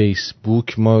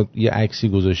فیسبوک، ما یه عکسی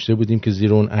گذاشته بودیم که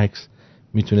زیر اون عکس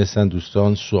میتونستن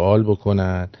دوستان سوال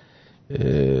بکنن.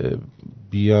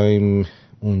 بیایم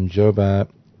اونجا و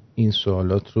این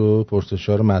سوالات رو،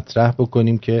 پرسش‌ها رو مطرح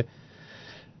بکنیم که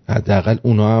حداقل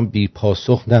اونا هم بی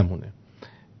پاسخ نمونه.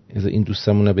 این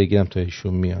دوستمون رو بگیرم تا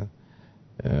ایشون میاد.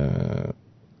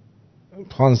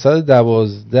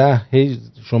 512 هی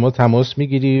شما تماس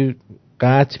میگیری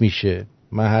قطع میشه.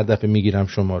 من هر دفعه میگیرم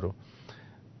شما رو،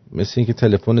 مثل اینکه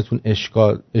تلفنتون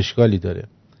اشکالی داره.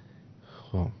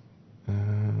 خب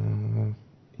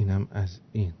اینم از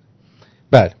این.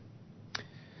 بله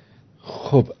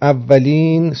خب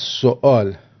اولین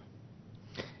سوال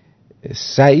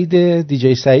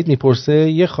دیجی سعید میپرسه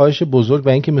یه خواهش بزرگ و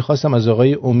اینکه میخواستم از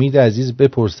آقای امید عزیز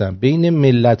بپرسم، بین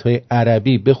ملت‌های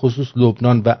عربی به خصوص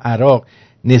لبنان و عراق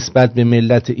نسبت به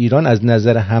ملت ایران از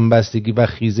نظر همبستگی و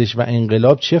خیزش و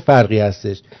انقلاب چه فرقی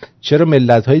هستش؟ چرا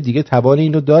ملت‌های دیگه توان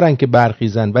اینو دارن که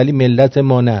برخیزن ولی ملت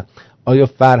ما نه؟ آیا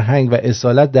فرهنگ و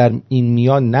اصالت در این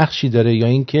میان نقشی داره یا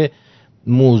اینکه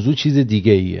موضوع چیز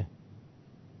دیگه ایه؟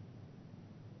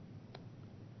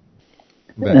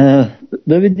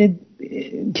 ببینید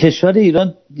کشور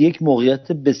ایران یک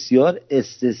موقعیت بسیار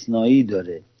استثنایی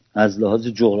داره از لحاظ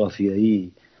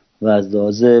جغرافیایی و از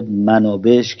لحاظ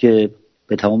منابعش که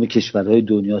به تمام کشورهای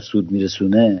دنیا سود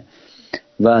میرسونه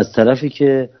و از طرفی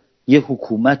که یه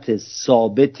حکومت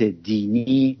ثابت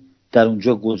دینی در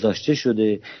اونجا گذاشته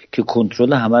شده که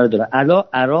کنترل همه رو داره. الان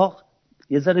عراق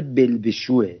یه ذره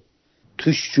بلبشوه،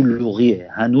 توش شلوغیه،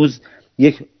 هنوز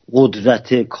یک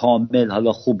قدرت کامل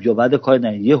حالا خوب یا بد کار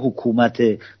نه، یه حکومت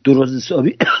درست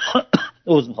حسابی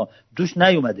توش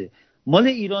نیومده. مال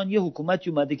ایران یه حکومتی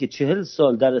اومده که 40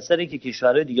 سال در اثر اینکه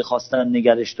کشورهای دیگه خواستن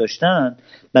نگرش داشتن،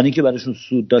 برای اینکه براشون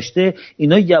سود داشته،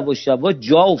 اینا یواش یواش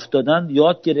جا افتادن،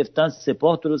 یاد گرفتن،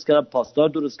 سپاه درست کردن، پاسدار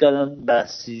درست کردن،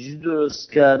 بسیجی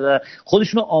درست کردن،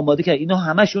 خودشونو آماده کردن. اینا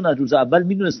همشون از روز اول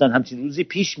میدونستن همچین روزی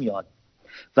پیش میاد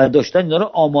و داشتن اینا رو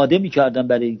آماده میکردن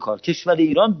برای این کار. کشور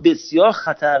ایران بسیار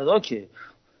خطرناکه.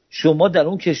 شما در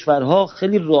اون کشورها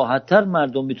خیلی راحت‌تر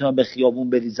مردم میتونن به خیابون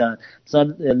بریزن.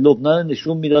 مثلا لبنان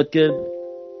نشون میداد که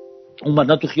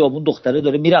اومدن تو خیابون دختره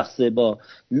داره میرقصه با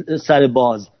سر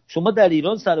باز. شما در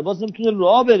ایران سر باز نمیتونه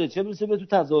راه بره، چه برسه به تو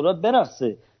تظاهرات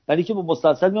برقصه، ولی که با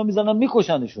مسلسل میزنن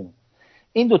میکشنشون.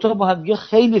 این دوتا با هم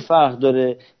خیلی فرق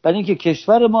داره، برای اینکه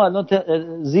کشور ما الان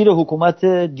زیر حکومت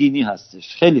دینی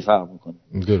هستش، خیلی فرق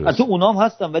میکنه. حتی اونام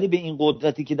هستن ولی به این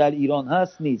قدرتی که در ایران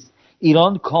هست نیست.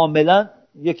 ایران کاملا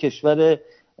یک کشور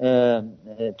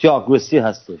تئوکراسی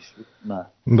هستش.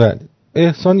 بله.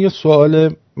 احسان یه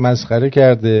سوال مسخره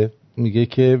کرده، میگه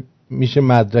که میشه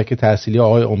مدرک تحصیلی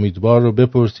آقای امیدوار رو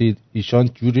بپرسید؟ ایشان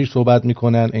جوری صحبت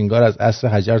میکنن انگار از عصر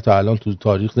حجر تا الان تو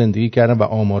تاریخ زندگی کردن و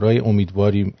آمارای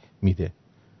امیدواری میده.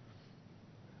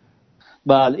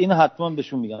 بله این حتما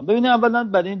بهشون میگم. ببینید اولا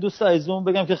برای این دوست عزیزمون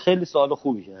بگم که خیلی سوال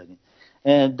خوبی کردین.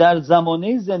 در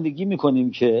زمانه زندگی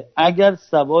میکنیم که اگر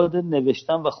سواد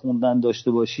نوشتن و خوندن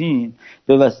داشته باشین،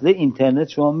 به وسیله اینترنت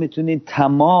شما میتونید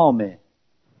تمام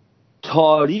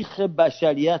تاریخ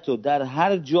بشریت رو در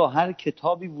هر جا هر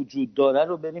کتابی وجود داره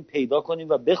رو برین پیدا کنین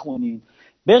و بخونین.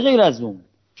 به غیر از اون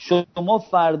شما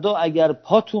فردا اگر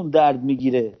پاتون درد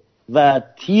میگیره و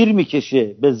تیر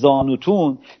میکشه به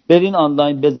زانوتون، برین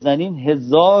آنلاین بزنین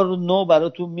 1000 نوع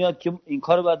براتون میاد که این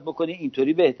کارو باید بکنین،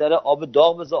 اینطوری بهتره، آب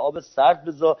داغ بذار، آب سرد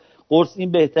بذار، قرص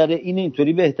این بهتره، این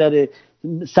اینطوری بهتره،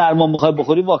 سرما میخوای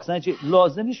بخوری واکسن چی.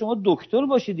 لازمی شما دکتر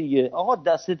باشی دیگه. آقا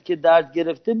دستت که درد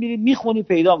گرفته میری میخونی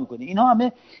پیدا میکنی. اینا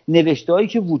همه نوشته‌هایی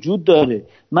که وجود داره.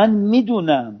 من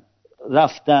میدونم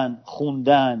رفتن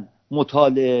خوندن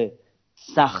مطالعه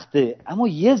سخته، اما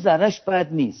یه ذرهش بد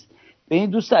نیست. به این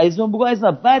دوست عزیزم بگو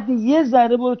عزیزم بعد یه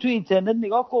ذره برو تو اینترنت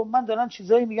نگاه کن. من دارم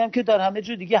چیزایی میگم که در همه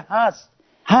جا دیگه هست.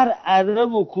 هر اره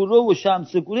و کوره و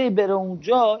شمس کوره بره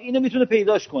اونجا اینو میتونه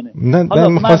پیداش کنه. نه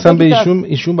من می‌خواستم به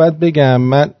ایشون باید بگم،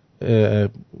 من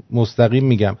مستقیم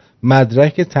میگم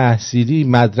مدرک تحصیلی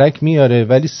مدرک میاره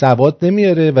ولی سواد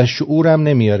نمیاره و شعورم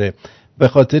نمیاره. به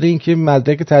خاطر اینکه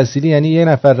مدرک تحصیلی یعنی یه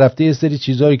نفر رفته یه سری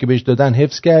چیزایی که بهش دادن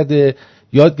حفظ کرده،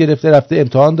 یاد گرفته، رفته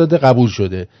امتحان داده، قبول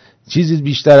شده، چیزی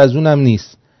بیشتر از اونم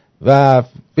نیست. و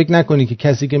فکر نکنی که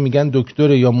کسی که میگن دکتر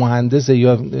یا مهندس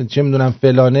یا چه میدونم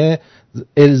فلانه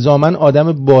الزاماً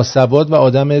آدم باسواد و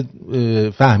آدم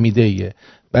فهمیده ایه،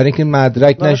 برای اینکه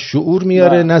مدرک نه شعور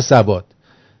میاره نه سواد.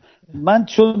 من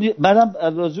چون بعدم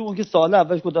راجع اون که سوال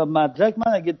اولش گفتم مدرک،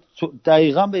 من اگه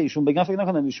دقیقاً به ایشون بگم فکر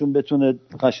نکنم ایشون بتونه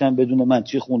قشنگ بدون من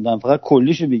چی خوندم، فقط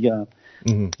کلیشو بگم.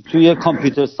 توی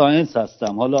کامپیوتر ساینس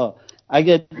هستم. حالا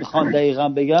اگه میخوام دقیقاً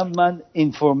بگم من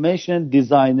اینفورمیشن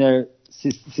دیزاینر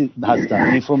هستم.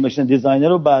 اینفورمیشن دیزاینر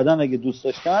رو بعداً اگه دوست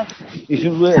داشتن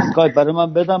ایشون روی اسکایپ برای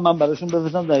من بدم، من براشون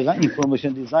بفرستم دقیقاً اینفورمیشن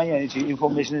دیزاین یعنی چی.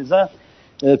 اینفورمیشن دیزاین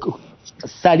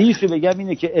سریعش رو بگم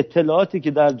اینه که اطلاعاتی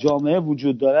که در جامعه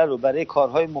وجود داره رو برای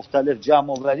کارهای مختلف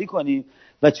جمع آوری کنیم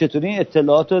و چطوری این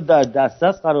اطلاعات رو در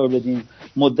دسترس قرار بدیم.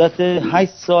 مدت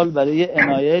 8 سال برای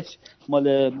NIH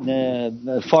مال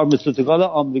فارماسیوتیکال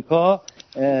آمریکا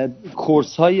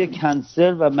کورس های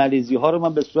کنسر و مریضی ها رو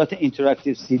من به صورت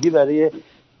اینتراکتیو CD برای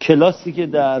کلاسی که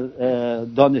در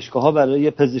دانشگاه ها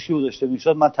برای پزشکی گذاشته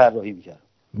میشد من طراحی میکردم.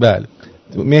 بله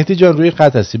مهدی جان روی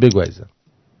خط هستی، بگو عزیزم.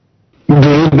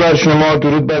 درود بر شما،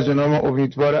 درود بر جناب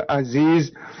امیدوار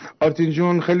عزیز. آرتین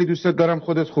جون خیلی دوستت دارم،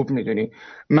 خودت خوب میدونی.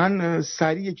 من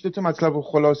سریع یک دو تا مطلب و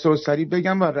خلاصه و سریع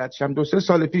بگم و رد شم. 2-3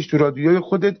 سال پیش تو رادیوی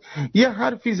خودت یه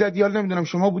حرفی زدی، یا نمیدونم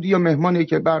شما بودی یا مهمانی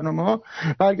که برنامه‌ها،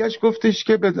 برگشت گفتش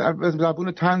که به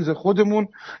زبون طنز خودمون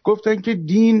گفتن که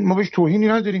دین ما بهش توهینی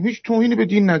نداریم، هیچ توهینی به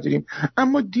دین نداریم،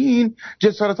 اما دین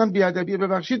جسارتا بی‌ادبی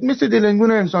ببخشید مثل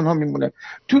دلنگون انسان‌ها میمونه.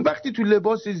 تو وقتی تو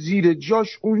لباس زیر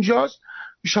جاش اونجاست،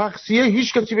 شخصیه،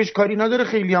 هیچ کسی بهش کاری نداره،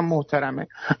 خیلی هم محترمه.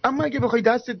 اما اگه بخوای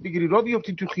دستت بگیری را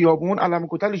بیفتی تو خیابون علم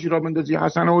کتلش را بندازی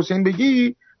حسن و حسین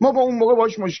بگی، ما با اون موقع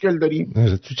باش مشکل داریم.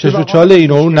 تو چش و چال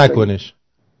اینو اون نکنش.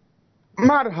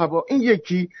 مرحبا. این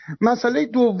یکی. مسئله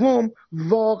دوم،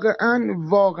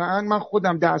 واقعا من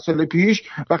خودم 10 سال پیش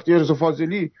وقتی رضا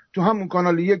فاضلی تو همون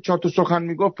کانال 1 4 تا سخن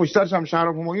میگفت، پشت سرش هم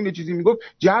شهرام همایون یه چیزی میگفت،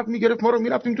 جواب میگرفت، ما رو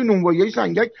میرفتیم تو نونوایی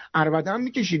سنگک عربده هم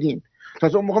میکشیدیم.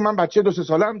 تازه اون موقع من بچه 2-3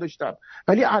 ساله هم داشتم.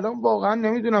 ولی الان واقعا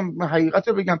نمیدونم، حقیقت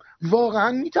رو بگم،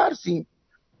 واقعا میترسیم.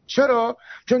 چرا؟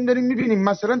 چون داریم میبینیم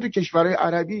مثلا تو کشورهای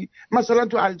عربی، مثلا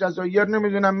تو الجزایر،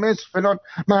 نمیدونم مصر فلان،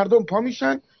 مردم پا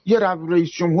میشن یه رئیس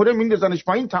جمهور میندازنش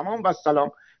پایین، تمام و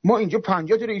سلام. ما اینجا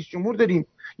 50 تا رئیس جمهور داریم.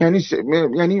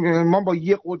 یعنی ما با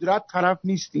یه قدرت طرف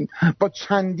نیستیم، با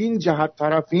چندین جهت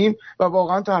طرفیم و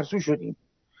واقعا ترسو شدیم.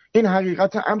 این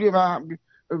حقیقت امری و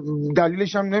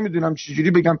دلیلش هم نمیدونم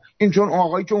چجوری بگم. این چون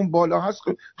آقایی که اون بالا هست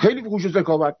خیلی هوش و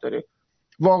ذکاوت داره،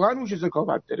 واقعا هوش و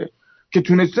ذکاوت داره، که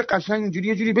تونسته قشنگ اینجوری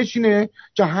یه جوری بچینه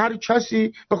که هر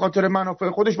کسی به خاطر منافع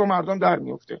خودش با مردم در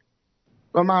میفته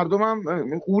و مردم هم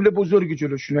غول بزرگی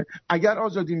جلوشونه. اگر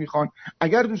آزادی میخوان،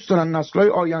 اگر دوست دارن نسل‌های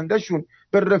آیندهشون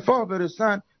به رفاه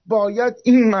برسن، باید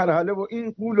این مرحله و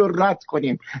این غول رو رد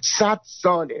کنیم. 100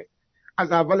 ساله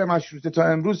از اول مشروطه تا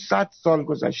امروز، 100 سال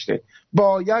گذشته.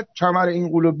 باید کمر این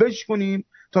غول رو بشکنیم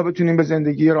تا بتونیم به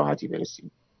زندگی راحتی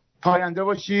برسیم. پاینده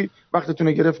باشی. وقتتون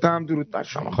رو گرفتم. درود بر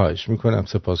شما. خواهش میکنم،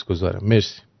 سپاسگزارم.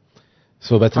 مرسی.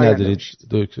 صحبتی ندارید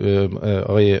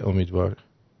آقای امیدوار؟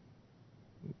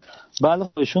 بله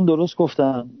ایشون درست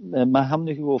گفتن. من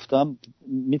همونی که گفتم،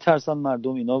 میترسن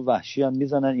مردم، اینا وحشی هم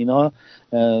میزنن، اینا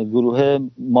گروه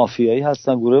مافیایی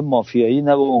هستن. گروه مافیایی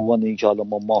نه به عنوان اینکه حالا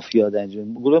ما مافیا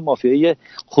دنجیم، گروه مافیایی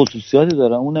خصوصیاتی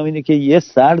دارن. اونم اینه که یه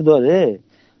سر داره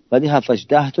ولی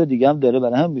 7-10 تا دیگه هم داره.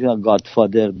 برای هم میگن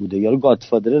گادفادر بوده، یا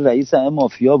گادفادر رئیس همه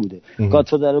مافیا بوده.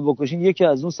 گادفادر رو بکشین، یکی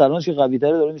از اون سرانش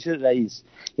قوی‌تره داره میشه رئیس.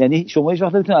 یعنی شما هیچ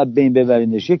وقت نمیتونید از بین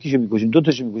ببرینش. یکیشو میکشین، دو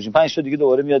تاشو میکشین، 5 تا دیگه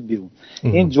دوباره میاد بیرون.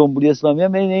 این جمهوری اسلامی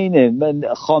هم اینه.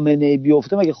 خامنه ای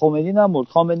بیفته، مگه خمینی نمرد؟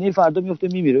 خامنه ای فردا میفته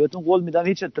میمیره. بهتون قول میدم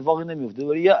هیچ اتفاقی نمیفته،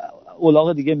 ولی یه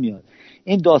الاغ دیگه میاد.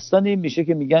 این داستان این میشه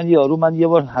که میگن یارو، من یه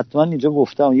بار حتما اینجا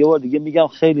گفتم، یه بار دیگه میگم،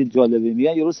 خیلی جالبه.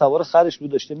 میگن یارو سوار خرش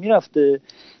بود، داشته میرفته،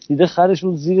 دیده خرش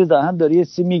اون زیر دهن داره یه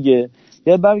چیزی میگه،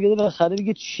 یا برمیگرده به خره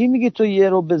میگه چی میگه تو یه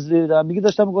رو به زیر دهن؟ میگه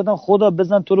داشتم میگفتم خدا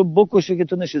بزن تو رو بکشه که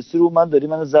تو نشستی رو من داری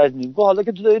منو زجر میدی. گفت حالا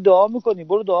که تو داری دعا میکنی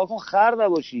برو دعا کن خر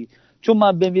نباشی، چون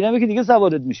من بمیرم که دیگه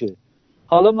سوارت میشه.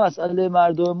 حالا مسئله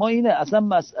مردم ما اینه، اصلا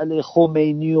مسئله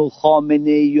خمینی و خامنه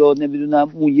ای و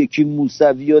نمیدونم اون یکی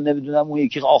موسوی و نمیدونم اون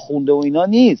یکی آخونده و اینا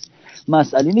نیست.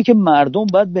 مسئله اینه که مردم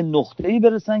باید به نقطه‌ای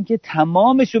برسن که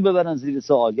تمامشو ببرن زیر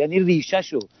سوال، یعنی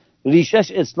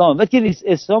ریشش اسلام. وقتی که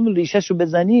اسلام ریشش رو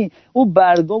بزنی، اون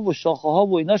برگا و شاخه ها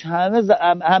و ایناش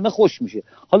همه خوش میشه.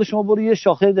 حالا شما برو یه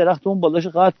شاخه درخت اون بالاش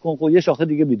قطع کن، خب یه شاخه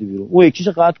دیگه میدی بیرون، اون یکیش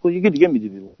قطع کن یکی دیگه میدی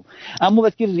بیرون. اما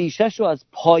وقتی که ریشش رو از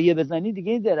پایه بزنی،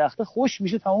 دیگه این درخت خوش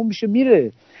میشه، تموم میشه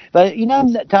میره. و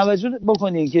اینم توجه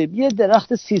بکنین که یه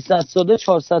درخت 300 ساله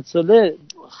 400 ساله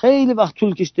خیلی وقت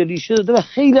طول کشیده ریشه داده و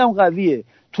خیلی هم قویه،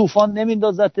 طوفان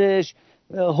نمیندازتش،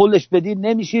 هولش بدی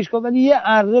نمیشیش کن، ولی یه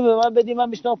اره به من بدی من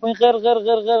میشنم پایین غر غر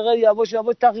غر غر غر یواش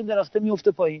یواش تقیم درخته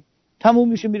میفته پایین، تموم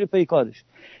میشه میره پی کارش.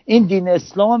 این دین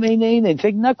اسلام هم اینه.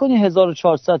 فکر نکنی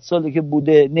 1400 ساله که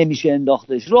بوده نمیشه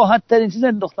انداختش. راحت ترین چیز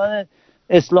انداختن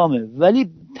اسلامه، ولی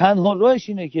تنها راهش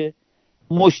اینه که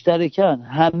مشترکاً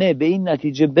همه به این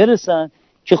نتیجه برسن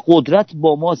که قدرت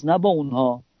با ماست نه با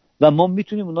اونها، و ما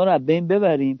میتونیم اونا رو از بین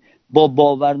ببریم با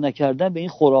باور نکردن به این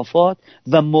خرافات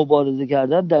و مبارزه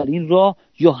کردن در این راه،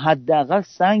 یا حداقل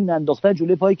سنگ ننداختن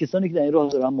جلوی پای کسانی که در این راه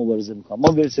دارن مبارزه میکنن.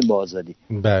 ما برسیم با آزادی.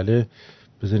 بله،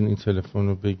 بذارین این تلفن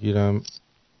رو بگیرم.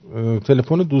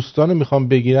 تلفن دوستان رو میخوام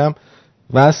بگیرم،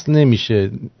 وصل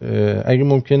نمیشه. اگه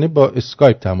ممکنه با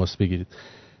اسکایپ تماس بگیرید.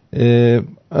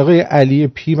 آقای علی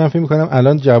پی، من فکر میکنم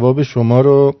الان جواب شما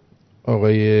رو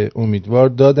آقای امیدوار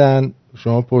دادن.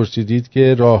 شما پرسیدید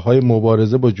که راه‌های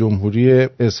مبارزه با جمهوری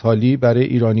اسحاقی برای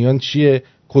ایرانیان چیه،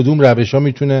 کدوم روش‌ها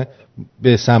میتونه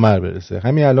به ثمر برسه.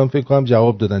 همین الان فکر کنم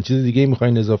جواب دادن. چیز دیگه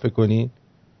میخواین اضافه کنین؟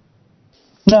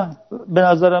 نه، به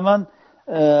نظر من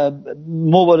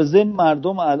مبارزه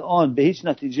مردم الان به هیچ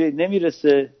نتیجه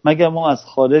نمیرسه مگر ما از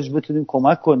خارج بتونیم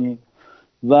کمک کنیم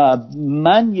و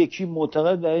من یکی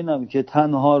معتقد بر اینم که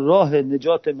تنها راه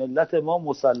نجات ملت ما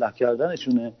مسلح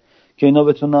کردنشونه که اینا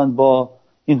بتونن با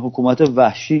این حکومت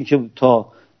وحشی که تا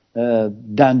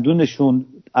دندونشون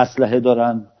اسلحه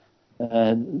دارن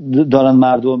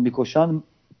مردم میکشن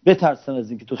بترسن از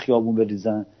اینکه تو خیابون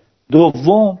بریزن.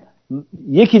 دوم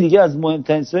یکی دیگه از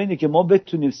مهمترین چیزا اینه که ما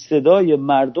بتونیم صدای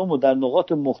مردم رو در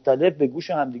نقاط مختلف به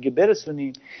گوش همدیگه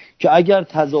برسونیم که اگر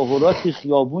تظاهراتی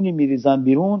خیابونی میریزن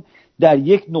بیرون در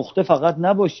یک نقطه فقط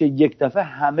نباشه، یک دفعه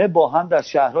همه با هم در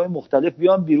شهرهای مختلف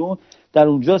بیان بیرون. در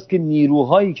اونجاست که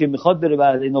نیروهایی که میخواد بره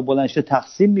برای اینا بلند شه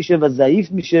تقسیم میشه و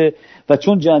ضعیف میشه و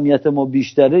چون جمعیت ما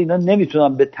بیشتره اینا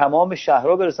نمیتونن به تمام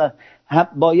شهرها برسن.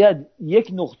 باید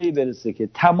یک نقطه‌ای برسه که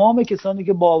تمام کسانی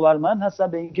که باورمند هستن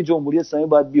به اینکه جمهوری اسلامی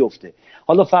باید بیفته،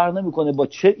 حالا فرق نمیکنه با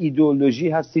چه ایدئولوژی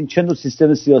هستین، چه نوع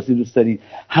سیستم سیاسی دوست دارین،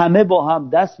 همه با هم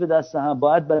دست به دست هم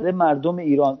باید برای مردم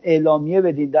ایران اعلامیه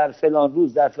بدین در فلان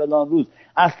روز در فلان روز.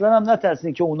 اصلا هم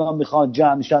نترسین که اونا میخوان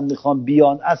جمعشن میخوان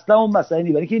بیان، اصلا اون مسئله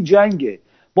نیست، برای که این جنگه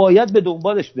باید به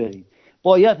دنبالش بریم.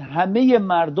 باید همه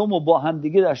مردم رو با هم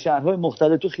دیگه در شهرهای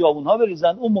مختلف تو خیابون‌ها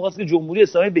بریزن. اون موقعی که جمهوری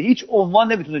اسلامی به هیچ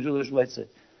عنوان نمیتونه جلوش وایسه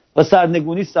و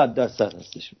سرنگونی 100%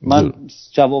 هستش. من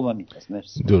جوابم این است.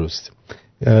 مرسی. درست.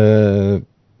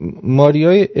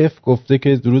 ماریای اف گفته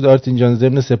که درود آرتین جان،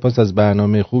 ضمن سپاس از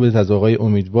برنامه خوبت از آقای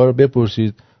امیدوار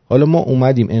بپرسید حالا ما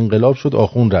اومدیم انقلاب شد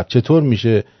آخون رفت، چطور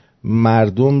میشه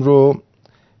مردم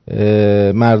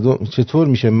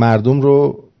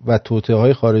رو و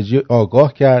توطئه‌های خارجی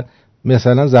آگاه کرد؟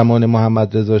 مثلا زمان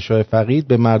محمد رضا شاه فقید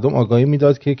به مردم آگاهی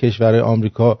میداد که کشورهای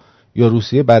آمریکا یا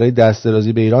روسیه برای دست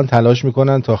درازی به ایران تلاش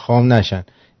میکنن تا خام نشن.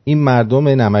 این مردم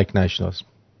نمک نشناس.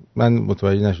 من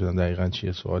متوجه نشدم دقیقاً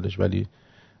چیه سوالش، ولی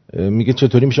میگه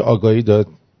چطوری میشه آگاهی داد؟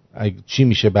 چی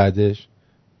میشه بعدش؟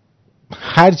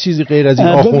 هر چیزی غیر از این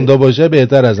آخوندا باشه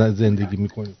بهتر از زندگی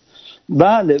میکنیم.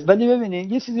 بله، ولی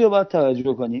ببینید یه چیزی رو باید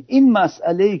توجه کنیم. این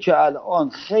مسئله‌ای که الان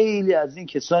خیلی از این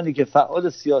کسانی که فعال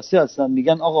سیاسی هستن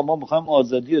میگن آقا ما میخوایم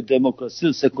آزادی و دموکراسی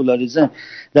و سکولاریسم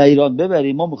در ایران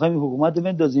ببریم، ما میخوایم این حکومت رو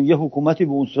بندازیم، یه حکومتی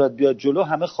به اون صورت بیاد جلو،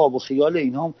 همه خواب و خیال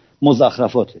اینها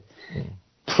مزخرفاته.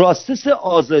 پروسس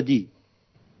آزادی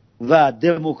و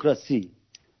دموکراسی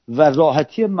و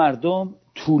راحتی مردم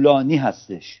طولانی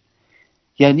هستش،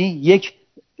 یعنی یک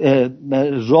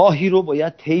راهی رو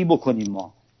باید طی بکنیم.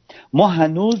 ما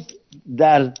هنوز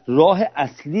در راه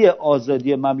اصلی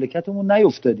آزادی مملکتمون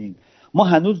نیفتادیم. ما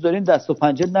هنوز داریم دست و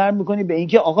پنجه نرم میکنیم به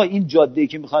اینکه آقا این جاده‌ای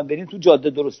که میخوایم بریم تو جاده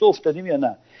درسته افتادیم یا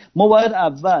نه. ما باید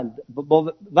اول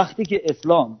وقتی که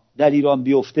اسلام در ایران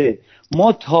بیفته،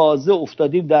 ما تازه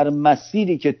افتادیم در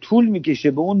مسیری که طول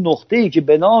میکشه به اون نقطه‌ای که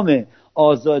به نام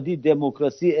آزادی،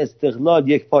 دموکراسی، استقلال،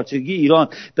 یک پارچگی ایران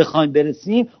بخوایم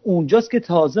برسیم. اونجاست که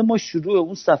تازه ما شروع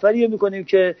اون سفری میکنیم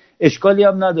که اشکالی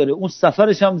هم نداره، اون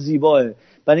سفرش هم زیباه،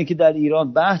 برای اینکه در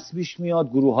ایران بحث پیش میاد،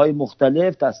 گروه‌های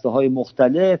مختلف، دسته‌های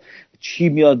مختلف، چی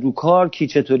میاد رو کار، کی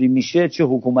چطوری میشه، چه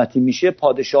حکومتی میشه،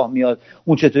 پادشاه میاد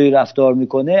اون چطوری رفتار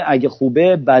میکنه، اگه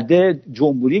خوبه بده،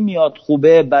 جمهوری میاد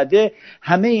خوبه بده،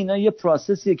 همه اینا یه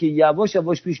پروسسیه که یواش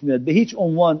یواش پیش میاد. به هیچ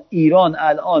عنوان ایران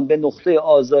الان به نقطه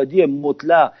آزادی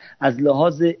مطلق از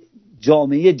لحاظ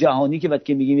جامعه جهانی که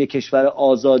وقتی میگیم یک کشور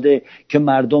آزاده که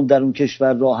مردم در اون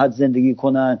کشور راحت زندگی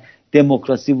کنن،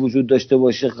 دموکراسی وجود داشته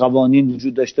باشه، قوانین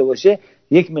وجود داشته باشه،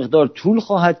 یک مقدار طول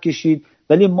خواهد کشید.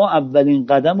 ولی ما اولین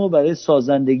قدم رو برای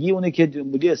سازندگی اونه که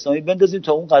جمهوری اسلامی بندازیم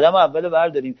تا اون قدم اول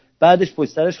برداریم، بعدش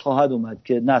پشت سرش خواهد اومد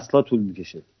که نسل‌ها طول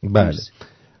میکشه. بله.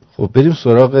 خب بریم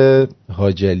سراغ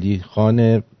حاج علی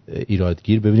خان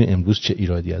ایرادگیر، ببینیم امروز چه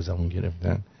ایرادی ازمون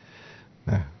گرفتن.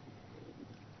 نه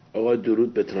آقا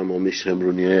درود به تمام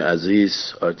شمرونی‌های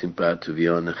عزیز، آرتین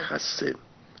پرتویان خسته،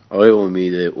 آقای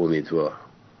امیدوار،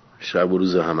 شب و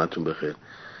روز همتون بخیر.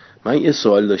 من یه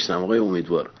سوال داشتم آقای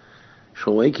امیدوار،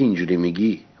 شمایی که اینجوری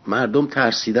میگی مردم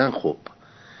ترسیدن، خب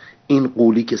این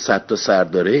قولی که 100 تا سر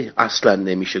داره اصلا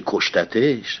نمیشه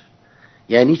کشتتش،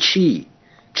 یعنی چی؟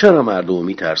 چرا مردم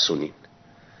میترسونین؟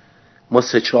 ما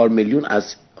 3-4 میلیون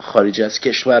از خارج از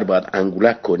کشور باید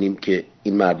انگولک کنیم که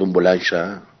این مردم بلند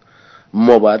شن؟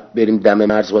 ما باید بریم دم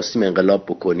مرز واسیم انقلاب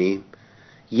بکنیم؟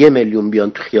 1 میلیون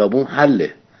بیان تو خیابون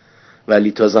حله.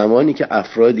 ولی تا زمانی که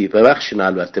افرادی ببخشین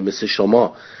البته مثل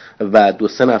شما و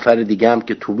 2-3 نفر دیگه هم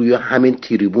که تو روی همین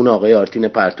تریبون آقای آرتین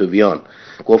پرتویان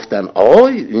گفتن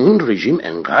آی این رژیم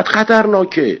انقدر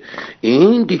خطرناکه،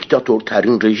 این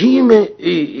دیکتاتورترین رژیم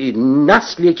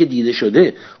نسلیه که دیده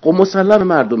شده، خب مسلم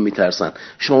مردم میترسن.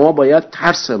 شما باید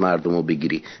ترس مردم رو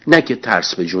بگیری، نه که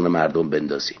ترس به جون مردم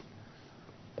بندازی.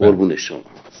 قربون شما.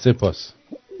 سپاس.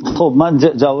 خب من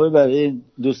جوابی برای این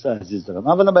دوست عزیز دارم.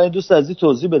 اولا برای دوست عزیز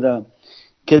توضیح بدم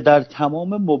که در تمام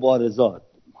مبارزات،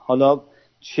 حالا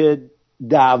چه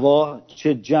دعوا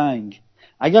چه جنگ،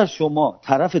 اگر شما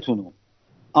طرفتون رو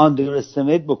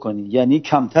underestimate بکنین، یعنی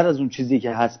کمتر از اون چیزی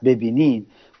که هست ببینین،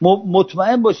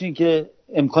 مطمئن باشین که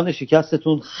امکان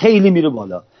شکستتون خیلی میره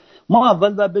بالا. ما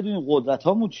اول باید بدونیم قدرت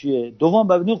هامون چیه، دوم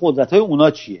باید بدونیم قدرت های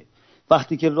اونا چیه.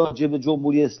 وقتی که راجع به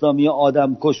جمهوری اسلامی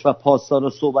آدم کش و پاسدار رو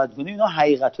صحبت کنیم، اینا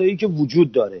حقیقت هایی که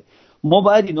وجود داره. ما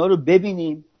باید اینا رو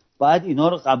ببینیم، باید اینا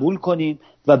رو قبول کنیم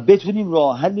و بتونیم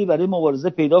راه حلی برای مبارزه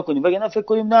پیدا کنیم. وگرنه فکر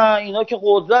کنیم نه اینا که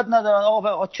قدرت ندارن،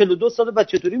 آقا 42 سال بعد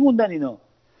چطوری موندن اینا؟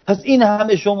 پس این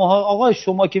همه شماها، آقا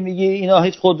شما که میگی اینا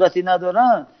هیچ قدرتی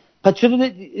ندارن، پس چرا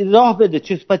راه بده؟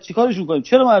 پس چیکارشون کنیم؟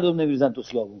 چرا مردم نمیریزن تو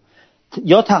خیابون؟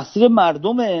 یا تقصیر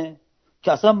مردمه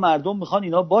که اصلا مردم میخوان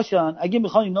اینا باشن؟ اگه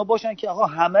میخوان اینا باشن که آقا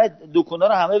همه دکونا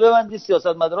رو همه ببندید،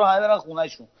 سیاستمدارا همه برن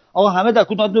خونهشون، آقا همه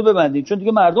دکوناتون رو ببندید، چون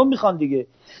دیگه مردم میخوان دیگه.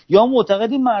 یا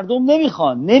معتقدین مردم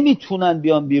نمیخوان، نمیتونن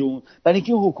بیان بیرون، برای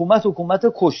اینکه حکومت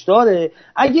کشتاره.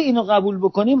 اگه اینو قبول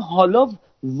بکنیم، حالا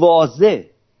واضح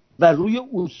و روی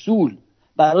اصول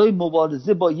برای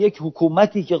مبارزه با یک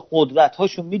حکومتی که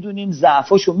قدرت‌هاشو میدونیم،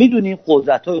 ضعف‌هاشو میدونیم،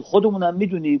 قدرت‌های خودمون هم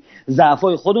میدونیم،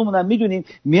 ضعف‌های خودمون هم میدونیم،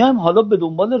 میایم حالا به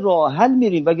دنبال راه حل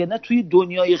میریم. وگرنه توی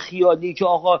دنیای خیالی که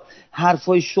آقا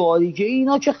حرفای شعاری که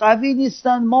اینا که قوی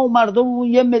نیستن، ما و مردممون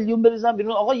 1 میلیون بریزن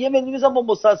بیرون، آقا 1 میلیون بریزن با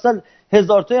مسلسل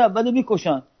 1000 تا اول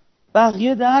میکشن،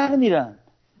 بقیه در میرن.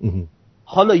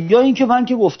 حالا یا اینکه من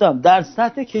که گفتم در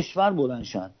سطح کشور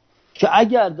بلندشن، که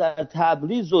اگر در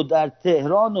تبریز و در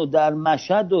تهران و در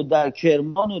مشهد و در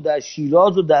کرمان و در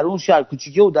شیراز و در اون شهر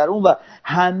کوچیکه و در اون و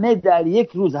همه در یک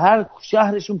روز هر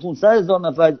شهرشون 500,000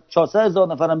 نفر 400,000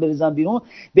 نفر هم بریزن بیرون،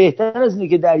 بهتر از اینه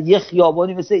که در یک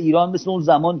خیابانی مثل ایران، مثل اون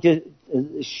زمان که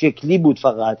شکلی بود،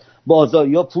 فقط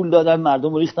بازاریا پول دادن،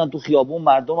 مردم ریختن تو خیابون،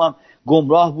 مردم هم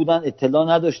گمراه بودن،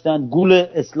 اطلاع نداشتن، گول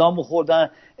اسلام خوردن.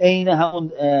 عین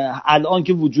همون الان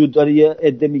که وجود داره یه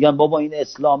عده میگن بابا این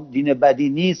اسلام دین بدی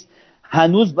نیست،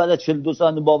 هنوز بعد از 42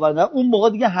 سال باور نه. اون موقع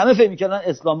دیگه همه فکر می‌کردن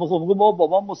اسلام خوب، میگه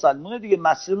بابا مسلمونه دیگه،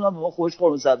 مسیرمون هم به ما خوش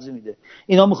قرمه سبزی میده،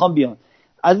 اینا میخوان بیان.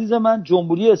 عزیز من،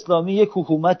 جمهوری اسلامی یک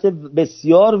حکومت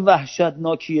بسیار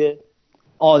وحشتناکیه،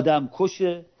 آدم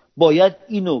کشه، باید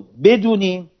اینو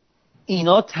بدونیم.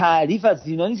 اینا تعریف از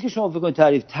اینا نیست که شما فکر کنید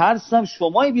تعریف، ترسم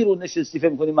شمایی بیرون نشستی فکر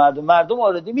می‌کنید مردم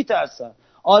آردی میترسن،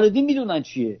 آردی میدونن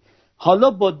چیه.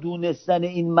 حالا با دونستن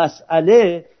این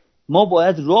مسئله ما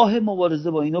باید راه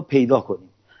مبارزه با اینو پیدا کنیم.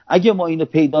 اگه ما اینو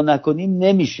پیدا نکنیم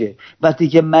نمیشه. وقتی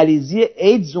که مریضی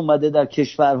ایدز اومده در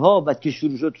کشورها و که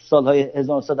شروع شد تو سالهای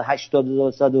 1980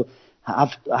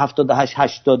 1978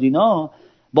 80 اینا،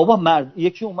 بابا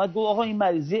یکی اومد گفت آقا این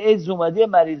مریضی ایدز اومده،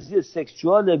 مریضی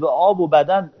سکشواله، به آب و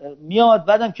بدن میاد،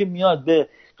 بعدم که میاد به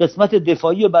قسمت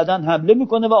دفاعی بدن حمله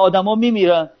میکنه و آدما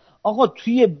میمیرن. آقا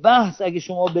توی بحث اگه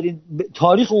شما برید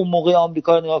تاریخ اون موقع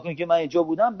آمریکا رو نگاه کنید که من اینجا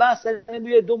بودم، بحث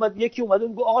یکی اومده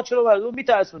میگه آقا چرا مردم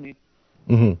میترسونید؟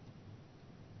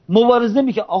 مبارزه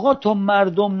میکنه. آقا تا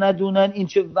مردم ندونن این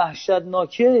چه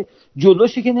وحشتناکه،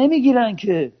 جلوشی که نمیگیرن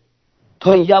که.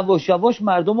 تا یواش یواش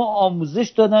مردم رو آموزش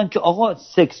دادن که آقا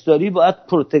سکس داری باید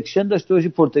پروتکشن داشته باشی،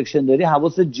 پروتکشن داری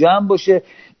حواست جمع باشه،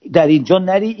 در اینجا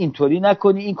نری، اینطوری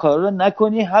نکنی، این کارا رو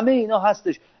نکنی. همه اینا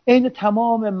هستش. این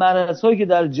تمام مرض‌هایی که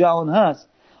در جهان هست.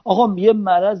 آقا یه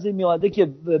مرضی میاده که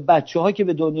بچه‌ها که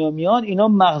به دنیا میان اینا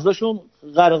مغزشون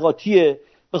غرقاتیه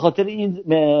به خاطر این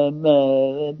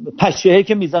پشه‌ای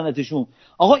که میزنتشون.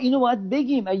 آقا اینو باید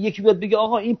بگیم. یکی بیاد بگه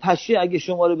آقا این پشه اگه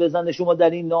شما رو بزنه، شما در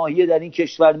این ناحیه در این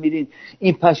کشور میرین،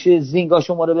 این پشه زینگا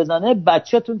شما رو بزنه،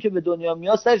 بچه‌تون که به دنیا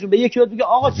میاد سرشون به یکی بیاد بگه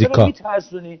آقا چرا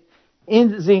میترسونی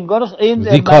این زینگا رو،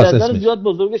 این مرض رو زیاد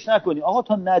بزرگش نکنی. آقا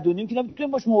تا ندونیم که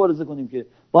نمیتونیم باش مبارزه کنیم، که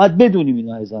باید بدونیم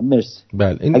اینا. عزیزم مرسی.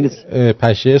 بله این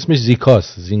پشه اسمش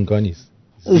زیکاست، زینگا نیست.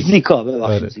 زیکا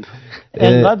ببخشید.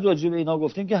 انقدر راجع به اینا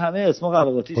گفتیم که همه اسما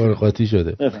قرقاتی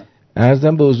شده.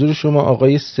 عرضم به حضور شما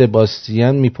آقای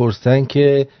سباستیان میپرسن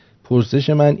که پرسش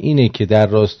من اینه که در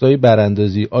راستای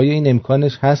براندازی آیا این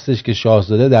امکانش هستش که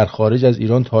شاهزاده در خارج از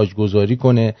ایران تاجگذاری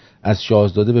کنه، از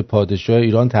شاهزاده به پادشاه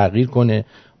ایران تغییر کنه؟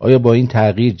 آیا با این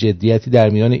تغییر جدیتی در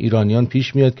میان ایرانیان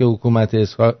پیش میاد که حکومت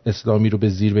اسلامی رو به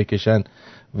زیر بکشن؟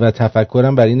 و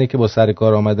تفکرم بر اینه که با سر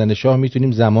کار آمدن شاه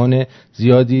میتونیم زمان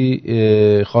زیادی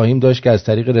خواهیم داشت که از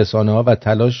طریق رسانه ها و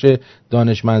تلاش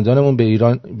دانشمندانمون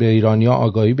به ایرانی‌ها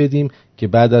آگاهی بدیم که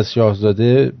بعد از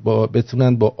شاهزاده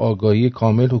بتونن با آگاهی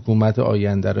کامل حکومت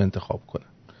آینده رو انتخاب کنن.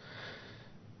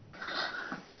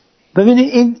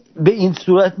 ببینید این به این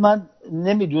صورت من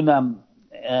نمیدونم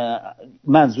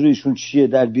منظور ایشون چیه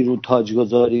در بیرون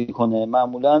تاجگذاری کنه؟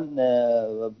 معمولا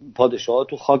پادشاه‌ها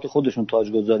تو خاک خودشون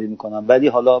تاجگذاری میکنن، ولی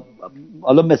حالا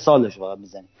مثالش فقط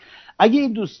میزنیم. اگه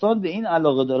این دوستان به این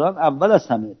علاقه دارن، اول از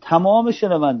همه تمام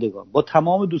شنوندگان با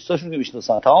تمام دوستاشون که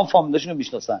میشناسن، تمام فامیلاشون رو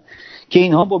میشناسن که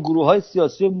اینها با گروه‌های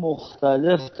سیاسی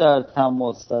مختلف در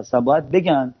تماس هستن، باید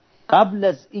بگن قبل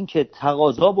از اینکه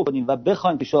تقاضا بکنیم و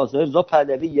بخوایم که شاهزاده رضا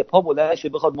پهلوی یه پا بلند شه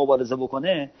بخواد مبارزه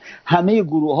بکنه، همه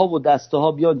گروه‌ها و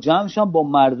دسته‌ها بیان جمع شن با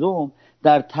مردم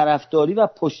در طرفداری و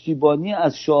پشتیبانی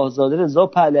از شاهزاده رضا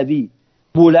پهلوی،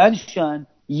 بلند شن،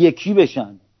 یکی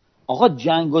بشن. آقا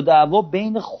جنگ و دعوا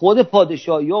بین خود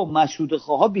پادشاهی‌ها و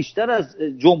مشروطه‌خواها بیشتر از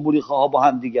جمهوری‌خواها با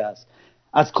هم دیگه است،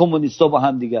 از کمونیست‌ها با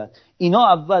هم دیگه است. اینا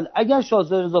اول اگر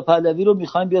شاهزاده رضا پهلوی رو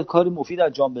می‌خوایم بیاد کاری مفید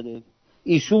انجام بده،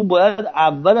 ایشون باید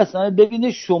اول اصلا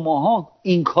ببینه شماها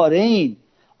این کاره این،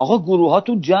 آقا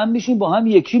گروهاتون جمع میشین با هم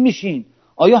یکی میشین،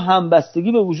 آیا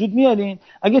همبستگی به وجود میارین؟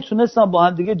 اگه تونستن با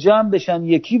هم دیگه جمع بشن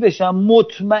یکی بشن،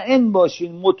 مطمئن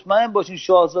باشین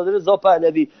شاهزاده رضا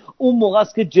پهلوی اون موقع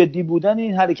است که جدی بودن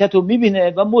این حرکت رو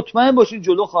میبینه و مطمئن باشین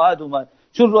جلو خواهد اومد،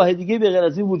 چون راه دیگه به غیر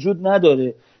از این وجود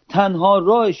نداره. تنها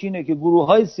راهش اینه که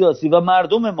گروه‌های سیاسی و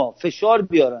مردم ما فشار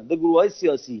بیارن به گروه‌های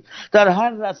سیاسی در هر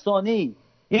رسانه‌ای.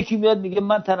 یکی میاد میگه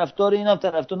من طرفدار اینم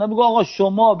طرفدار، نمیگه آقا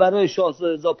شما برای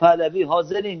شاهزاده رضا پهلوی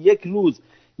حاضرین یک روز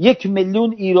 1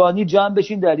 میلیون ایرانی جمع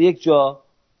بشین در یک جا،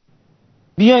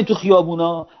 بیاین تو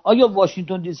خیابونا؟ آیا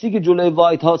واشنگتن دی سی که جلوی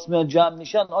وایت هاوس میان جمع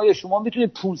میشن، آیا شما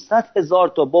میتونید 500,000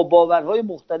 تا با باورهای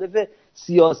مختلف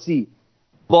سیاسی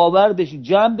باور بشین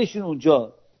جمع بشین اونجا،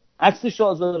 عکس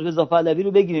شاهزاده رضا پهلوی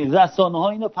رو بگیرین، رسانه‌ها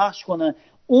اینو پخش کنن؟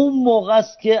 اون موقع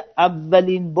است که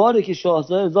اولین باره که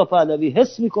شاهزاده رضا پهلوی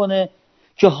حس میکنه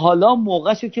که حالا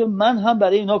موقعشه که من هم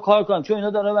برای اینا کار کنم، چون اینا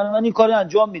دارن برای من این کارو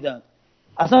انجام میدن.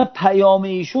 اصلا پیام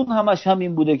ایشون همش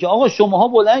همین بوده که آقا شماها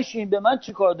بلند شین، به من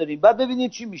چی کار دارین، بعد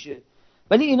ببینید چی میشه.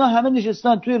 ولی اینا همه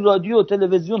نشستن توی رادیو و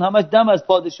تلویزیون همش دم از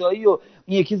پادشاهی و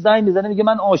این یکی زنگ میزنه میگه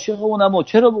من عاشق اونم و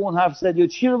چرا به اون حرف زدی و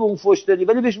چرا به اون فحش دادی،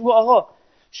 ولی بهش میگه آقا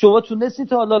شما تونستی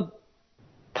تا حالا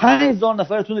 5,000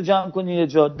 نفرتون رو جمع کنی یه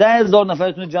جا، 10,000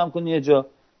 نفرتون رو جمع کنی یه جا؟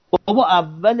 بابا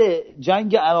اول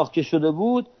جنگ عراق که شده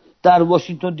بود در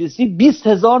واشنگتن دی سی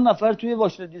 20,000 نفر توی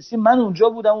واشنگتن دی سی، من اونجا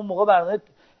بودم، اون موقع برنامه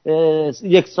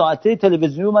 1 ساعته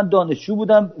تلویزیونی، من دانشجو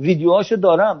بودم، ویدیوهاشو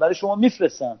دارم برای شما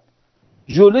میفرستم.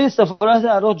 جلوی سفارت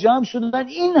عراق جمع شدن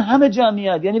این همه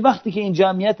جمعیت، یعنی وقتی که این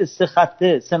جمعیت 3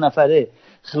 خطه 3 نفره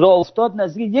راه افتاد،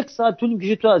 نزدیک 1 ساعت طول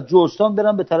میکشه تو از جورجتاون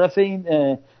برن به طرف این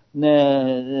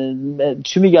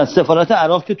چی میگن سفارت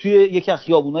عراق که توی یکی از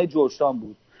خیابونای جورجتاون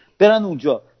بود، برن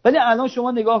اونجا. ولی الان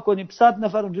شما نگاه کنیم 100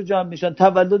 نفر اونجا جمع میشن،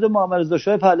 تولد محمد رضا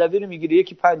شاه پهلوی رو میگیری،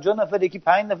 یکی 50 نفر، یکی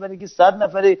 5 نفر، یکی 100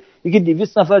 نفر، یکی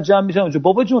 200 نفر جمع میشن اونجا.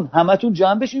 بابا جون همتون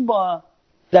جمع بشین با هم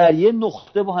در یه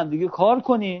نقطه با هم دیگه کار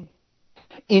کنین.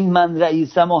 این من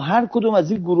رئیسم و هر کدوم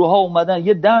از این گروه ها اومدن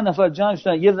یه 10 نفر جمع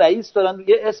شدن، یه رئیس دارن،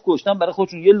 یه اسم گذاشتن برای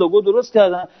خودشون، یه لوگو درست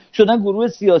کردن، شدن گروه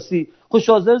سیاسی. خب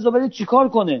شاهزاده رضا باید چیکار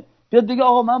کنه؟ بیاد بگه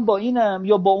آقا من با اینم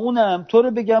یا با اونم، تو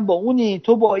رو بگم با اونی،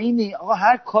 تو با اینی. آقا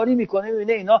هر کاری میکنه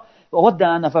ببینه اینا آقا 10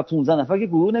 نفر 15 نفر که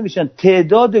گروه نمیشن.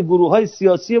 تعداد گروه‌های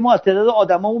سیاسی ما از تعداد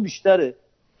آدمامون بیشتره.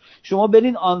 شما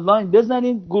برین آنلاین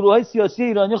بزنین گروه‌های سیاسی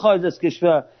ایرانی خارج از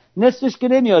کشور، نصفش که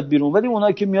نمیاد بیرون، ولی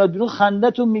اونایی که میاد بیرون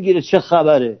خندتون میگیره چه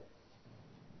خبره.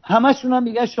 همشون هم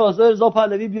میگن شاهزاده رضا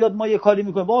پهلوی بیاد ما یه کاری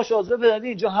میکنیم. با شاهزاده پهلوی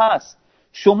اینجا هست،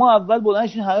 شما اول بلند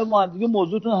شین همه با هم دیگه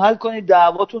موضوعتون حل کنید،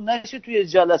 دعواتون نشه توی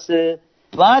جلسه،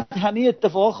 بعد همه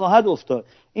اتفاقا خواهد افتاد.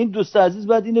 این دوست عزیز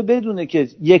باید اینو بدونه که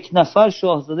 1 نفر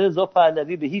شاهزاده رضا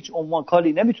پهلوی به هیچ عنوان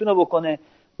کاری نمیتونه بکنه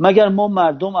مگر ما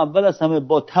مردم اول از همه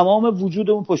با تمام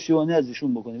وجودمون پشتیبانی از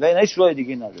ایشون بکنیم و این هیچ راه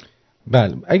دیگه نداره.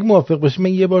 بله اگه موافق باشید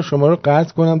من یه بار شما رو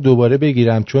قطع کنم دوباره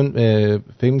بگیرم، چون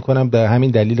فکر می‌کنم به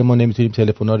همین دلیل ما نمیتونیم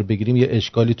تلفن‌ها رو بگیریم، یه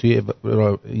اشکالی توی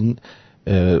این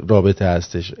رابطه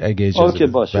هستش اگه اجازه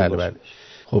باشه. بله.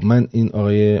 خب من این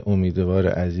آقای امیدوار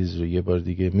عزیز رو یه بار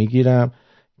دیگه میگیرم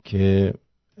که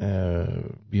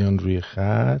بیان روی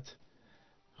خط.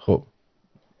 خب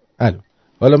الو،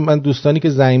 حالا من دوستانی که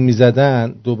زنگ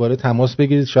میزدن دوباره تماس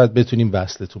بگیرید، شاید بتونیم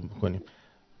وصلتون بکنیم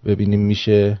ببینیم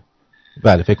میشه.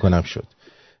 بله فکر کنم شد.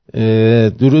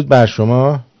 درود بر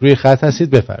شما، روی خط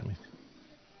هستید، بفرمایید.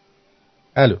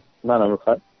 الو. منم رو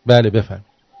خط. بله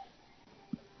بفرمایید.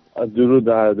 درود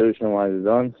در شما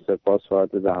عزیزان، سپاس فقط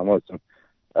زحماتتون.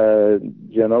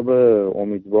 جناب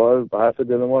امیدوار به حرف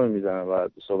دل ما رو میزنن و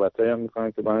صحبتایی هم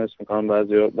میکنن که من حس میکنم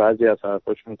بعضی از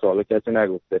حرفاشون تا حالا کسی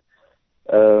نگفته.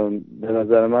 به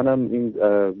نظر منم این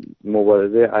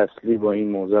مبارزه اصلی با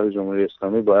این موضوع جمهوری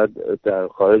اسلامی باید در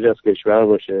خارج از کشور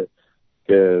باشه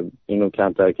که اینو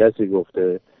کمتر کسی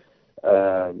گفته،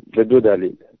 به 2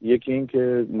 دلیل. یکی این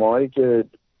که ماهایی که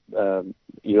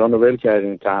ایران رو ول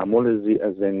کردیم، تحمل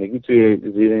زندگی توی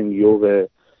زیر این یوغ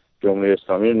جمهوری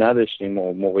اسلامی رو نداشتیم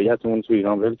و موقعیتمون توی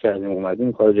ایران ول کردیم،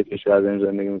 اومدیم خارج کشور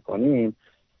زندگی میکنیم،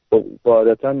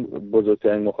 قاعدتا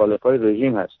بزرگترین مخالفای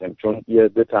رژیم هستیم، چون یه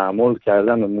عده تحمل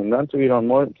کردن و موندن تو ایران،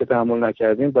 ما که تحمل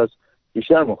نکردیم پس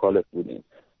بیشتر مخالف بودیم.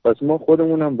 پس ما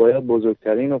خودمونم باید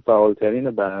بزرگترین و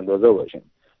فعالترین براندازا باشیم،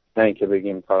 نه اینکه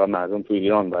بگیم فقط مردم تو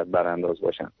ایران باید برانداز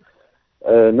باشن.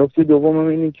 نکته دوم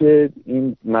اینه که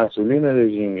این مسئولین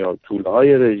رژیم یا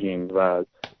تولهای رژیم و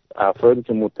افرادی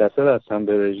که متصل هستن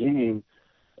به رژیم،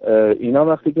 اینا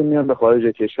وقتی که میان به خارج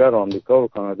کشور، آمریکا و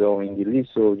کانادا و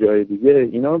انگلیس و جای دیگه،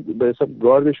 اینا به حساب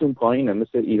گاردشون پایینه،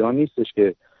 مثل ایران نیستش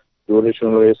که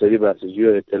دورشون رو یه سری بسیجی و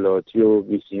اطلاعاتی و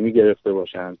بیسیمی گرفته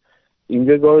باشن.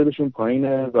 اینجا گاردشون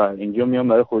پایینه و اینجا میان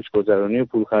برای خوشگذرانی و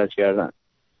پول خرج کردن.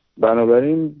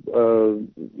 بنابراین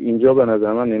اینجا به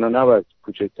نظر من اینا نباید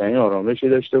کوچکترین آرامشی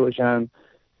داشته باشن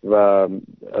و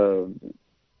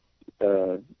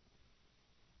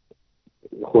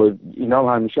خود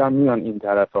اینا همیشه هم میان این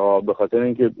طرف ها، به خاطر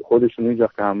اینکه خودشون اینجا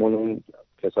تحمل اون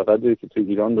کثافتی که تو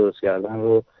ایران درست کردن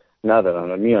رو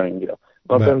ندارن و میان اینجا.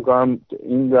 من فکر می‌کنم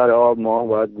این در آب ما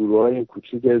باید گروه‌های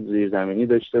کوچیک زیرزمینی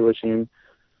داشته باشیم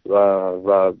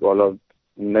و بالا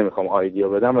نمیخوام آیدیا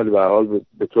بدم، ولی به هر حال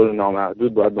به طور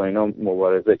نامحدود باید با اینا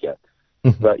مبارزه کرد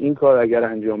و این کار اگر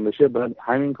انجام بشه، بعد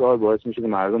همین کار باعث میشه که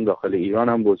مردم داخل ایران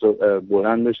هم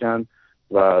بلند بشن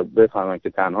و بفهمن که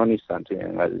تنها نیستن توی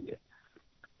این قضیه.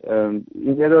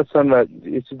 این یه داستان و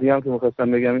یه چیز دیگه هم که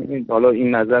می‌خواستم بگم، حالا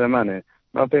این نظر منه،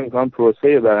 من فکر می‌کنم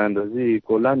پروسه براندازی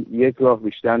کلاً یک راه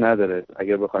بیشتر نداره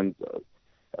اگر بخوایم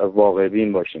واقع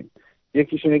بین باشیم.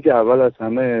 یکیش اینه که اول از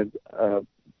همه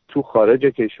تو خارج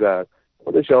کشور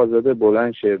خودش آزاده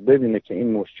بلند شه، ببینه که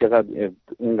این چقدر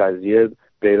این قضیه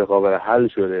غیر قابل حل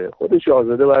شده، خودش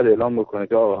آزاده باید اعلام بکنه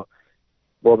که آقا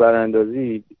با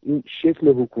براندازی این شکل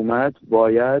حکومت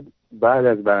باید بعد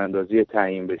از براندازی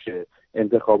تعیین بشه،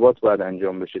 انتخابات باید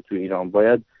انجام بشه تو ایران،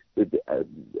 باید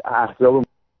احزاب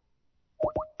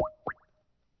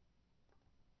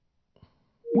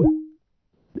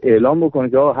اعلام بکنه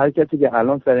که آقا هر کسی که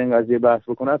الان سر این قضیه بحث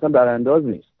بکنه اصلا برانداز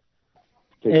نیست،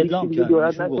 که اعلام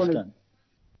کردن.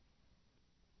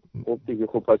 خب دیگه،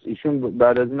 خب پس ایشون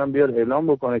بعد از اینم بیاد اعلام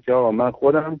بکنه که آقا من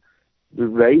خودم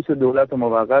رئیس دولت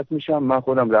موقت میشم، من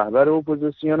خودم رهبر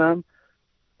اپوزیسیونم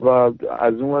و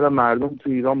از اون ور مردم تو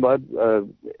ایران باید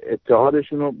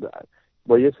اتحادشون رو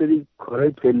با یه سری کارهای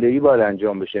پله‌ای باید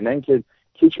انجام بشه، نه اینکه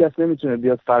هیچ کس نمیتونه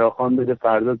بیاد فراخوان بده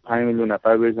فردا 5 میلیون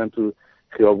نفر بریزن تو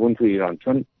خیابون تو ایران،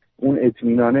 چون اون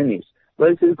اطمینانه نیست.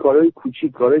 باید سری کارهای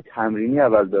کوچیک، کارهای تمرینی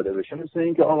اول داده بشه، مثل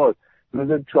اینکه آقا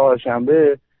مثلا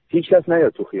چهارشنبه هیچ کس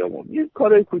نیاد تو خیابون، یه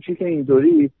کارهای کوچیک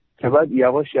اینطوری که بعد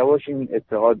یواش یواش این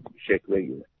اتحاد شکل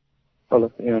بگیره. حالا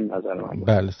این نظر من بود.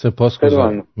 بله،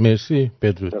 سپاسگزارم. مرسی.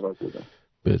 بدرود.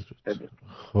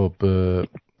 خب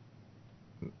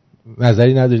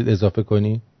نظری ندارید اضافه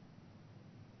کنی؟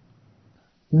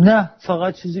 نه،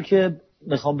 فقط چیزی که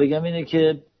میخوام بگم اینه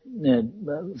که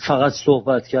فقط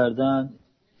صحبت کردن،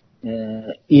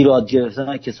 ایراد گرفتن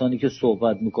از کسانی که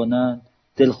صحبت میکنن،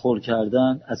 دلخور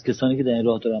کردن از کسانی که در این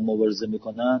راه دارن مبارزه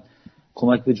میکنن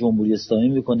کمک به جمهوری اسلامی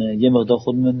میکنه. یه مقدار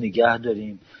خودمون نگه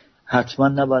داریم، حتما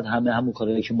نباید همون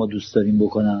کاری که ما دوست داریم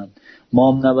بکنن،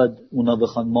 ما هم نباید اونا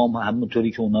بخوان ما هم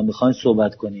همونطوری که اونا میخوان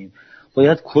صحبت کنیم.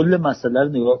 باید کل مسئله رو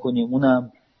نگاه کنیم،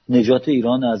 اونم نجات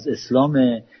ایران از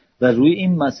اسلامه و روی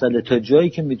این مسئله تا جایی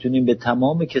که میتونیم به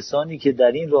تمام کسانی که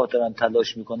در این راه دارن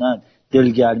تلاش میکنن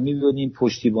دلگرمی بدیم،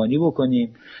 پشتیبانی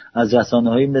بکنیم. از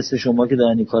رسانه‌های مثل شما که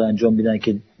دارن این کار انجام میدن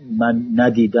که من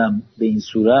ندیدم به این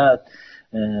صورت،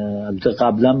 البته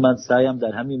قبلا من سعیم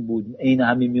در همین بود، عین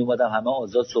همین میومدم همه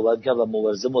آزاد صحبت کرد و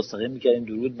مبارزه مستقیم میکردیم.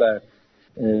 درود بر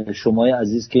شمای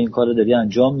عزیز که این کار رو داری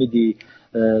انجام میدی.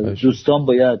 دوستان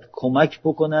باید کمک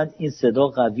بکنن این صدا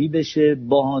قوی بشه.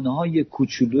 بهانه‌های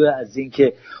کوچولو از این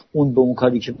که اون به اون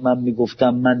کاری که من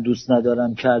میگفتم من دوست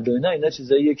ندارم کرد و اینا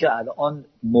چیزاییه که الان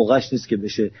موقعش نیست که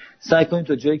بشه. سعی کنیم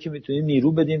تا جایی که میتونیم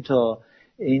نیرو بدیم تا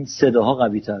این صداها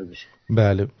قوی تر بشه.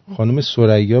 بله، خانم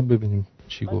ثریا ببینیم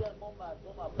چی گفت.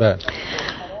 بله.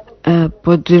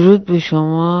 با درود به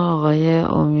شما آقای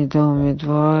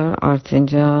امیدوار، آرتین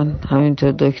جان،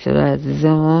 همینطور دکتر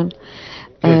عزیزمون.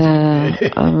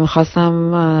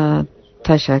 میخواستم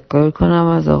تشکر کنم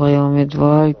از آقای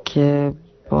امیدوار که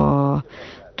با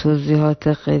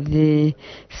توضیحات خیلی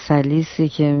سلیسی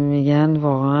که میگن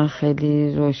واقعا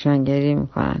خیلی روشنگری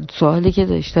میکنن. سوالی که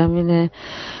داشتم اینه،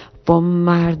 با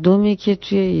مردمی که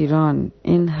توی ایران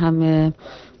این همه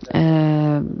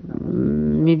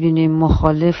میبینیم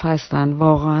مخالف هستن،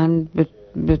 واقعا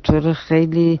به طور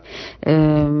خیلی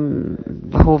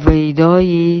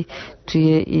هویدایی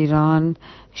توی ایران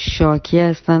شاکی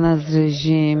هستن از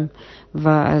رژیم و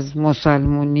از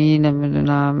مسلمونی،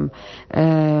 نمیدونم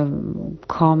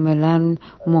کاملا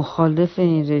مخالف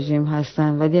این رژیم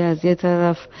هستن، ولی از یه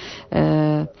طرف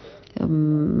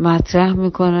مطرح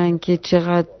میکنن که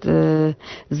چقدر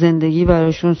زندگی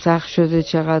براشون سخت شده،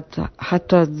 چقدر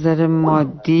حتی از نظر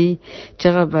مادی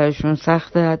چقدر براشون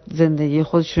سخته، زندگی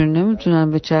خودشون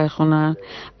نمیتونن بچرخونن،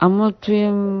 اما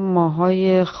توی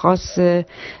ماهای خاص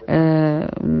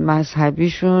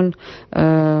مذهبیشون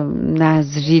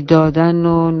نذری دادن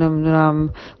و نمیدونم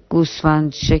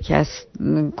گوسفند شکست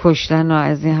کشتن و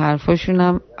از این حرفاشون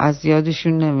هم از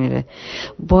یادشون نمیره.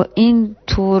 با این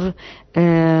طور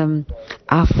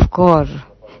افکار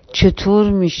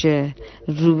چطور میشه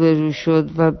روبرو شد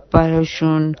و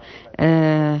براشون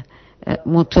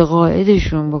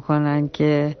متقاعدشون بکنن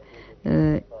که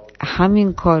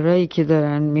همین کارهایی که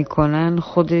دارن میکنن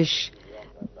خودش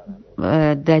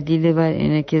دلیل بر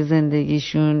اینه که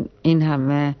زندگیشون این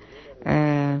همه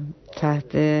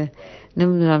تحت،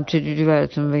 نمیدونم چجوری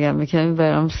براتون بگم، کمی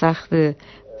برام سخت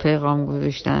پیغام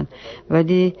گذاشتن،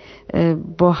 ولی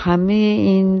با همه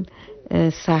این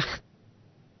سخت.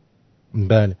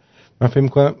 بله من فکر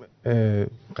میکنم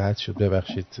قطع شد،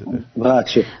 ببخشید.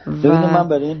 بچه ببینید من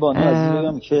برای این بانو عزیز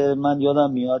بگم که من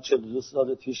یادم میاد 42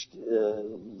 سال پیش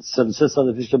 33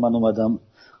 سال پیش که من اومدم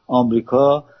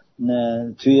آمریکا،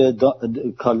 توی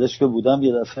کالج که بودم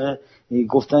یه دفعه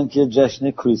گفتن که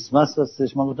جشن کریسمس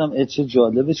هستش. من گفتم چه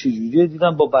جالبه، چه جوریه؟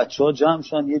 دیدم با بچه‌ها جمع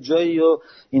شدن یه جایی و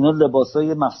اینا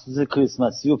لباسای مخصوص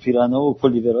کریسمسی و پیرنه و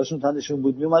پلیوراشون تنشون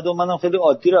بود میومد و منم خیلی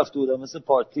عادی رفته بودم مثل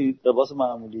پارتی لباس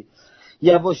معمولی.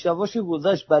 یواش یواش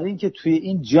گذشت. برای اینکه توی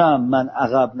این جمع من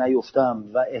عقب نیفتم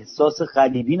و احساس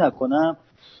غریبی نکنم،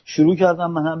 شروع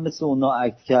کردم من هم مثل اونا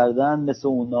اکت کردن، مثل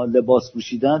اونا لباس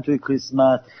پوشیدن توی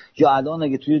کریسمس. یا الان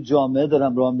اگه توی جامعه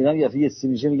دارم راه میرم یه سی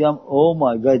میشه میگم او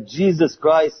مای گاد جیزس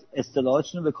کرایست،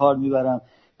 اصطلاحاتشون رو به کار میبرم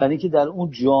برای اینکه در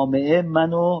اون جامعه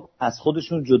منو از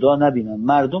خودشون جدا نبینن.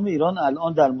 مردم ایران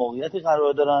الان در موقعیتی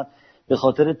قرار دارن به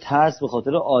خاطر ترس، به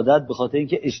خاطر عادت، به خاطر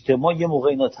اینکه اجتماع یه موقع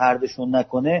اینا طردشون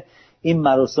نکنه این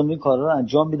مراسم این کارا رو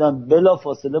انجام میدن. بلا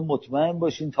فاصله مطمئن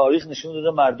باشین تاریخ نشون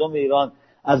داده مردم ایران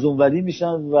از اونوری میشن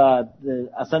و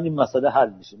اصلا این مسئله حل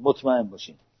میشه، مطمئن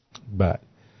باشین. بله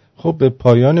خب به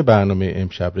پایان برنامه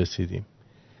امشب رسیدیم.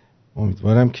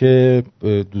 امیدوارم که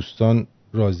دوستان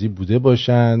راضی بوده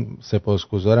باشن.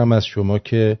 سپاسگزارم از شما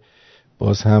که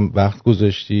باز هم وقت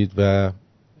گذاشتید و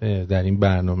در این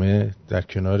برنامه در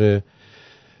کنار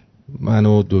من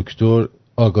و دکتر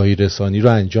آگاهی رسانی رو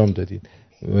انجام دادید.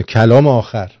 کلام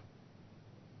آخر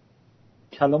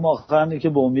اینه که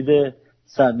به امید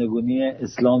سرنگونی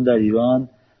اسلام در ایران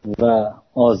و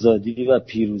آزادی و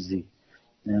پیروزی،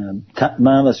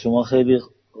 من از شما خیلی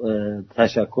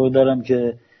تشکر دارم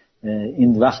که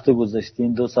این وقت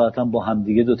گذاشتین. 2 ساعت هم با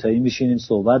همدیگه دوتایی میشینیم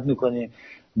صحبت میکنیم.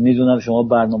 میدونم شما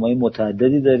برنامه‌های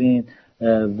متعددی دارین،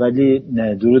 ولی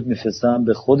درود میفرستم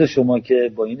به خود شما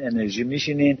که با این انرژی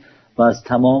میشینین و از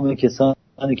تمام کسانی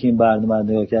که این برنامه رو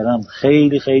نگاه کردم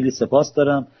خیلی خیلی سپاس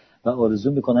دارم و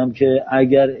آرزو میکنم که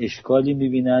اگر اشکالی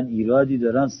میبینن، ایرادی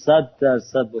دارن،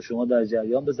 100% با شما در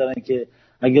جریان بذارن که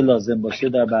اگه لازم باشه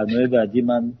در برنامه بعدی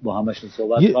من با همشون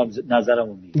صحبت کنم،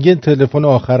 نظرمو میگم. یه تلفن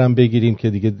آخرم بگیریم که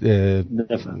دیگه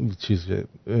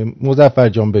مظفر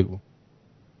جان بگو.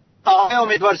 آقای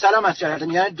امیدوار سلام از جهت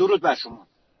میگن درود بر شما.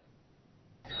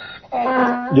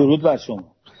 درود بر شما.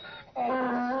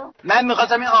 من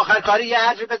میخواستم این آخر کاری یه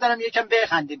حرفی بزنم یکم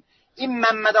بخندیم. این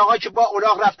محمد آقا که با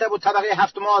الاغ رفته بود طبقه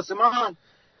 7 آسمان،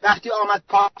 وقتی آمد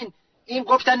پایین این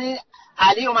گفتن این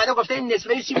علی اومده گفته این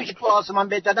نصفه سیبی که تو آسمان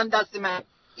بهت دادم دست من،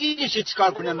 این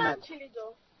چیکار کنم من؟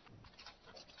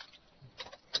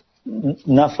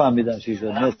 نفهمیدم چی شد.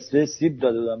 نصفه سیب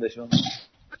داده بودم بهشون.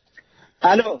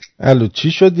 الو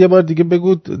چی شد؟ یه بار دیگه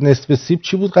بگو. نصف سیب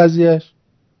چی بود قضیهش؟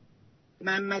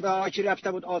 محمد آقا که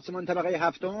رفته بود آسمان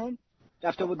طبقه 7،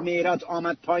 رفته بود معراج،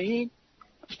 آمد پایین،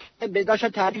 به داشت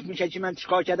تعریف میشه چی من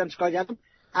چیکار کردم.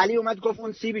 علی اومد گفت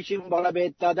اون سیبی که اون بالا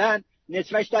بهت دادن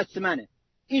نصفش دست منه.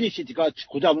 اینی چی دیگه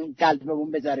خدامون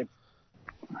قلبمون بذاریم.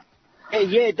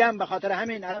 یه دم به خاطر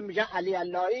همین الان میگن علی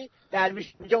اللهی،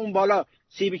 درویش میگه اون بالا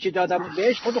سیبی که دادم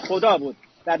بهش خود خدا بود،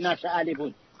 در نقش علی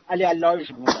بود، علی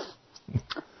اللهی بود.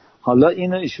 حالا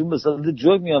اینو ایشون به صورت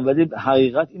جوک میگن، ولی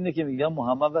حقیقت اینه که میگم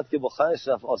محمد وقتی که با خرش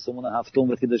رفت آسمون 7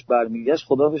 وقتی داشت برمیگشت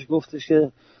خدا بهش گفتش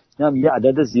که یه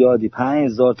عدد زیادی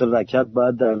 5000 تا رکعت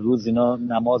بعد در روز اینا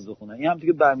نماز بخونن. این هم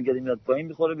دیگه برمیگرده میاد پایین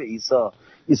میخوره به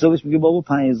عیسی بهش میگه بابا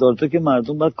 5000 تا که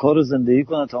مردم بعد کار و زندگی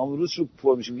کنن تمام روز رو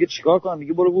پر میشه. میگه چیکار کنم؟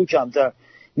 میگه برو بو کمتر.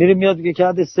 میره میاد میگه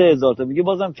کرده 3000 تا، میگه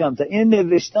بازم کمتر. این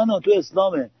نوشتن ها تو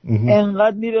اسلامه.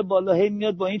 انقدر میره بالا، هی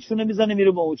میاد با این چونه میزنه،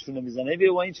 میره با اون چونه میزنه،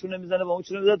 میره با این چونه میزنه، با اون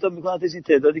چونه میزنه، تا میکنتش این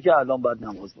تعدادی که الان باید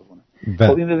نماز بخونه.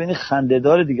 خب این ببینید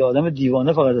خنده‌دار دیگه، آدم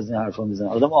دیوانه فقط از این حرفا میزنه،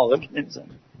 آدم عاقل نمیزنه.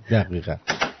 دقیقاً.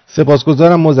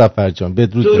 سپاسگزارم مظفر جان.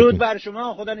 درود بر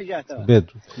شما، خدا نگهدار.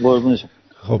 بدرود. قربون شما.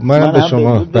 خب من به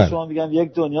شما به شما میگم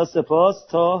یک دنیا سپاس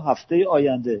تا هفته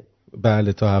آینده.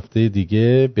 بله تا هفته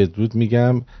دیگه بدرود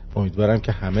میگم. امیدوارم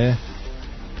که همه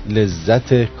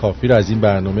لذت کافی رو از این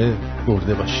برنامه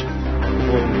برده باشید.